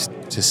at least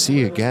to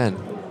see again,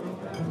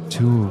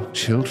 two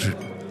children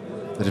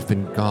that have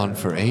been gone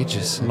for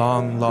ages.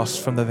 Long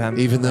lost from the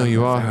vampire. Even though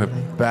you are her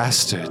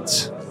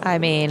bastards. I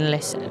mean,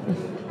 listen.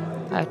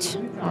 I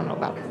don't know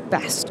about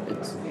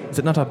bastards. Is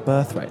it not our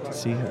birthright to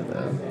see her,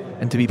 though?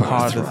 And to be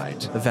part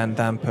Birthright. of the Van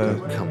Thamper?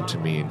 Don't come to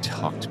me and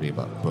talk to me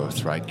about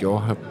birthright. You're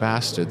her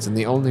bastards, and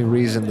the only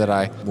reason that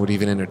I would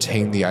even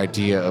entertain the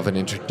idea of an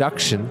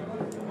introduction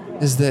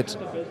is that,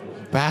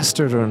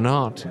 bastard or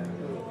not,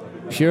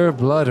 pure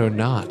blood or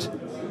not,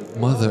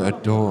 Mother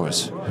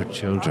adores her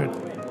children.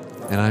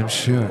 And I'm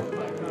sure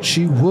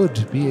she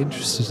would be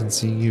interested in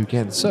seeing you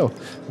again. So,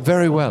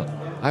 very well.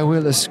 I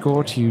will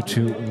escort you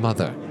to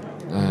Mother.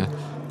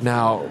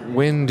 Now,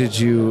 when did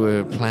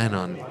you plan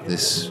on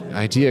this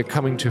idea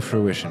coming to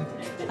fruition?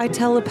 I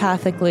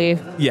telepathically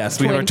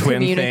Yes, we have a twin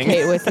communicate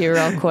thing. with you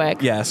real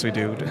quick. Yes, we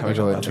do. I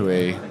go into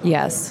a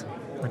Yes.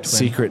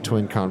 secret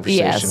twin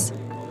conversation. Yes.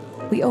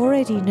 We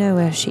already know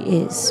where she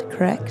is,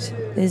 correct?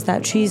 Is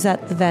that she's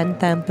at the Van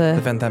Thamper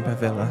The Van Thamper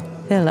Villa.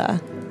 villa.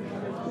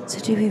 So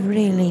do we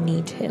really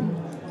need him?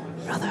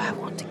 Brother, I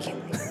want to kill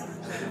him.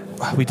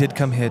 we did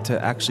come here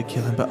to actually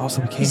kill him, but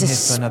also we came He's a here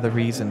for another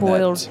reason.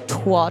 Boiled that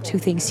twat who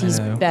thinks he's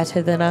know.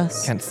 better than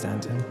us. Can't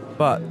stand him.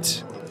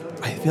 But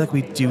I feel like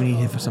we do need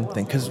him for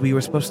something because we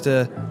were supposed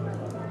to.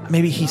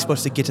 Maybe he's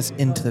supposed to get us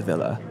into the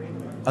villa.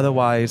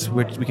 Otherwise,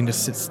 we can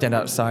just stand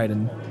outside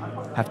and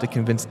have to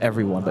convince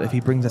everyone. But if he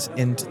brings us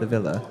into the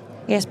villa,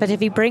 Yes, but if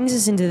he brings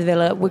us into the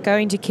villa, we're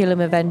going to kill him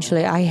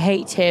eventually. I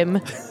hate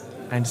him.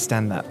 I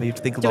understand that. But you have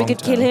to think So we long could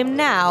term. kill him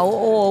now,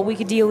 or we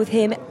could deal with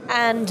him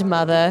and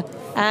Mother.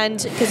 And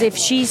because if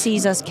she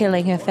sees us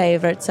killing her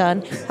favorite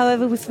son,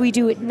 however, if we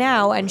do it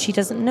now and she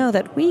doesn't know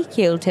that we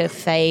killed her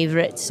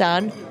favorite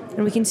son,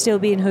 then we can still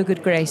be in her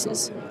good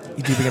graces.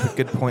 You do bring up a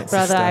good point,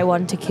 Brother, sister. I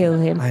want to kill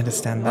him. I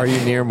understand that. Are you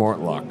near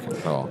Mortlock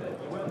at all?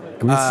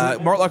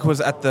 Mortlock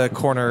was at the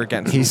corner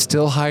against. He's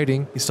still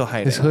hiding. He's still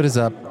hiding. His hood is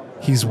up.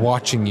 He's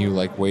watching you,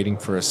 like waiting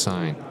for a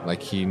sign.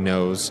 Like he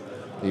knows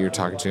that you're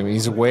talking to him.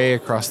 He's way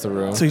across the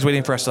room. So he's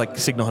waiting for us to like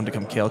signal him to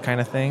come kill,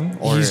 kind of thing.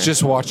 Or He's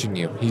just watching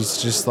you.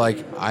 He's just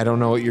like, I don't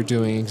know what you're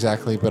doing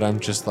exactly, but I'm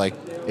just like,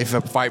 if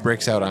a fight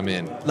breaks out, I'm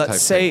in.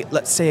 type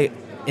let's say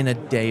in a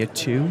day or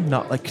two,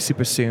 not like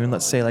super soon.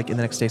 Let's say like in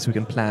the next day, so we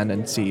can plan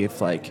and see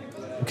if like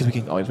because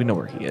we know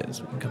where he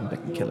is. We can come back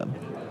and kill him.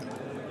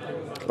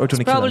 Or do He's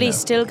we kill him probably now?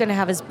 still going to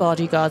have his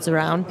bodyguards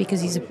around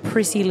because he's a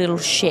prissy little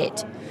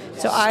shit.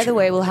 So either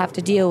way, we'll have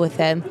to deal with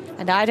them.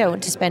 And I don't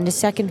want to spend a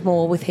second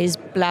more with his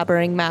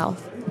blabbering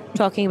mouth,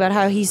 talking about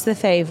how he's the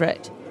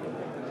favorite. I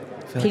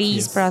feel like Please,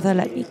 he's- brother,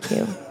 let me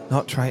kill.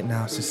 Not right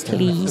now, sister.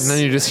 Please. And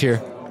then you just hear,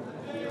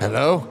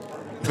 hello?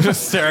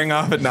 just staring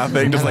off at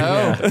nothing, just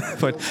Hello? like yeah.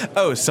 But,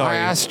 oh, sorry. I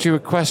asked you a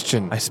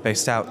question. I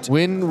spaced out.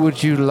 When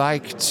would you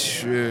like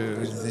to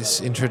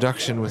this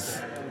introduction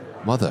with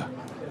Mother?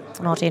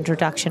 Not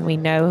introduction, we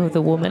know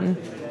the woman.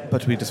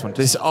 But we just want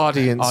to This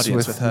audience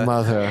with her.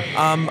 Mother.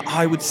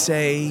 I would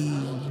say,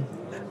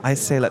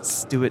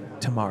 let's do it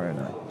tomorrow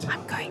night.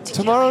 I'm going to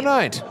Tomorrow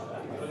night.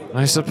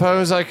 I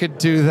suppose I could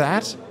do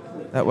that.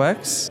 That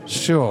works.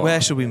 Sure. Where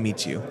should we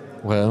meet you?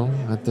 Well,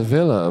 at the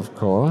villa, of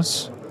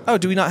course. Oh,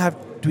 do we have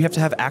to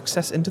have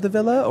access into the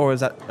villa, or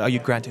are you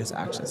granting us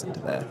access into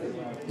there?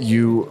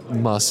 You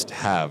must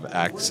have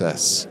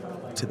access.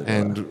 To the villa.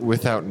 And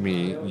without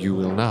me, you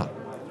will not.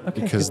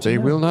 Okay, Because good to they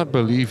know. will not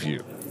believe you.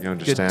 You Good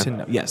understand? to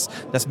know. Yes,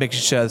 let's make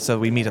sure so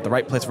we meet at the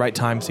right place, right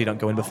time, so you don't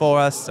go in before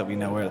us, so we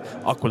know we're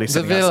awkwardly The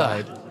sitting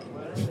villa.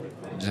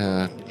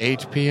 outside.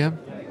 8 p.m.?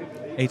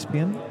 8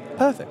 p.m.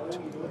 Perfect.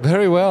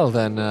 Very well,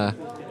 then.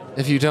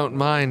 If you don't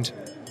mind,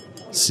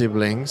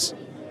 siblings,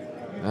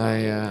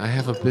 I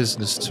have a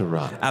business to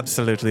run.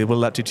 Absolutely, we'll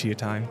let you to your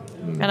time.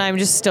 And I'm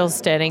just still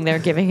standing there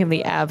giving him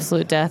the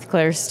absolute death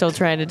glare, still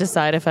trying to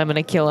decide if I'm going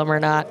to kill him or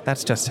not.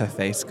 That's just her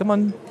face. Come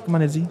on,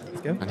 Izzy.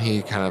 Let's go. And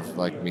he kind of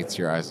like meets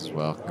your eyes as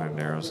well, kind of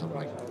narrows them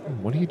like,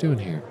 what are you doing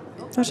here?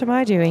 What am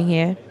I doing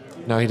here?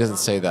 No, he doesn't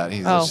say that.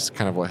 He's Oh. that's just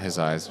kind of what his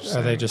eyes are saying.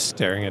 Are they just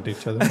staring at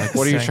each other? Like,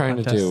 what are you Staring trying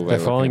to contest. do? They're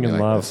by falling looking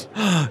in at me like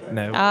love. this?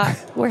 No.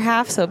 We're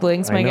half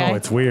siblings, my I know, guy.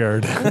 it's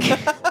weird.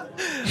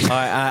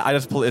 I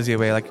just pull Izzy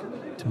away like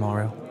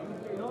tomorrow.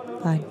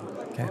 Fine.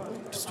 Okay,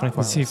 just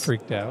 24 Is he hours.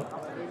 freaked out?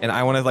 And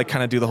I want to like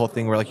kind of do the whole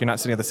thing where like you're not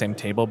sitting at the same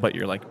table, but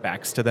you're like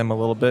backs to them a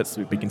little bit,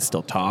 so we can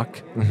still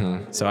talk.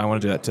 Mm-hmm. So I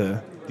want to do that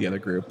to the other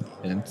group,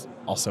 and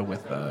also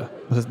with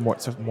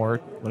what is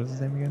What is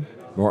his name again?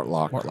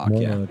 Mortlock. Mortlock.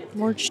 Yeah. More-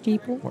 More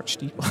steeple. Mort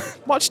Stiefel.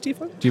 Mort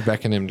Stiefel. Do you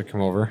beckon him to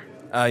come over?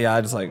 Yeah,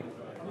 I just like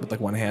with like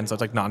one hand, so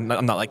it's like no, I'm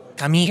not like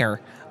come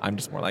here. I'm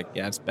just more like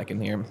yeah, just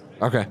beckon here.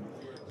 Okay.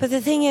 But the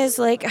thing is,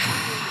 like,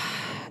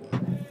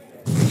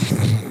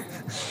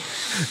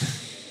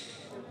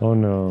 Oh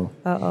no.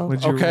 uh-oh.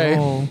 Would you Okay.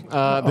 roll?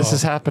 This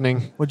is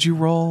happening. Would you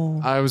roll?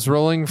 I was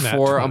rolling Nat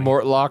for a 20.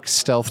 Mortlock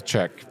stealth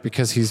check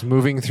because he's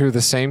moving through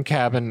the same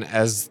cabin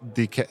as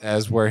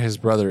where his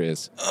brother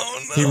is.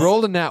 Oh He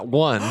rolled a nat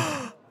 1,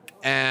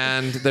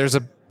 and there's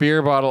a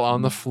beer bottle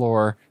on the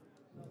floor.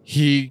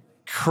 He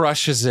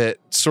crushes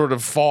it, sort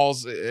of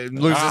falls,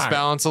 loses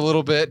balance a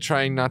little bit,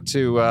 trying not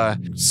to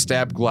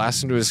stab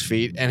glass into his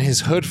feet, and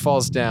his hood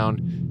falls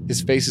down.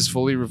 His face is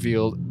fully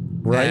revealed.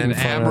 Right and in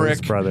front of his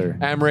brother.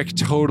 Amric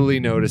totally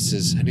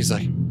notices, and he's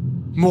like,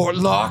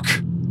 Mortlock,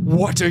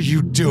 what are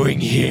you doing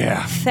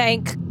here?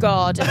 Thank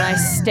God. And I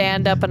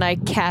stand up and I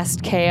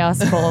cast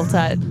Chaos Bolt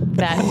at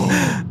that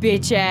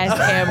bitch ass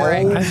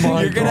Emmerich.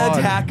 my You're gonna God.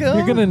 attack him.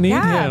 You're gonna need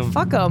Yeah, him.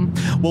 fuck him.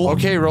 Well,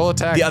 Okay, roll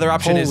attack. the other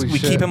option is Holy we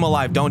shit. keep him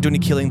alive. Don't do any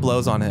killing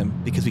blows on him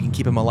because we can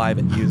keep him alive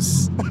and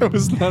use. I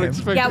was not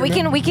expecting Yeah, we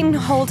can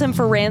hold him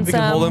for ransom. We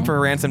can hold him for a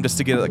ransom just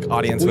to get like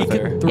audience We with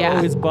her. could throw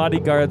Yeah. his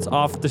bodyguards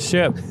off the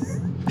ship.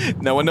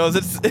 No one knows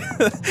it's.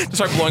 Just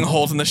start blowing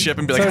holes in the ship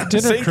and be It's like, our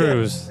dinner "Sink it."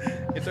 cruise.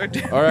 It's our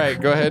dinner. All right,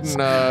 go ahead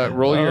and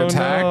roll your Oh,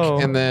 attack, no.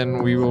 and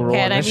then we will roll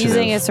Okay, and I'm initiative.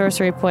 using a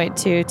sorcery point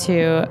too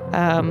to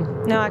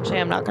no, actually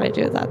I'm not gonna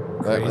do that.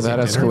 That dinner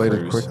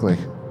escalated cruise. quickly.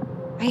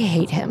 I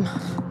hate him.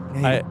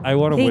 I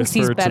want to Thinks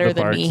he's whisper to better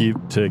the than me.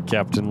 barkeep, to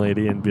Captain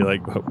Lady, and be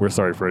like, "We're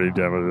sorry for any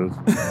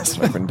damages."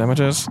 Swipe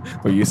damages.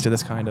 We're used to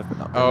this kind of. But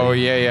not Oh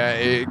really. yeah.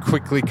 It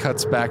quickly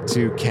cuts back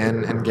to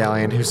Ken and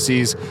Galleon, who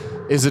sees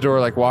Isidore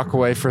like walk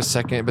away for a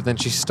second, but then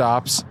she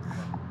stops,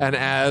 And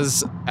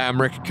as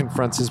Amric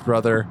confronts his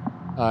brother,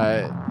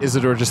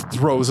 Isidore just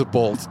throws a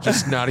bolt,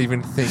 just not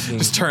even thinking.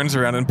 Just turns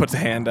around and puts a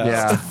hand out.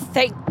 Yeah.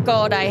 Thank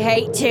God I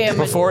hate him.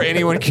 Before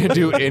anyone can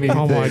do anything.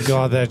 Oh my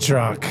God, they're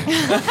drunk.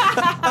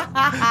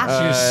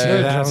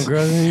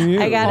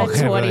 I got a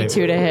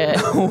 22 to hit.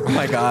 Oh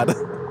my god.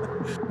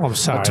 Oh, I'm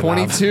sorry.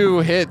 22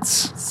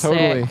 hits.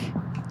 Totally. Sick.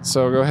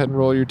 So go ahead and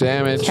roll your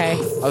damage. Okay.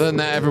 Other than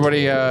that,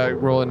 everybody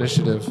roll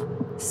initiative.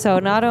 So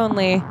not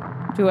only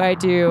do I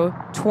do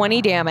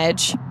 20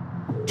 damage,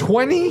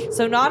 20?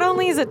 so not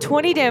only is it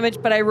 20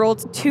 damage, but I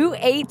rolled 2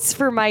 8s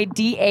for my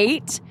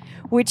D8,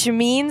 which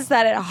means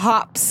that it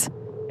hops.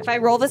 If I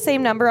roll the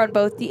same number on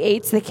both the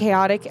 8s, the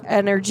chaotic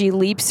energy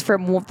leaps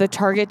from the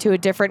target to a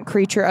different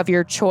creature of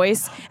your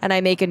choice, and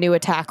I make a new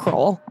attack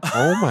roll.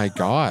 Oh my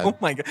god. Oh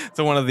my god.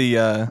 So one of the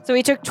So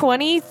he took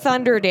 20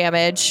 thunder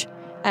damage,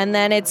 and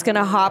then it's going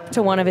to hop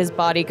to one of his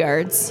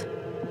bodyguards.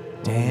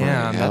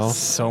 damn, hell. that's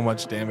so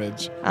much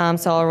damage.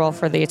 So I'll roll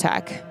for the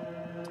attack.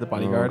 To the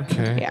bodyguard.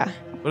 Okay. Yeah.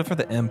 What if for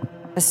the imp?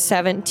 A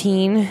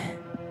 17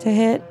 to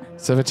hit.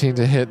 17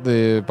 to hit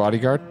the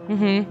bodyguard?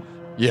 Mm-hmm.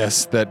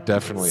 Yes, that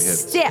definitely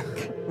hits. Stick.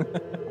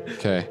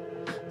 Okay.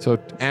 So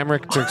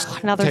Amric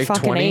took Another take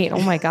fucking 20. 8.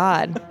 Oh my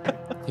God.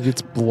 He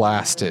gets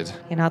blasted.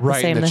 You're not the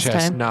Right same in the this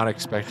chest, time. not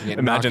expecting it,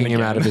 Imagine knocking him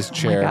again. out of his Oh my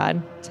chair.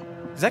 God.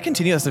 Does that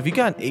continue? So if you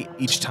got an 8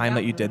 each time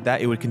that you did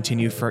that, it would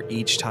continue for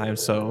each time.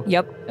 So,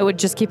 Yep. It would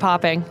just keep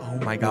hopping. oh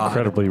my god.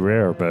 Incredibly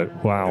rare, but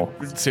wow.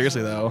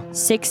 Seriously though.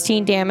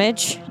 16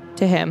 damage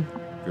to him.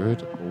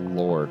 Good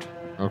lord.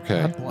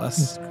 Okay. God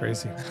bless. That's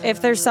crazy.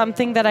 If there's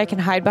something that I can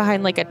hide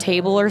behind, like a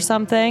table or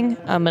something,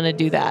 I'm going to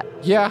do that.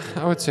 Yeah,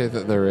 I would say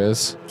that there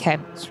is. Okay.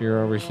 So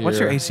you're over here. What's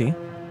your AC?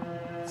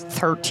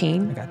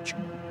 13. I got you.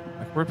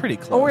 Like, we're pretty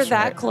close. Oh, we're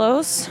that right?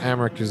 close?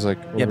 Amric is like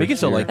Yeah, over but you can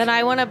still, here. like- Then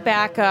I want to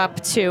back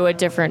up to a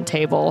different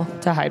table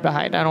to hide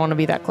behind. I don't want to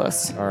be that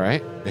close. All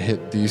right. It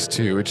hit these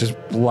two. It just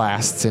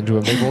blasts into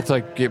him. They both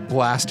like get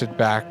blasted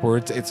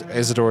backwards. It's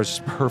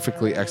Isidore's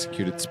perfectly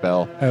executed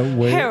spell. Hell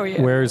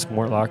yeah. Where's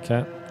Mortlock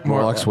at?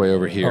 Morlock's way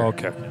over here. Oh,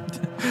 okay.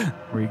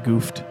 Where he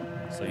goofed.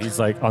 So he's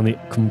like on the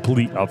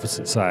complete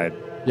opposite side.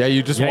 Yeah,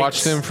 you just Yikes.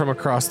 watched him from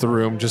across the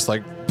room, just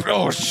like,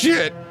 oh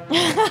shit!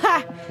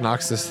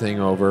 Knocks this thing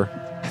over.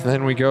 And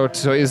then we go to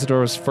so Isidore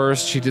was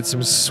first. She did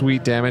some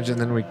sweet damage, and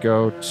then we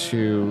go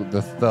to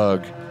the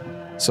thug.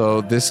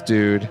 So this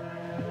dude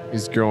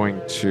is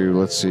going to,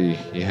 let's see,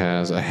 he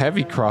has a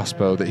heavy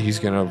crossbow that he's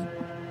going to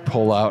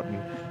pull out and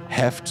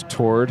heft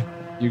toward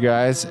you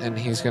guys, and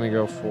he's going to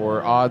go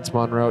for odds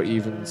Monroe,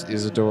 evens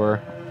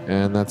Isidore,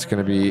 and that's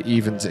going to be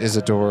evens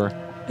Isidore.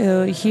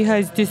 He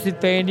has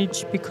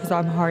disadvantage because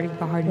I'm hiding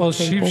behind Well, the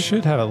table. she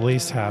should have at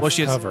least half Well,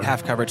 she has cover.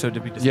 half covered, so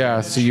it'd be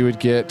Yeah, so you would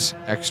get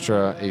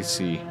extra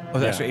AC. Oh,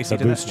 the extra AC that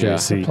to that? boosts your Yeah.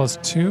 AC. Plus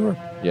 2 or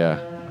Yeah.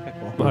 Okay,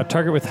 cool. A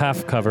target with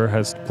half cover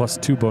has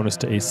 +2 bonus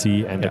to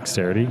AC and Yeah.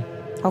 dexterity.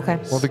 Okay.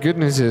 Well, the good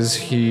news is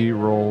he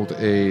rolled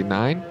a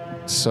 9,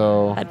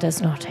 so That does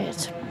not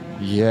hit.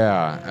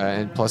 yeah,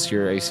 and plus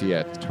your AC,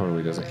 yeah,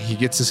 totally doesn't. He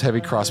gets his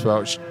heavy crossbow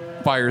out,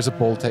 fires a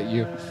bolt at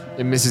you,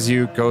 it misses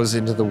you, goes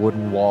into the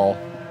wooden wall.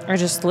 I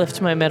just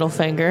lift my middle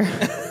finger.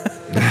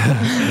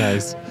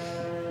 Nice.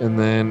 And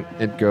then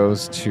it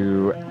goes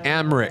to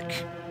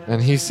Amric,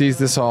 and he sees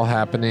this all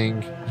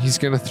happening. He's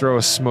gonna throw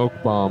a smoke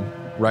bomb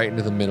right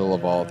into the middle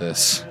of all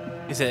this.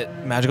 Is it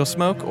magical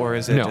smoke or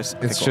is it No, just?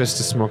 it's okay, cool. just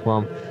a smoke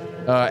bomb.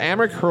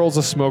 Amric hurls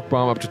a smoke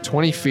bomb up to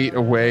 20 feet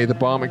away. The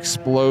bomb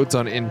explodes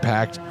on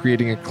impact,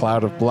 creating a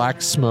cloud of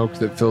black smoke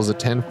that fills a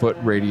 10-foot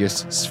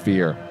radius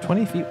sphere.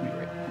 20 feet.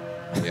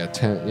 Yeah,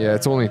 10. Yeah,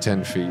 it's only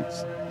 10 feet,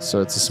 so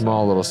it's a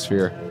small little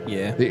sphere.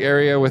 Yeah. The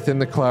area within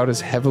the cloud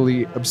is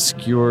heavily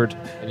obscured,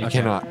 and you Okay.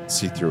 cannot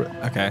see through it.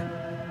 Okay.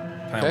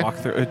 Can Okay. I walk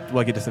through? Will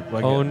I get to? Will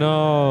I Oh get-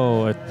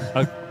 no,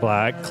 a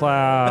black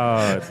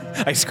cloud.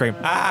 I scream.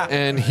 Ah!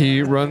 And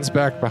he runs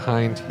back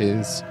behind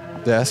his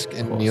desk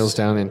and Close. kneels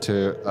down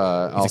into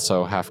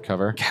also half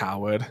cover.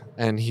 Coward.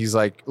 And he's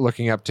like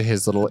looking up to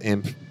his little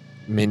imp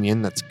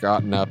minion that's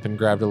gotten up and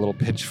grabbed a little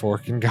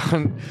pitchfork and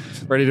gone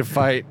ready to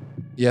fight.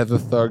 Yeah, the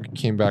thug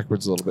came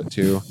backwards a little bit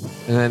too.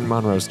 And then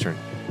Monroe's turn.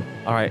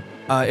 All right.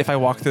 If I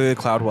walk through the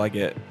cloud, will I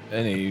get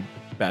any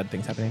bad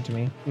things happening to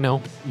me?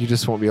 No, you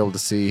just won't be able to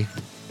see.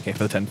 Okay, for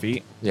the 10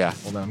 feet. Yeah.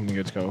 Well, then I'm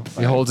gonna just go.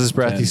 He holds his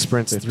breath, he 10,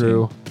 sprints 15,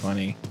 through.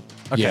 20.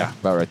 Okay. Yeah,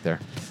 about right there.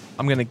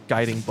 I'm gonna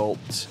guiding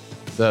bolt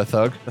The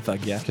thug? the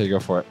thug. Yeah. Okay, go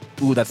for it.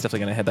 Ooh, that's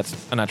definitely gonna hit. That's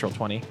a natural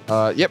 20.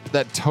 Yep,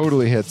 that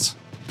totally hits.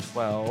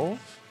 12.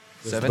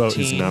 This boat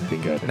is 17. not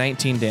being good.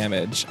 19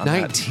 damage. On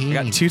 19. That.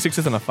 I got 2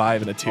 6s and a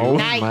 5 and a 2. Oh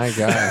Nice. my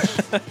gosh.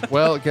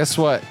 Well, guess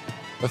what?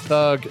 The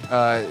thug,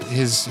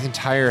 his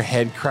entire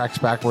head cracks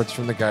backwards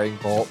from the guiding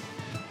bolt,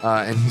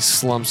 and he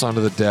slumps onto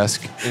the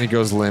desk, and he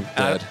goes limp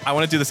dead. I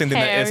want to do the same thing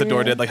that Hell Isidore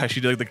yeah. did, like how she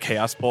did like the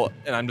chaos bolt,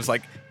 and I'm just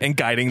like in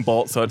guiding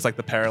bolt, so it's like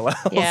the parallels.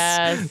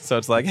 Yes. So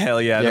it's like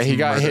hell yeah. Yeah, just he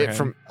got murder hit him.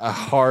 from a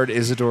hard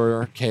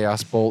Isidore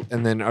chaos bolt,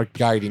 and then a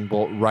guiding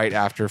bolt right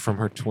after from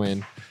her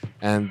twin.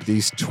 and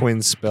these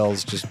twin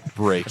spells just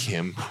break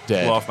him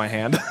dead. Blow off my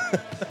hand.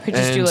 Could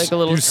just do And like a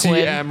little you see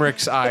twin.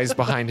 Amric's eyes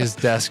behind his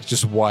desk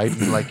just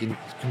widen like in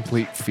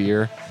complete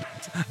fear.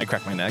 I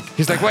crack my neck.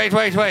 He's like,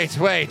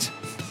 wait.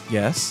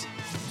 Yes.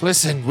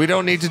 Listen, we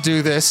don't need to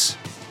do this.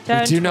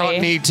 Don't we do not we?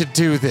 need to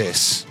do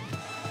this.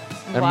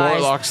 And Why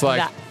is Morlock's like,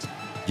 that?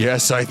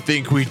 yes, I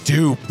think we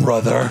do,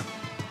 brother.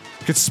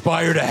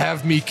 Conspire to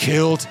have me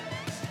killed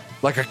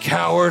like a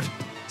coward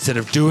instead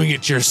of doing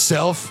it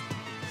yourself?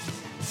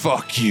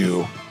 Fuck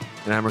you.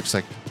 And Amric's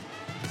like,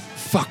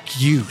 fuck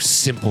you,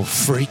 simple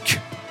freak.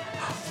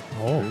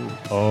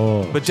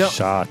 Oh, But don't-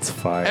 shots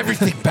fired.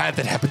 Everything bad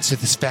that happens to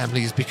this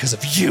family is because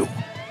of you.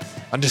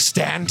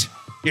 Understand?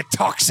 You're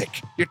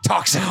toxic. You're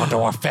toxic onto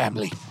our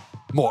family.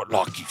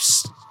 Mortlock, you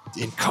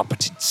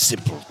incompetent,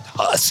 simple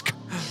husk.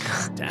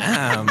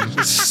 Damn.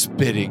 Just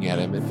spitting at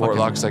him, and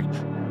Mortlock's like,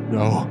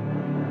 no.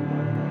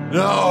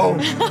 No!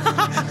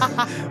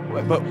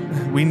 But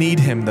we need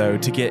him, though,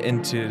 to get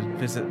into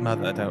visit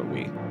Mother, don't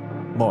we?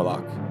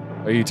 Morlock.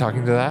 Are you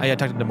talking to that? I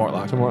talked to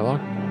Morlock. To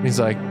Mortlock? He's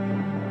like,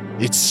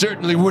 it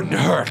certainly wouldn't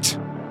hurt.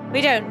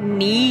 We don't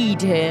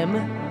need him.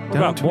 What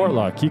about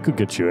Mortlock? He could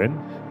get you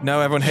in. No,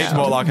 everyone hates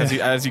Morlock,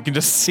 as you can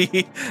just see.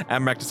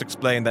 Amrak just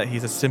explained that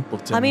he's a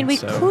simpleton. I mean, we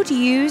so- could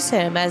use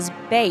him as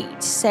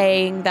bait,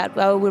 saying that,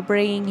 well, we're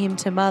bringing him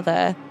to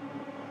Mother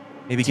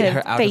maybe get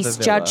her to out face of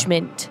the villa.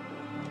 judgment.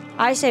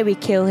 I say we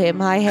kill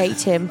him. I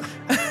hate him.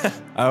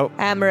 Oh,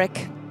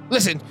 Amric.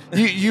 Listen,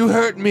 you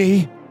hurt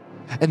me,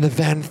 and the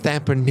Van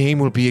Thamper name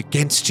will be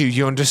against you,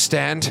 you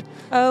understand?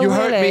 Oh, you will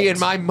hurt me, it? and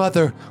my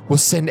mother will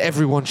send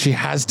everyone she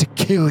has to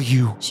kill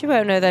you. She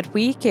won't know that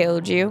we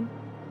killed you.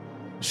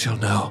 She'll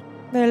know.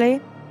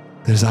 Really?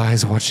 There's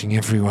eyes watching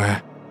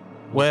everywhere.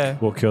 where?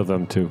 We'll kill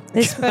them too.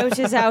 This boat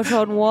is out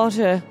on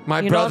water. My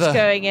You're brother. not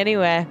going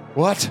anywhere.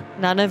 What?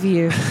 None of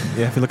you.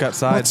 Yeah, if you look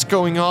outside. What's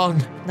going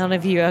on? None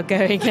of you are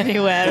going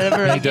anywhere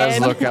ever He again.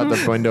 does look out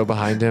the window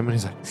behind him, and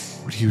he's like,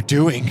 what are you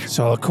doing?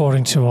 So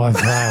according to my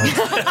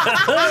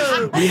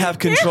plan, We have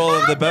control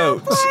of the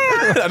boat.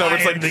 I know,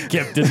 it's like the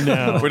captain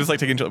now. we're just like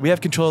taking control. We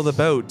have control of the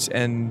boat,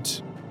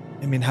 and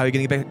I mean, how are you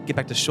going to get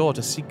back to shore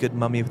to see good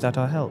mummy without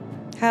our help?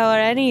 How are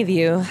any of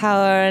you? How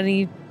are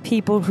any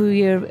people who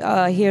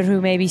you're here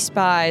who may be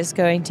spies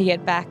going to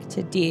get back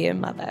to dear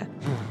Mother?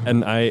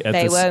 And I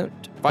They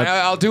won't. Fine,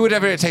 I'll do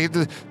whatever it takes.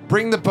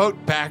 Bring the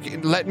boat back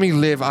and let me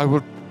live. I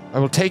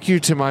will take you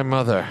to my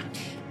mother.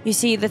 You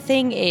see, the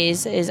thing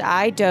is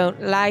I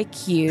don't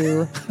like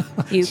you.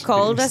 You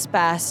called us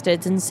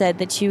bastards and said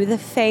that you were the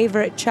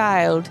favorite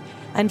child,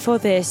 and for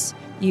this,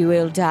 you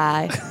will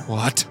die.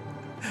 What?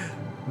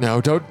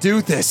 No, don't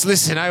do this.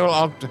 Listen,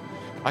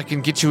 I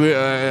can get you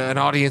an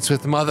audience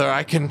with mother.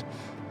 I can.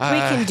 We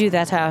can do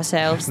that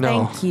ourselves.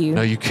 No, Thank you.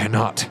 No, you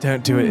cannot.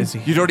 Don't do it,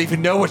 Izzy. You don't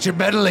even know what you're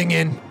meddling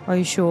in. Are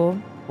you sure?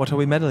 What are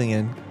we meddling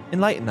in?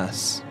 Enlighten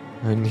us.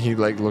 And he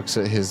like looks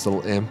at his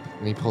little imp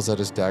and he pulls out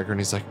his dagger and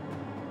he's like,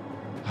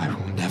 I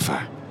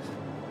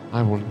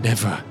will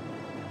never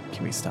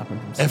Can we stop him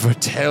from ever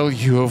tell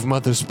you of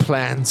mother's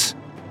plans.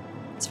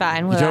 It's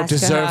fine. We'll don't ask her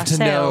deserve to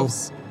know.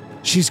 ourselves.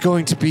 She's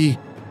going to be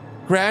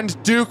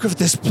Grand Duke of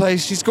this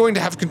place. She's going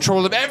to have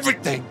control of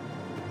everything.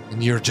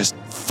 And you're just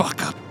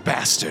fuck up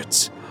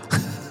bastards.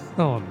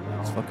 oh no.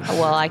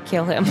 Well, I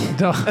kill him.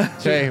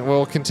 Okay,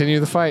 we'll continue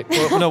the fight.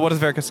 Well, no, what does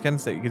Veracruz Ken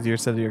say? Because you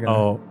said you're gonna.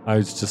 Oh, I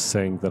was just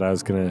saying that I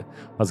was gonna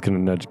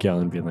nudge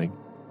Galen and be like,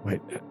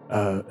 wait,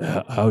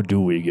 how do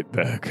we get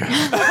back? Oh,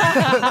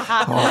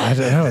 I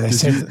don't know. They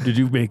said, Did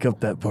you make up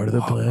that part of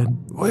the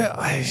plan? well,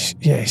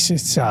 yes,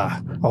 it's,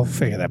 I'll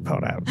figure that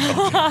part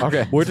out.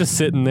 Okay. We're just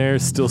sitting there,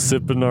 still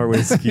sipping our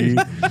whiskey,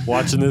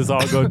 watching this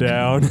all go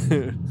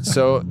down.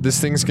 So this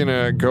thing's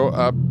gonna go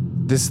up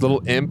this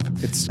little imp.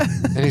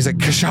 And he's like,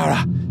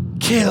 Kashara,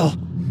 kill.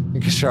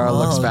 And Kashara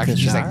looks back and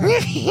she's like,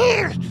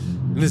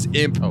 and this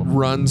imp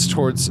runs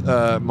towards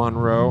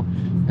Monroe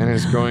and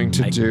is going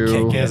to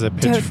do. He has a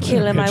Don't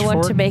kill him. I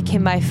want to pitchfork. make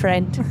him my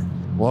friend.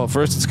 Well,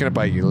 first it's gonna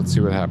bite you. Let's see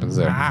what happens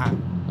there.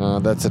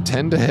 That's a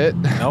 10 to hit,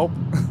 Nope.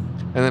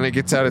 and then it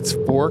gets out its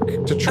fork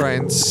to try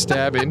and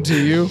stab into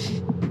you.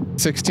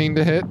 16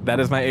 to hit. That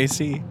is my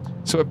AC.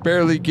 So it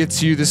barely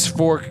gets you. This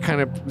fork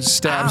kind of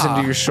stabs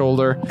into your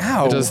shoulder.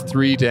 Ow. It does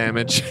 3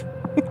 damage.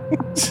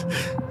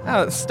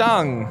 Oh, it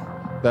stung.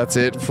 That's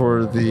it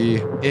for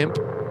the imp.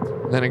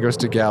 Then it goes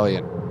to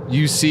Galleon.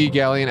 You see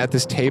Galleon at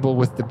this table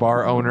with the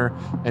bar owner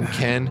and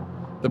Ken.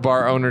 The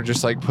bar owner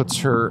just like puts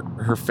her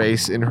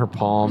face in her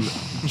palm,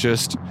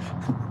 just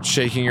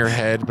shaking her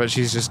head, but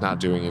she's just not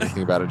doing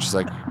anything about it. She's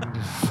like,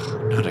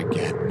 not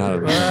again, not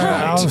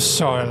again. I'm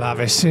sorry, love.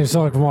 It seems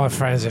like my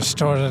friends have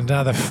started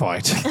another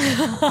fight.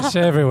 It's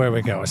everywhere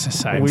we go. It's the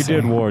same We thing.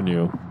 did warn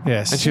you.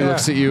 Yes. And she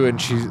looks at you and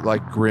she's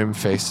like grim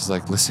faced, is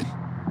like, listen,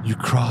 you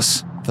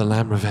cross the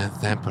Lamravan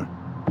Thamper.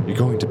 You're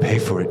going to pay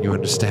for it, you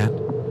understand?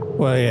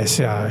 Well, yes.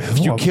 If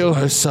you well, kill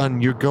her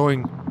son, you're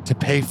going to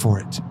pay for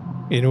it.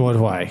 in what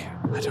way?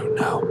 I don't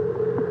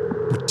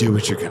know. But do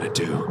what you're gonna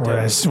do.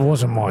 Well, it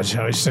wasn't my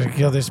choice to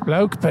kill this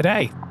bloke, but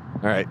hey.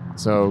 All right.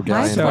 So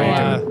My Galleon, So, what are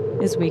you doing?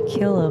 plan is we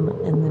kill him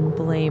and then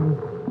blame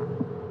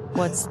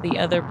What's the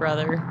other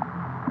brother?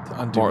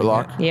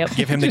 Mortlock. Yep.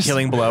 Give him the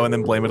killing blow and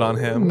then blame it on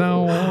him.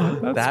 No,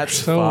 that's That's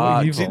so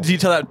fucked. evil. Did you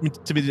tell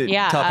that to me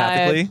Yeah.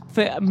 telepathically?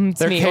 It's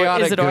They're me or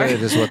chaotic Isidore.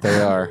 good is what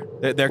they are.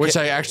 They're Which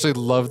I actually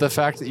love the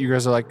fact that you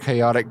guys are like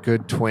chaotic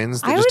good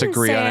twins that I just wouldn't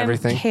agree say on I'm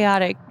everything.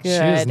 chaotic She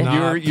is good.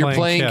 not You're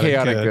playing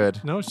chaotic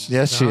good. No, she's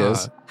Yes, she not.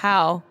 is.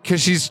 How?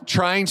 Because she's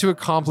trying to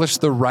accomplish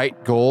the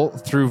right goal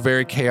through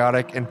very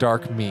chaotic and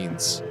dark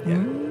means.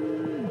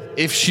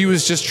 If she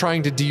was just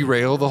trying to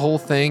derail the whole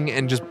thing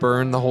and just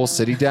burn the whole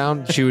city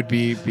down, she would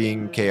be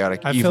being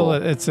chaotic I evil. feel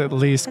that it's at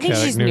least I think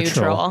chaotic she's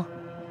neutral.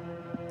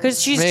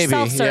 Because she's Maybe,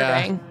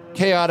 self-serving.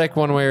 Chaotic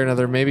one way or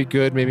another, maybe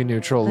good, maybe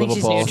neutral, a I think little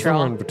she's both. neutral.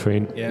 Somewhere in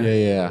between. Yeah.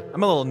 Yeah.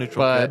 I'm a little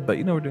neutral, But- but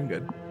we're doing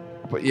good.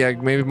 But yeah,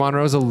 maybe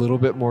Monroe's a little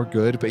bit more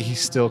good, but he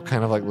still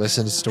kind of like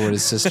listens to what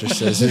his sister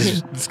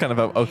says. Just kind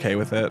of okay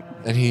with it.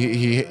 And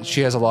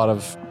she has a lot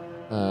of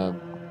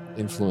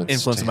influence.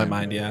 Influence to in my him.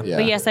 mind, yeah.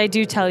 But yes, I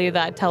do tell you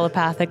that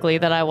telepathically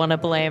that I want to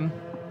blame.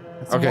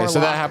 Okay, so that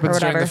Warlock or happens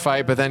during the whatever.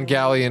 fight, but then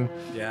Galleon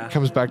Yeah.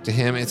 comes back to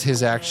him. It's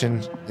his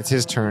action. It's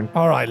his turn.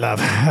 All right, love.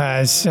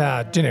 It's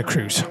dinner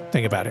cruise.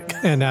 Think about it.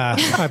 And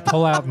I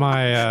pull out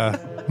my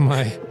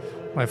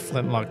my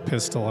flintlock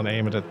pistol and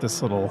aim it at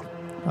this little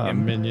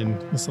minion,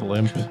 this little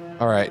imp.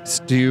 All right.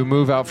 Do you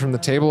move out from the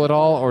table at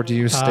all, or do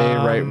you stay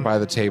right Um, by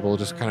the table,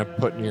 just kind of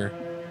putting your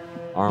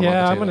arm on the Yeah,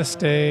 table? I'm gonna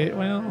stay.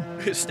 Well,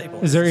 Stable.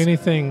 is there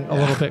anything a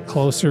little bit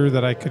closer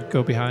that I could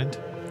go behind?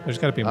 There's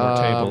got to be more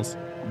tables.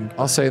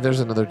 I'll say there's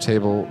another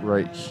table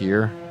right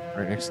here,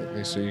 right next to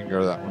me, so you can go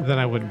to that one. Then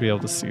I wouldn't be able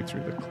to see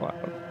through the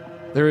cloud.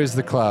 There is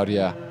the cloud,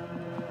 yeah.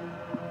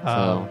 So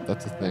Um,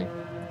 that's the thing.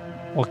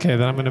 Okay,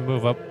 then I'm gonna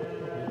move up.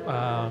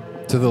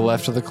 To the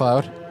left of the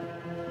cloud.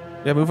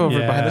 Yeah, move over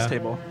behind this Yeah.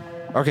 table.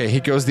 Okay, he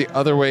goes the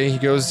other way. He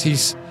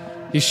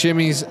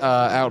shimmies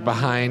out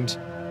behind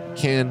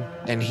Ken,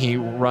 and he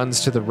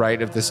runs to the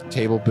right of this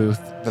table booth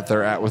that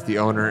they're at with the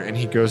owner, and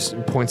he goes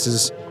and points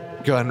his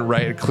gun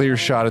right, a clear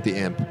shot at the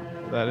imp.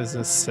 That is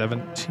a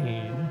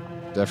 17.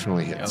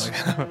 Definitely Yeah, hits.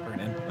 like burn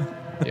in.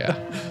 Yeah.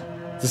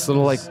 This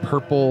little like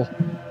purple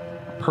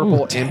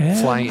Ooh, imp 10?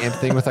 flying imp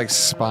thing with like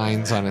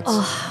spines on its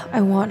Oh,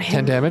 I want 10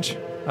 him. damage.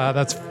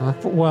 That's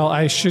well.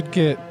 I should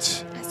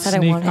get I said I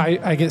sneak. want him.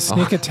 I get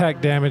sneak Oh.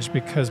 attack damage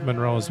because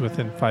Monroe is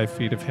within 5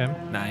 feet of him.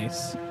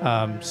 Nice.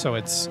 So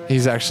it's.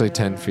 He's actually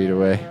 10 feet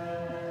away.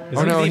 is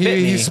Oh it- no, He bit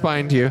he me.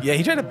 spined you. Yeah,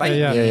 he tried to bite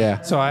Yeah, me. Yeah,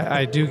 yeah. So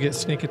I do get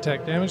sneak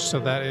attack damage. So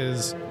that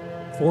is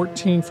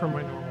 14 for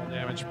my normal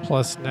damage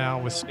plus now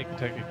with sneak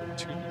attack I get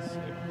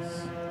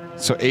 2d6.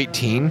 So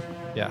 18.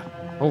 Yeah.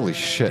 Holy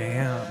shit.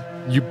 Damn.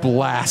 You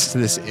blast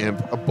this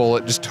imp. A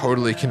bullet just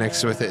totally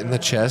connects with it in the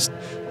chest,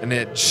 and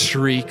it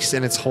shrieks,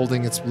 and it's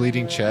holding its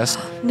bleeding chest,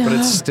 No. but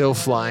it's still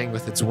flying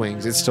with its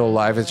wings. It's still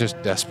alive. It's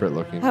just desperate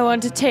looking. I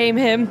want to tame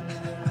him.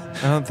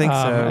 I don't think so.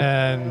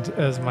 And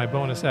as my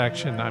bonus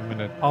action,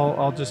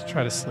 I'll just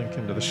try to slink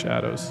into the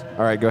shadows.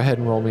 All right, go ahead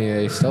and roll me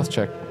a stealth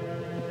check.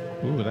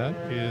 Ooh, that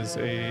is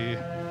a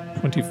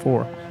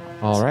 24.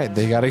 All right,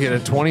 they got to get a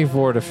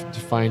 24 to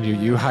find you.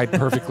 You hide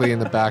perfectly in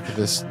the back of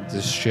this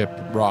ship,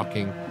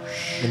 rocking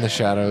in the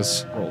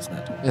shadows. Rolls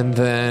net. And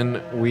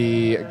then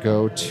we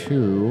go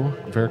to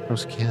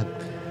Veracruz Ken.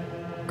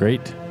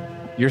 Great.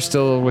 You're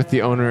still with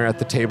the owner at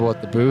the table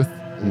at the booth.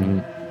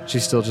 And Mhm.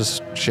 she's still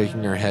just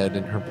shaking her head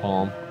in her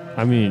palm.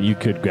 I mean, you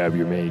could grab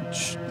your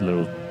mage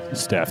little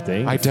staff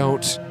thing. I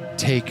don't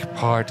take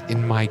part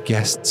in my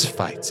guests'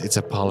 fights. It's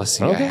a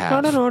policy I Okay,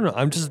 have. no.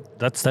 I'm just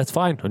that's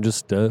fine. I'm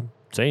just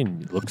saying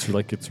it looks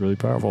like it's really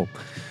powerful.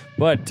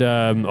 But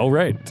all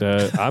right,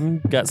 I'm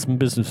got some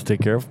business to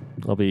take care of.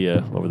 I'll be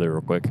over there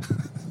real quick.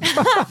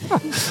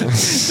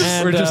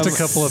 We're just a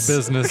couple of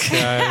business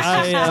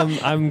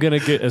guys. I'm gonna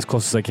get as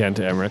close as I can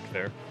to Emmerich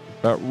there.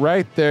 But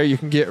right there, you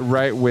can get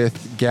right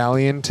with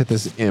Galleon to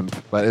this imp.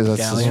 But that's as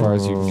Galleon? far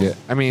as you can get.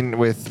 I mean,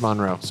 with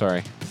Monroe.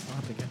 Sorry.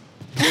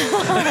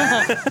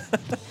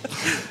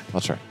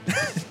 I'll try.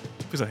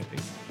 Who's I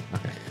think?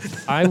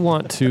 I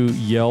want to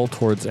yell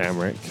towards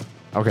Emmerich,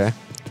 Okay.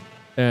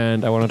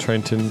 and I want to try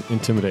and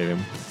intimidate him.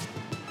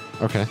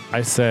 Okay.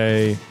 I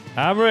say,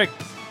 Emmerich,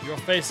 you're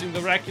facing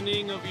the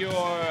reckoning of your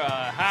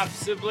half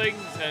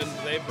siblings, and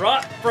they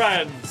brought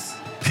friends.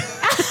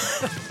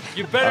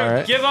 You better All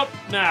right. give up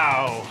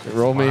now.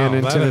 Roll me an Wow, that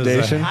is a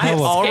intimidation. I'm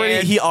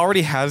scared. He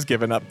already has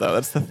given up though.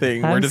 That's the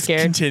thing. I'm We're just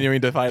scared.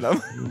 continuing to fight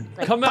him.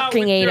 Like, Come out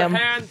fucking with ate your him.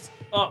 hands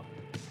up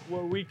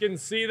where we can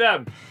see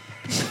them.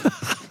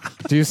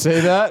 Do you say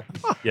that?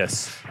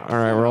 Yes. All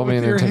right. Roll me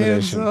an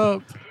intimidation.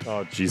 Oh,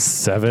 geez,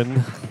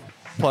 7.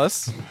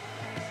 Plus,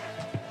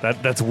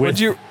 That's with. would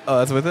you? Oh,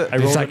 that's with it. I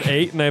rolled like- an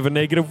 8 and I have a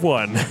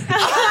 -1.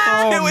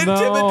 Oh,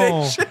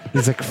 intimidation.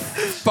 He's like,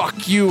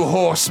 "Fuck you,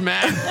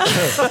 horseman!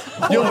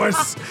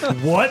 Yours.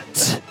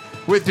 What?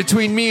 With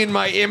between me and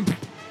my imp,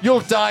 you'll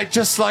die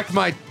just like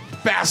my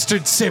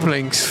bastard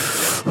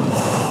siblings."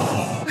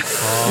 I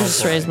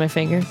just raised my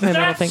finger, my middle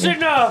That's finger.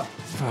 enough.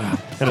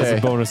 And as Okay.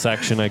 a bonus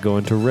action, I go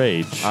into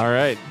rage. All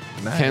right.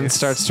 Ken Nice.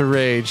 starts to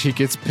rage. He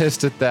gets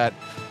pissed at that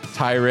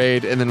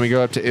tirade, and then we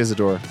go up to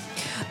Isidore.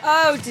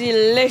 Oh,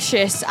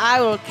 delicious. I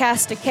will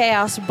cast a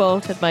chaos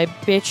bolt at my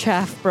bitch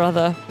half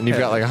brother. And you've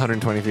got like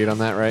 120 feet on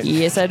that, right?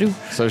 Yes, I do.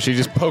 So she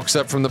just pokes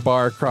up from the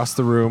bar across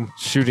the room,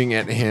 shooting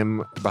at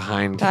him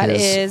behind That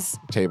his is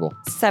table.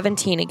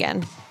 17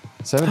 again.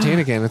 17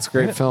 again. It's a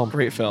great film.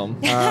 Great film.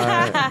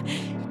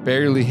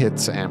 Barely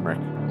hits Amric.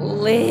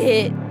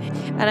 Lit.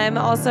 And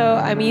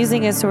I'm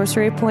using a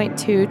sorcery point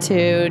too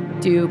to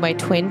do my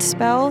twin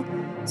spell.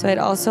 So I'd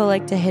also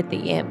like to hit the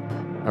imp.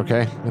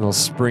 Okay, it'll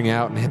spring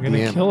out and hit I'm the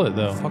gonna imp. kill it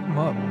though. Fuck him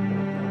up.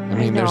 I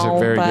mean, there's a know,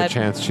 very good but-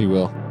 chance she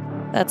will.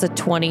 That's a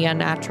 20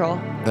 unnatural.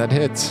 That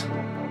hits.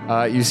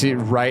 You see,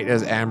 right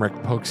as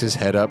Amric pokes his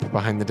head up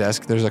behind the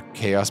desk, there's a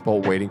chaos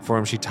bolt waiting for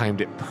him. She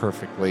timed it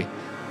perfectly.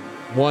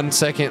 1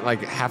 second,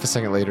 like half a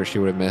second later, she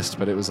would have missed,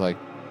 but it was like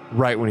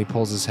right when he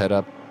pulls his head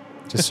up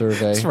to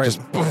survey, That's right.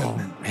 just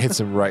boom, hits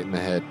him right in the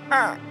head.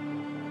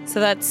 So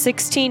that's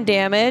 16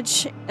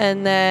 damage,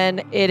 and then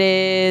it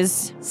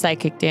is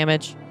psychic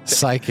damage.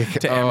 Psychic.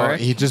 To Amric?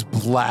 He just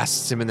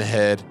blasts him in the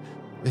head.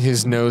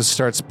 His nose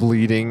starts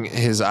bleeding.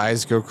 His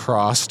eyes go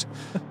crossed,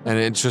 and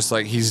it's just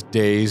like he's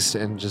dazed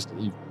and just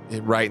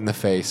right in the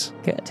face.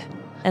 Good.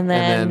 And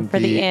then for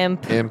the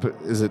imp,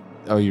 is it?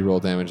 Oh, you roll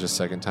damage a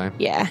second time.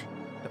 yeah,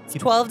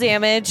 12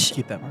 damage,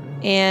 Keep that part.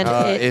 and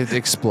It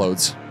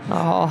explodes.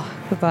 oh,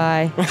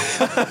 goodbye.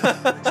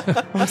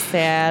 I'm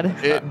sad.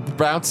 It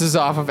bounces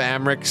off of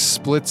Amric,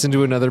 splits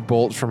into another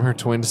bolt from her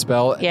twin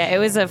spell. Yeah, it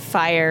was a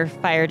fire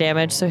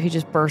damage, so he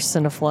just bursts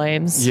into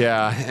flames.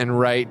 Yeah, and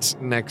right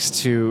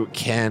next to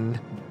Ken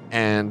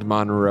and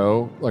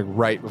Monroe, like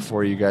right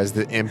before you guys,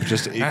 the imp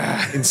just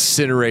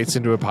incinerates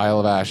into a pile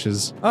of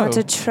ashes. What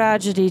a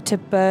tragedy to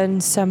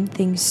burn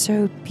something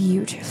so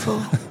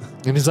beautiful.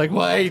 And he's like,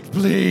 wait,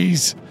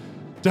 please.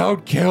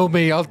 Don't kill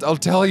me. I'll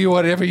tell you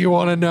whatever you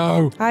want to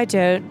know. I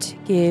don't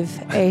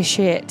give a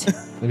shit.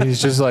 And he's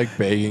just like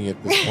begging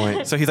at this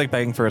point. So he's like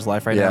begging for his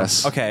life right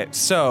Yes. now. Okay,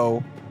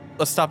 so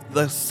let's stop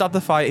the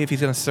fight if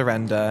he's gonna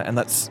surrender, and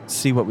let's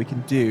see what we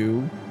can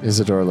do.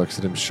 Isidore looks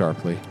at him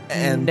sharply.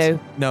 And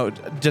No.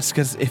 just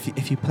because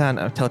if you plan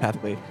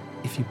telepathically,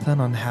 if you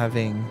plan on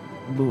having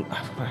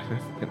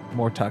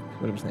Mortuck,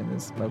 whatever his name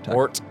is,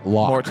 Mortlock.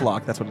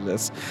 Mortlock, that's what it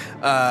is.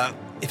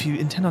 If you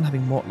intend on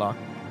having Mortlock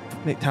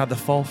to have the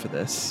fall for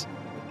this,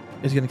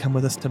 is he going to come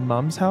with us to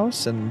Mum's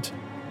house? And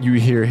You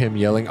hear him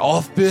yelling,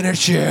 I'll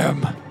finish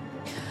him.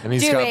 And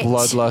he's Do got it.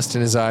 bloodlust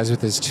in his eyes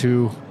with his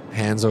two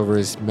hands over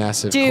his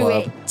massive Do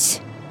club.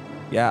 it.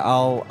 yeah,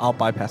 I'll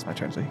bypass my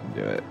turn so he can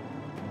do it.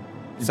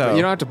 So But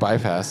you don't have to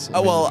bypass.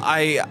 Oh well,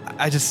 I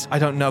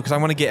don't know because I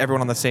want to get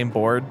everyone on the same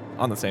board,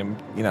 on the same,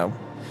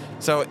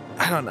 So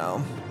I don't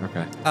know.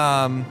 Okay.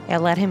 Yeah,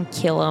 let him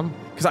kill him.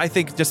 Because I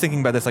think just thinking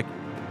about this, like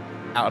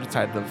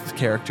outside the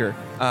character,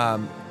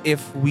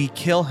 if we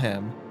kill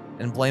him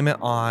and blame it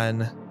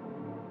on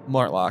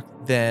Mortlock,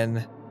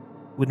 then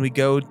when we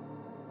go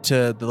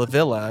to the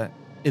villa,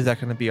 is that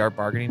going to be our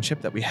bargaining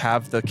chip that we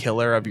have the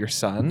killer of your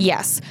son?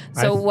 Yes.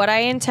 So what I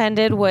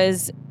intended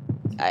was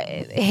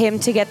him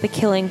to get the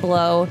killing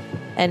blow,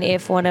 and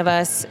if one of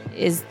us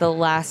is the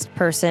last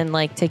person,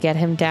 like to get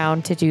him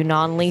down to do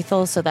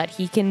non-lethal so that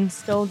he can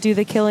still do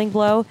the killing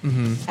blow,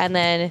 and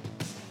then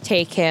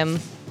take him,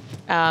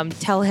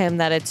 tell him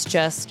that it's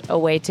just a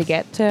way to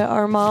get to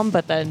our mom,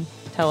 but then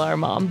tell our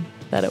mom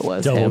that it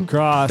was Double him.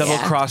 cross. Double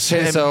Yeah. cross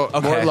him. So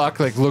Okay. Mortlock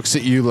like looks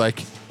at you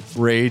like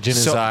rage in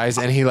his So- eyes,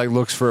 and he like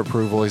looks for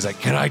approval. He's like,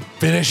 "Can I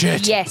finish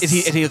it?" Yes. Is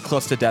he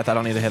close to death? I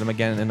don't need to hit him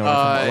again in order for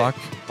Mortlock?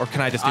 Or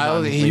can I just do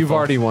non-lethal? You've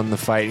already won the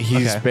fight.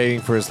 He's Okay.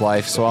 begging for his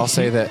life, so I'll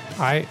say that.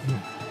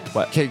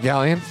 Okay,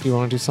 Galleon, do you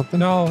want to do something?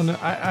 No,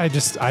 I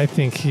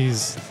think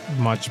he's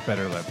much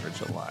better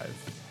leverage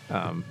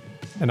alive.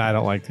 And I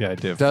don't like the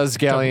idea of Does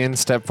Galleon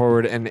step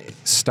forward and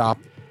stop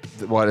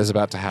what is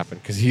about to happen?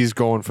 Because he's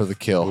going for the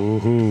kill.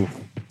 Ooh.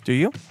 Do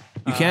you?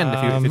 You can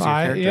if it's your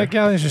character. Yeah,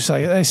 Gallion's just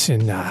like,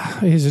 listen,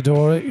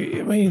 Isidore, I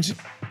mean,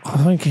 I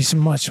think he's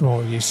much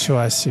more used to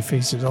us if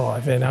he's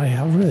alive, and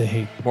I really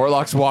hate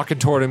Mortlock's walking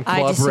toward him, I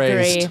club disagree.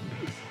 raised.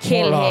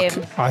 Kill Morlock.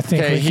 him. I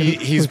think Okay,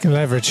 we can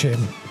leverage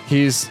him.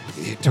 He's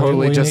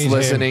totally We just need him.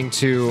 listening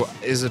to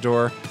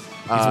Isidore.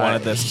 He's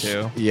wanted this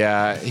too.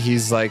 Yeah,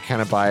 he's like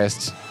kind of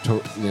biased.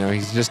 He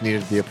just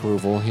needed the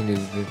approval. He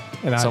needed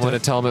And I someone to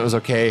don't- tell him it was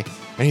okay.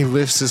 And he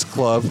lifts his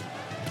club,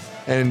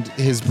 and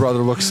his brother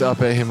looks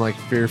up at him like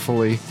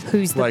fearfully,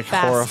 Who's the like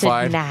bastard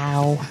horrified.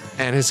 now?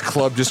 And his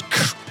club just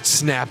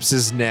snaps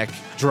his neck,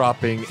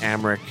 dropping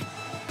Amric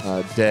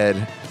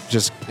dead.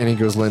 And he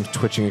goes limp,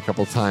 twitching a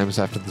couple times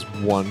after this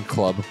one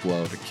club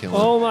blow to kill him.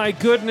 Oh my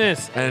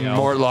goodness. And Yo.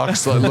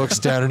 Mortlock looks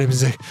down at him.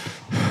 He's like,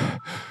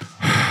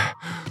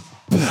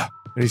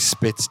 and he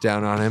spits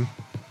down on him.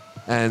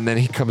 And then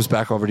he comes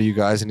back over to you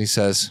guys and he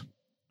says,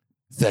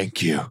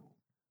 "Thank you.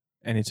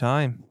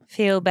 Anytime.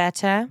 Feel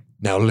better?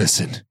 Now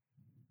listen.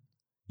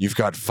 You've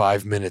got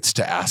 5 minutes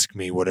to ask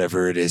me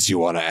whatever it is you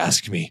want to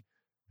ask me.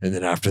 And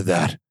then after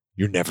that,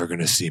 you're never going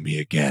to see me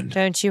again."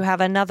 Don't you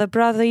have another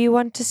brother you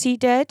want to see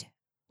dead?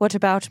 What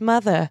about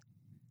mother?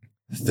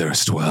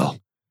 Thirstwell.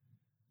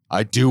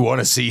 I do want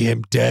to see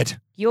him dead.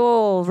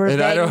 Your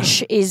And I don't-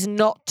 revenge is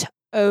not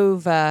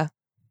over.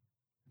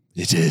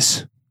 It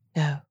is.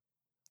 No,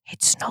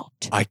 it's not.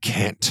 I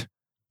can't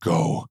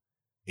go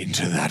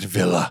into that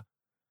villa.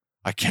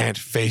 I can't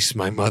face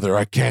my mother.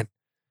 I could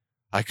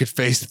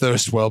face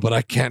Thirstwell, but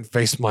I can't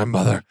face my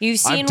mother.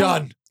 I'm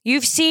done.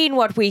 You've seen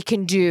what we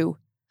can do.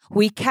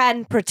 We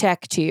can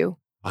protect you.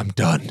 I'm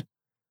done.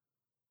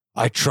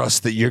 I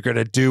trust that you're going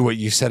to do what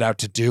you set out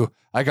to do.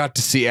 I got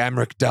to see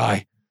Amric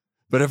die.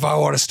 But if I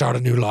want to start a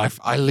new life,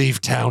 I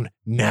leave town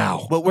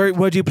now. Well,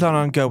 where do you plan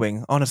on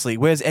going? Honestly,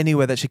 where's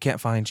anywhere that she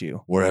can't find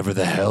you? Wherever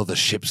the hell the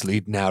ships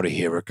leading out of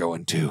here are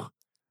going to.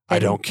 I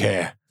don't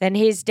care. Then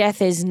his death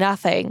is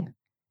nothing.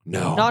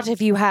 No. Not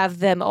if you have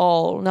them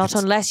all. Not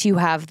unless you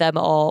have them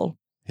all.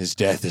 His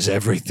death is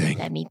everything.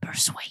 Let me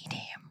persuade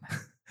him.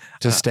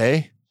 To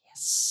stay?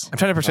 Yes. I'm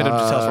trying to persuade him to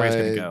tell us where he's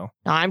going to go.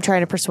 No, I'm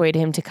trying to persuade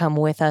him to come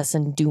with us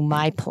and do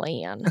my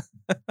plan.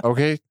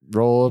 Okay,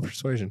 roll a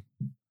persuasion.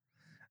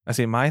 I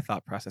see my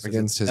thought process.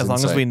 Against his as long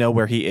as insight. we know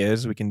where he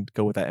is, we can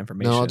go with that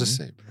information. No, I'll just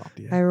say.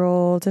 I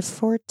rolled a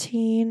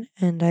 14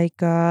 and I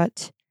got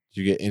Did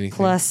you get anything?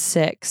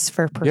 +6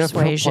 for Yeah,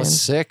 persuasion.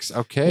 +6.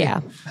 Okay.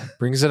 Yeah.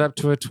 Brings it up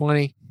to a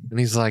 20. And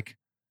he's like,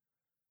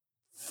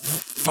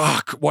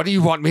 fuck, what do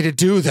you want me to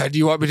do then? Do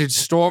you want me to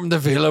storm the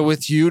villa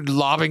with you,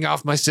 lobbing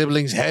off my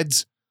siblings'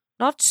 heads?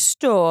 Not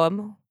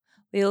storm.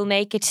 We'll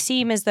make it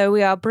seem as though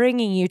we are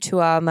bringing you to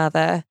our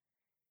mother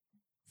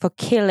for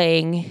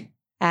killing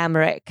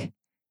Amric.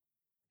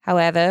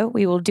 However,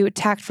 we will do it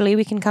tactfully.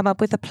 We can come up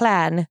with a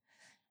plan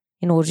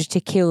in order to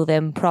kill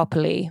them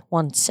properly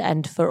once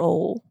and for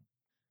all.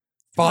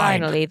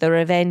 Fine. Finally, the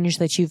revenge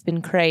that you've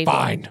been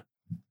craving.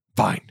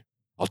 Fine.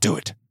 I'll do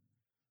it.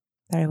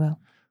 Very well.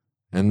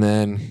 And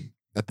then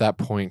at that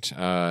point,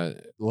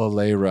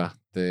 Lalera,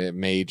 the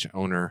mage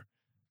owner,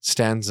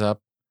 stands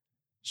up.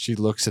 She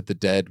looks at the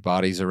dead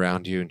bodies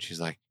around you and she's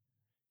like,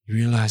 you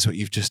realize what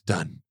you've just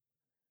done?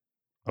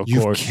 Of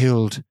You've course.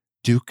 killed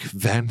Duke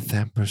Van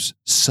Thamper's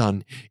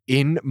son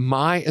in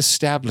my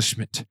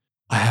establishment.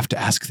 I have to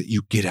ask that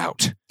you get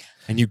out.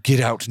 And you get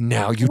out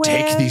now. You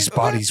take these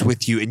bodies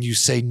with you and you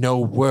say no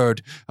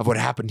word of what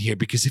happened here.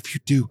 Because if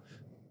you do,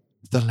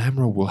 the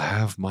Lamra will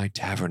have my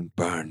tavern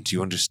burned. Do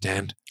you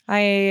understand?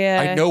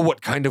 I know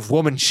what kind of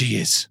woman she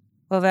is.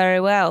 Well, very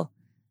well.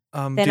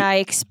 Then I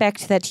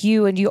expect that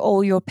you and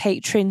all your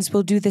patrons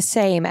will do the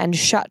same and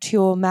shut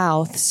your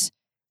mouths.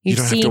 You You've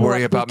don't have seen to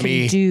worry what about we can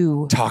me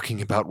do.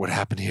 talking about what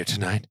happened here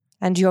tonight.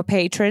 And your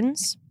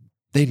patrons?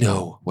 They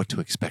know what to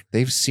expect.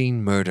 They've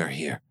seen murder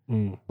here.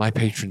 Mm. My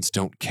patrons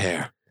don't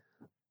care.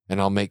 And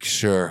I'll make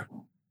sure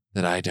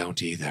that I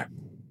don't either.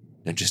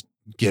 And just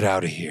get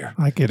out of here.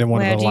 I get in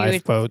one Where of the do you-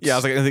 lifeboats. Yeah, I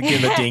was like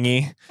in the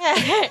dinghy.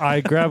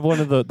 I grab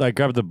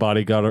the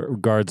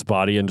bodyguard's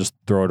body and just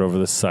throw it over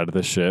the side of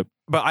the ship.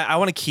 But I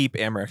want to keep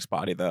Amaric's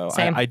body, though.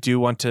 Same. I do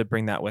want to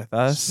bring that with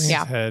us. Swing his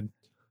Yeah. head.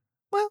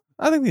 Well,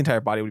 I think the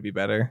entire body would be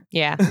better.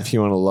 Yeah. If you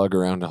want to lug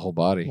around a whole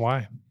body.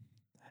 Why?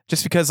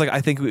 Just because, like,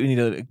 I think we need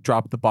to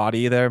drop the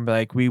body there and be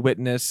like, we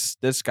witnessed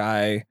this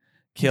guy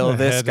kill The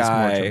this head is more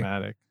guy.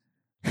 dramatic.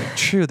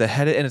 True, the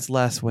head and it's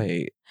less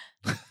weight.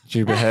 Did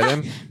you behead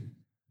him?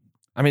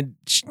 I mean,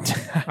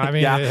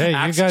 Yeah, hey,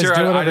 you guys do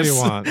whatever you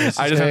want. This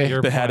I is just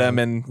your behead plan. him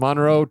and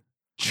Monroe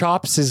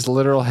chops his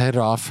literal head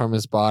off from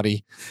his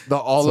body.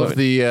 All So of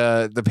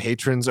the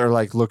patrons are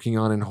like looking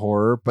on in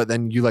horror, but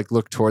then you like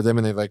look toward them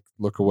and they like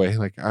look away.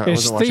 Like I It's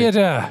wasn't watching.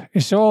 theater.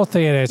 It's all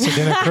theater. It's a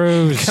dinner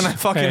cruise. can I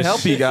fucking It's-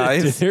 help you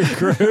guys?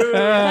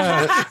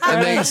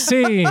 And they-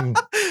 scene.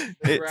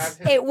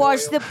 It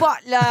was the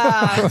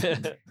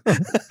butler.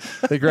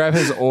 They grab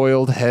his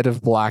oiled head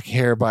of black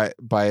hair by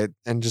it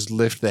and just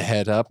lift the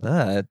head up,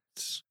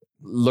 That's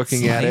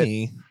looking at it,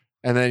 slimy.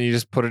 and then you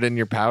just put it in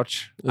your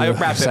pouch. I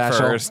wrap it Satchel.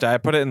 first. I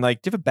put it in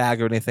like, do you have a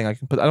bag or anything I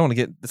can put? I don't want to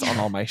get this on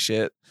all my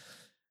shit.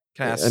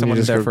 Can I ask And someone you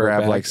who's just there go for a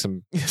grab bag? like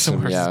some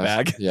Someone's yeah,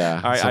 bag.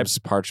 Yeah, All right,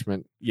 some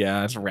parchment.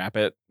 Yeah, just wrap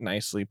it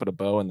nicely, put a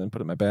bow, and then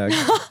put it in my bag.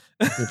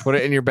 You put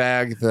it in your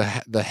bag,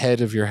 the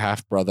head of your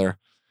half brother,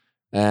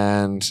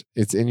 and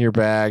it's in your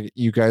bag.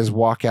 You guys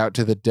walk out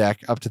to the deck,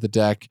 up to the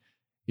deck.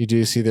 You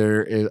do see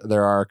there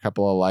are a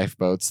couple of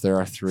lifeboats. There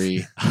are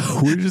 3.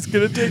 We're just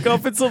gonna take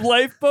off in some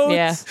lifeboats.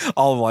 Yeah.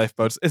 All the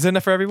lifeboats. Is it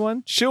enough for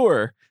everyone?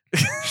 Sure.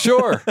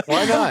 Sure,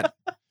 why not?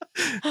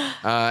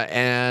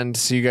 And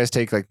so you guys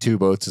take like 2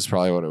 boats is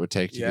probably what it would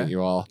take to Yeah. get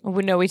you all.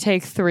 No, we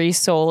take 3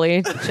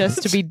 solely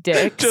just to be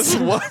dicks. Just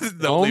one.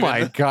 Oh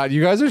my god,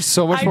 you guys are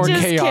so much I'm more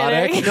just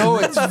chaotic. kidding. No,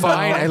 it's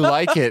fine. I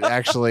like it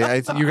actually.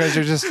 You guys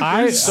are just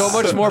so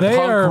much more They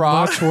punk are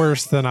rock. much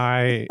worse than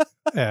I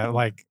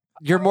like.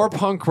 You're more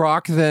punk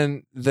rock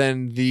than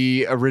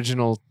the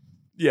original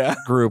Yeah.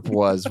 group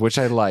was, which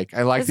I like.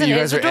 I like that you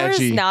guys are Isidore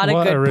edgy, is not a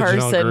What good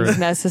original person group?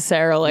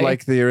 necessarily.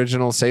 like the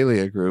original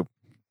Salia group.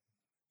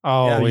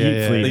 Oh, Yeah, yeah, Yeet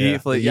yeah, Fleet. The yeah.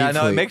 Yeet Fleet. The Yeah, Yeet no,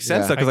 it Fleet, makes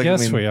sense yeah. though. 'cause, I like,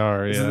 guess mean, we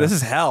are. This, Yeah. this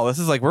is hell. This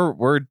is like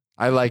we're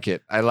I like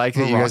it. I like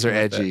that We're you guys are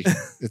rocking with edgy.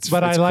 it.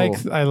 But It's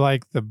I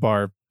like the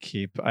barb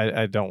keep.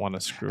 I don't want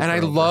to screw. and her I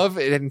over. love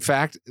it. In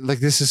fact, like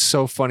this is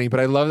so funny, but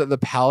I love that the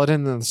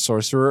paladin and the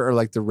sorcerer are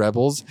like the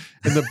rebels,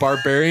 and the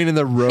barbarian and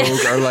the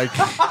rogue are like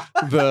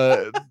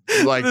the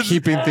like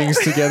keeping things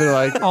together.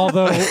 Like,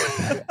 Although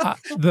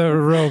the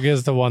rogue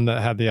is the one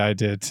that had the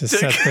idea to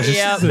set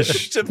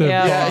the bar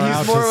yeah, out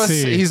he's more to of a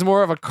sea. he's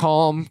more of a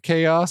calm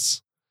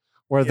chaos,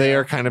 where they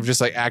are kind of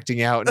just like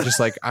acting out and just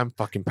like I'm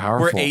fucking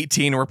powerful. We're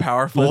 18. We're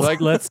powerful.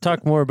 Let's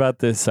talk more about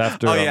this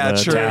after. Oh on yeah,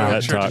 the true. Tiny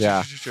Hut True. Talk.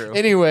 Yeah. True.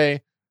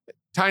 Anyway,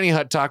 Tiny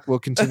Hut Talk will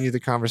continue the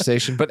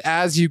conversation, but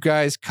as you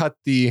guys cut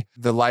the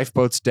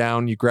lifeboats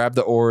down, you grab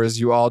the oars,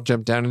 you all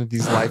jump down into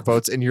these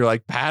lifeboats, and you're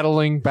like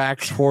paddling back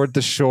toward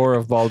the shore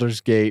of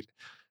Baldur's Gate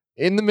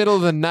in the middle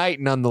of the night,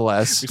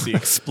 nonetheless. We see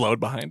explode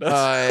behind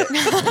us.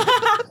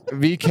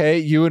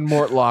 VK, you and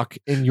Mortlock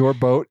in your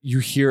boat, you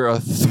hear a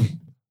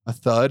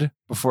thud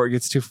before it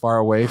gets too far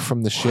away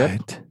from the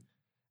ship,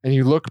 and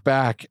you look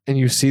back and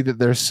you see that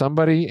there's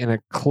somebody in a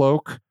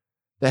cloak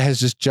that has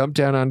just jumped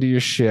down onto your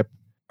ship.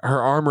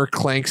 Her armor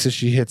clanks as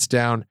she hits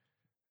down.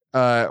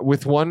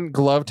 With one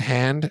gloved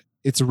hand,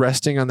 it's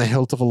resting on the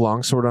hilt of a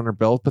longsword on her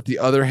belt, but the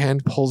other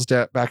hand pulls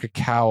back a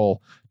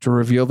cowl to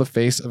reveal the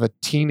face of a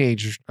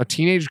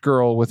teenage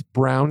girl with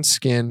brown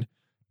skin,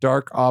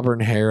 dark auburn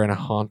hair, and a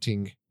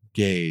haunting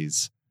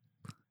gaze.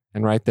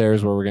 And right there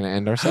is where we're going to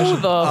end our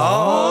session. What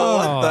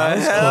the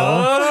that's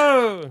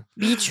hell?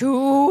 Me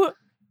too.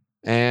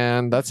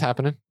 And that's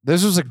happening.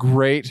 This was a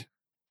great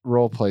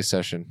roleplay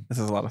session. This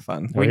is a lot of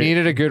fun. We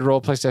needed a good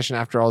roleplay session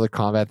after all the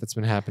combat that's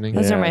been happening.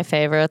 Those Yeah. are my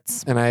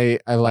favorites. And I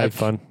I like had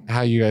fun.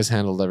 how you guys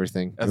handled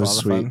everything. That's It was a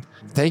lot sweet. of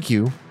fun. Thank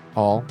you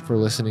all for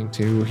listening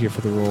to Here for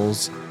the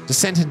Rolls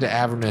Descent into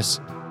Avernus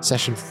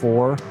Session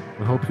 4.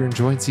 We hope you're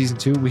enjoying Season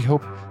 2. We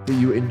hope that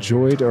you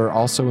enjoyed or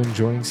also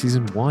enjoying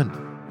Season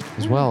 1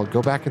 as well.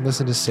 Go back and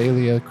listen to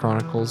Salia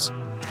Chronicles,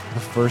 the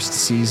first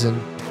season.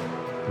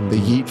 The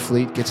Yeet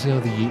Fleet. Get to know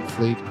the Yeet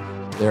Fleet.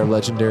 They're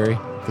legendary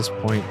at this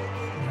point.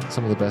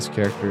 Some of the best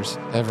characters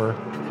ever.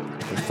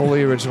 A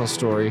fully original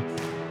story.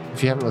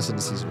 If you haven't listened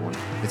to Season 1,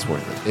 it's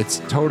worth it. It's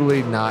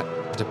totally not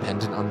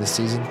dependent on this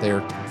season. They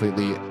are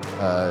completely,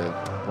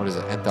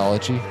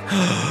 anthology?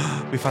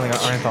 We finally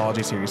got our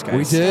anthology series, guys.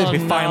 We did. Oh, We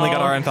finally no.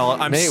 got our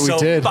anthology. I'm Nate, we so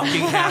did.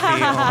 fucking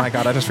happy. Oh my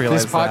god, I just This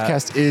realized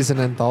podcast is an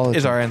that anthology.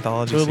 is our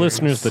anthology For the series.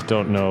 listeners that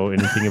don't know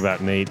anything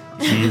about Nate,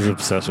 he's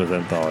obsessed with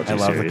anthology I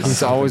love the series.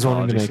 He's always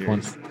wanting to make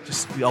Anthology one.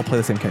 Just we all play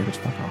the same characters.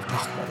 Fuck off.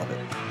 Oh, I love it.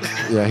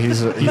 Yeah,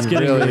 he's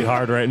getting really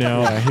hard right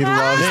now. Yeah, he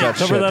loves that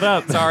Cover shit. that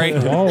up. Sorry.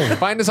 Whoa.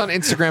 Find us on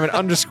Instagram at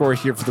 _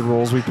 here for the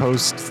rules. We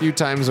post a few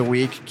times a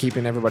week,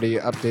 keeping everybody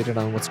updated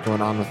on what's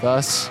going on with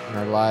us and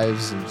our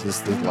lives and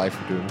just the life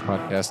of doing the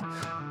podcast.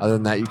 Other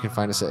than that, you can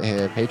find us at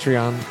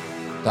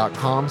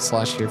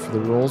patreon.com/here for the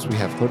rules. We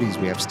have hoodies,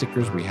 we have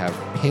stickers, we have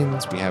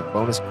pins, we have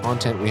bonus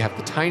content, we have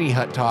the Tiny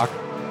Hut Talk,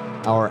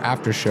 our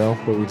after show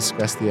where we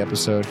discuss the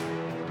episode.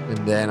 And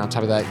then on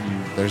top of that,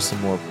 there's some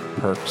more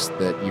perks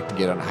that you can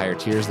get on higher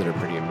tiers that are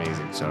pretty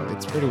amazing. So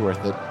it's pretty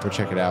worth it. Go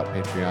check it out.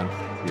 Patreon.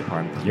 Be a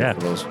part of the Here Yeah. for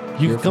Those. You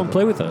Here can for come the-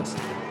 play with us.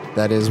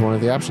 That is one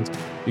of the options.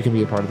 You can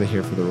be a part of the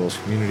Here for the Rules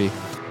community.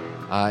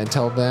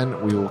 Until then,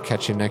 we will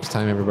catch you next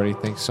time, everybody.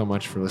 Thanks so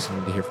much for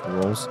listening to Here for the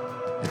Rules.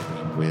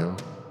 And we will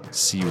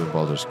see you in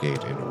Baldur's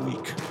Gate in a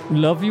week.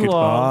 Love you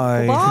all.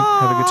 Goodbye.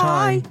 Have a good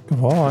time.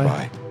 Goodbye.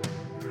 Bye.